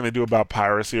mongering they do about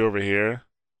piracy over here,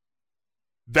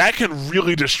 that can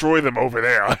really destroy them over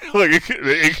there.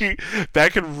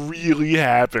 That can really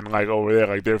happen over there.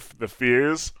 Like the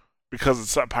fears,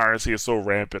 because piracy is so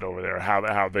rampant over there.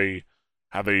 How they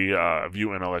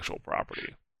view intellectual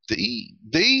property.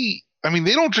 They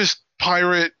don't just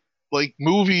pirate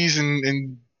movies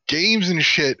and games and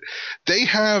shit. They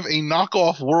have a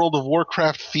knockoff World of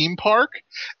Warcraft theme park,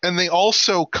 and they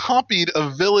also copied a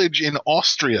village in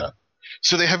Austria.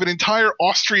 So they have an entire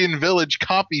Austrian village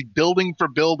copied building for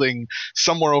building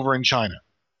somewhere over in China.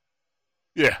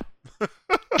 Yeah.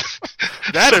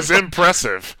 That is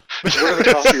impressive. Where the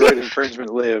copyright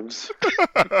infringement lives.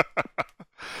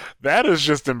 That is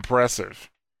just impressive.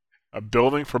 A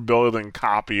building for building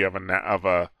copy of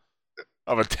a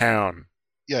town.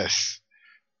 Yes.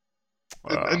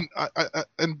 And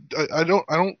I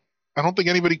don't think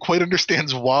anybody quite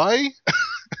understands why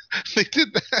they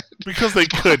did that. Because they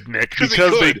could, Nick.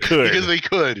 Because they could. Because they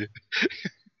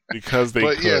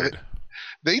could. Yeah,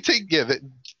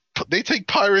 they take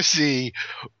piracy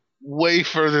way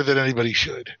further than anybody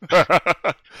should.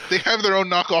 They have their own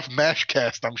knockoff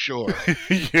Mashcast, I'm sure.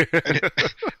 Yeah.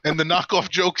 And the knockoff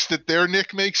jokes that their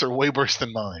Nick makes are way worse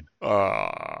than mine.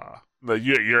 No,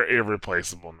 you're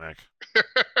irreplaceable, Nick.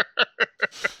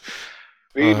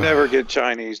 We'd never get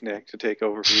Chinese Nick to take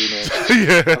over for you, Nick.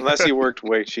 Yeah. Unless he worked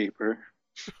way cheaper.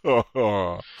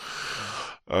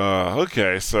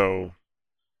 Okay, so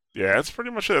yeah, that's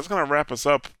pretty much it. That's gonna wrap us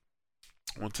up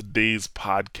on today's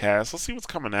podcast. Let's see what's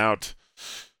coming out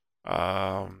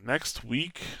next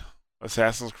week.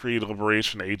 Assassin's Creed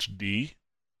Liberation HD.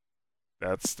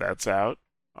 That's out.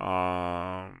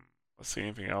 Let's see,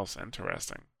 anything else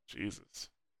interesting. Jesus.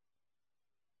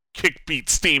 Kickbeat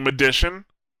Steam Edition.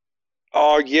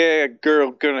 Oh yeah,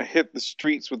 girl gonna hit the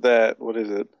streets with that. What is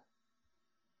it?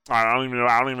 I don't even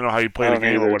know how you play the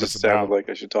game or what it's about. Sounded like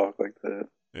I should talk like that.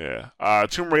 Yeah.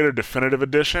 Tomb Raider Definitive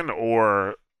Edition,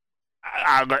 or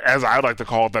as I like to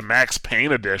call it, the Max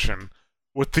Payne Edition,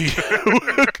 with the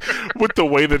with the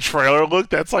way the trailer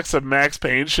looked. That's like some Max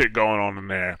Payne shit going on in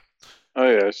there. Oh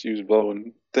yeah, she was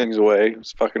blowing things away.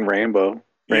 It's fucking Rainbow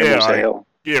Sail.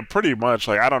 Yeah, pretty much.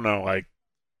 I don't know,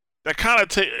 that kind of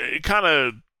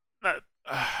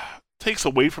takes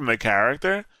away from the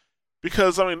character,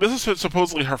 because this is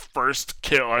supposedly her first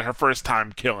kill, her first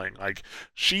time killing.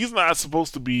 She's not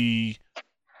supposed to be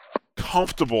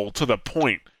comfortable to the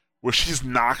point where she's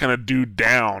knocking a dude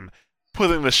down,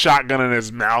 putting the shotgun in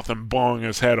his mouth and blowing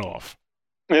his head off.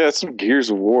 Yeah, that's some Gears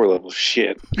of War level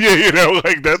shit. Yeah,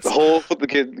 that's the whole put the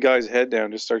guy's head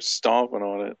down, just start stomping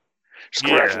on it.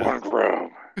 Scratch one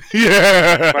grub.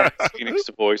 Yeah. Phoenix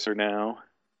to voice her now.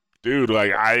 Dude,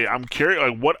 I'm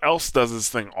curious, what else does this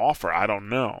thing offer? I don't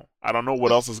know. I don't know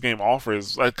what else this game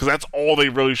offers, because that's all they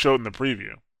really showed in the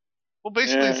preview. Well,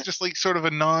 basically, it's just like sort of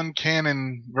a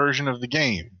non-canon version of the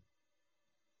game.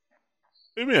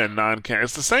 What do you mean a non-canon?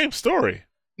 It's the same story.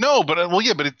 No, but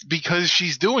but it's because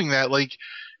she's doing that. Like,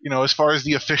 as far as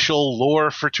the official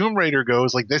lore for Tomb Raider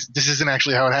goes, like this isn't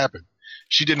actually how it happened.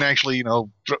 She didn't actually,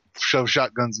 shove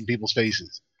shotguns in people's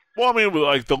faces. Well, I mean,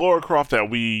 like the Lara Croft that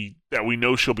we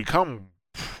know she'll become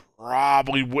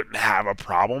probably wouldn't have a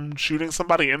problem shooting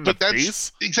somebody in the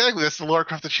face. Exactly, that's the Lara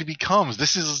Croft that she becomes.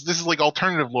 This is like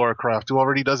alternative Lara Croft who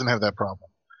already doesn't have that problem.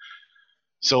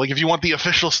 So, like, if you want the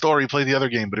official story, play the other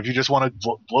game. But if you just want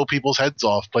to blow people's heads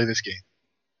off, play this game.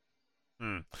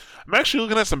 I'm actually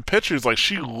looking at some pictures. Like,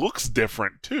 she looks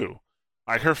different too.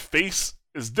 Like, her face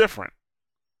is different.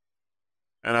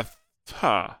 And it's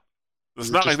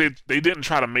not like they didn't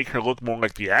try to make her look more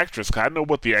like the actress. Cause I know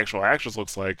what the actual actress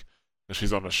looks like. Cause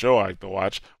she's on the show I like to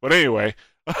watch. But anyway,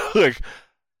 like,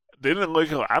 they didn't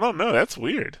look. I don't know. That's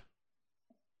weird.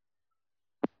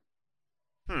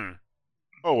 Oh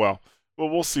well. Well,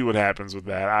 we'll see what happens with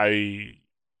that. I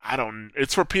don't.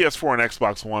 It's for PS4 and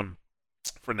Xbox One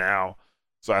for now.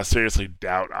 So I seriously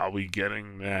doubt I'll be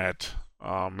getting that.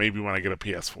 Maybe when I get a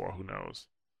PS4, who knows?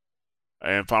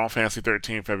 And Final Fantasy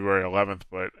 13 February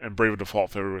 11th, and Brave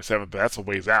Default February 7th. But that's a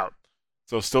ways out.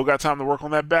 So still got time to work on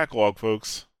that backlog,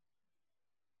 folks.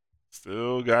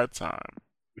 Still got time.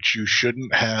 Which you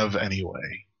shouldn't have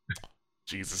anyway.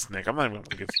 Jesus, Nick, I'm not even going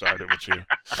to get started with you.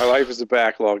 My life is a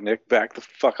backlog, Nick. Back the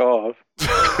fuck off.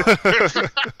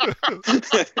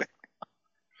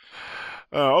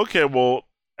 Okay, well,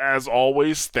 as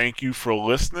always, thank you for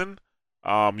listening.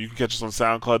 You can catch us on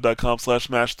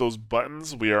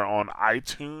SoundCloud.com/mashthosebuttons. We are on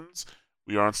iTunes.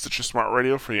 We are on Stitcher Smart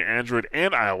Radio for your Android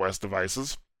and iOS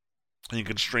devices. And you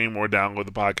can stream or download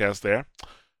the podcast there.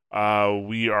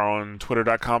 We are on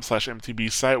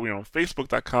Twitter.com/MTBsite. We are on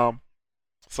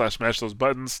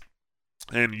Facebook.com/mashthosebuttons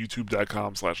and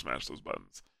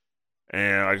YouTube.com/mashthosebuttons.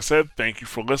 And like I said, thank you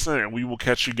for listening, and we will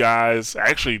catch you guys.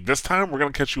 Actually, this time we're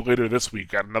going to catch you later this week.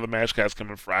 Got another Mashcast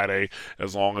coming Friday,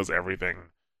 as long as everything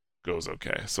goes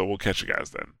okay. So we'll catch you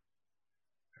guys then.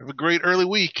 Have a great early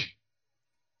week.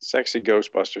 Sexy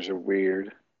Ghostbusters are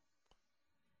weird.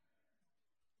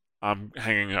 I'm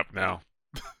hanging up now.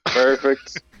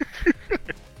 Perfect.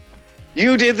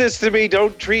 You did this to me.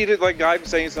 Don't treat it like I'm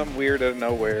saying something weird out of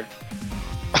nowhere.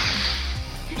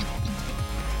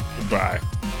 Goodbye.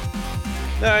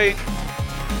 Night.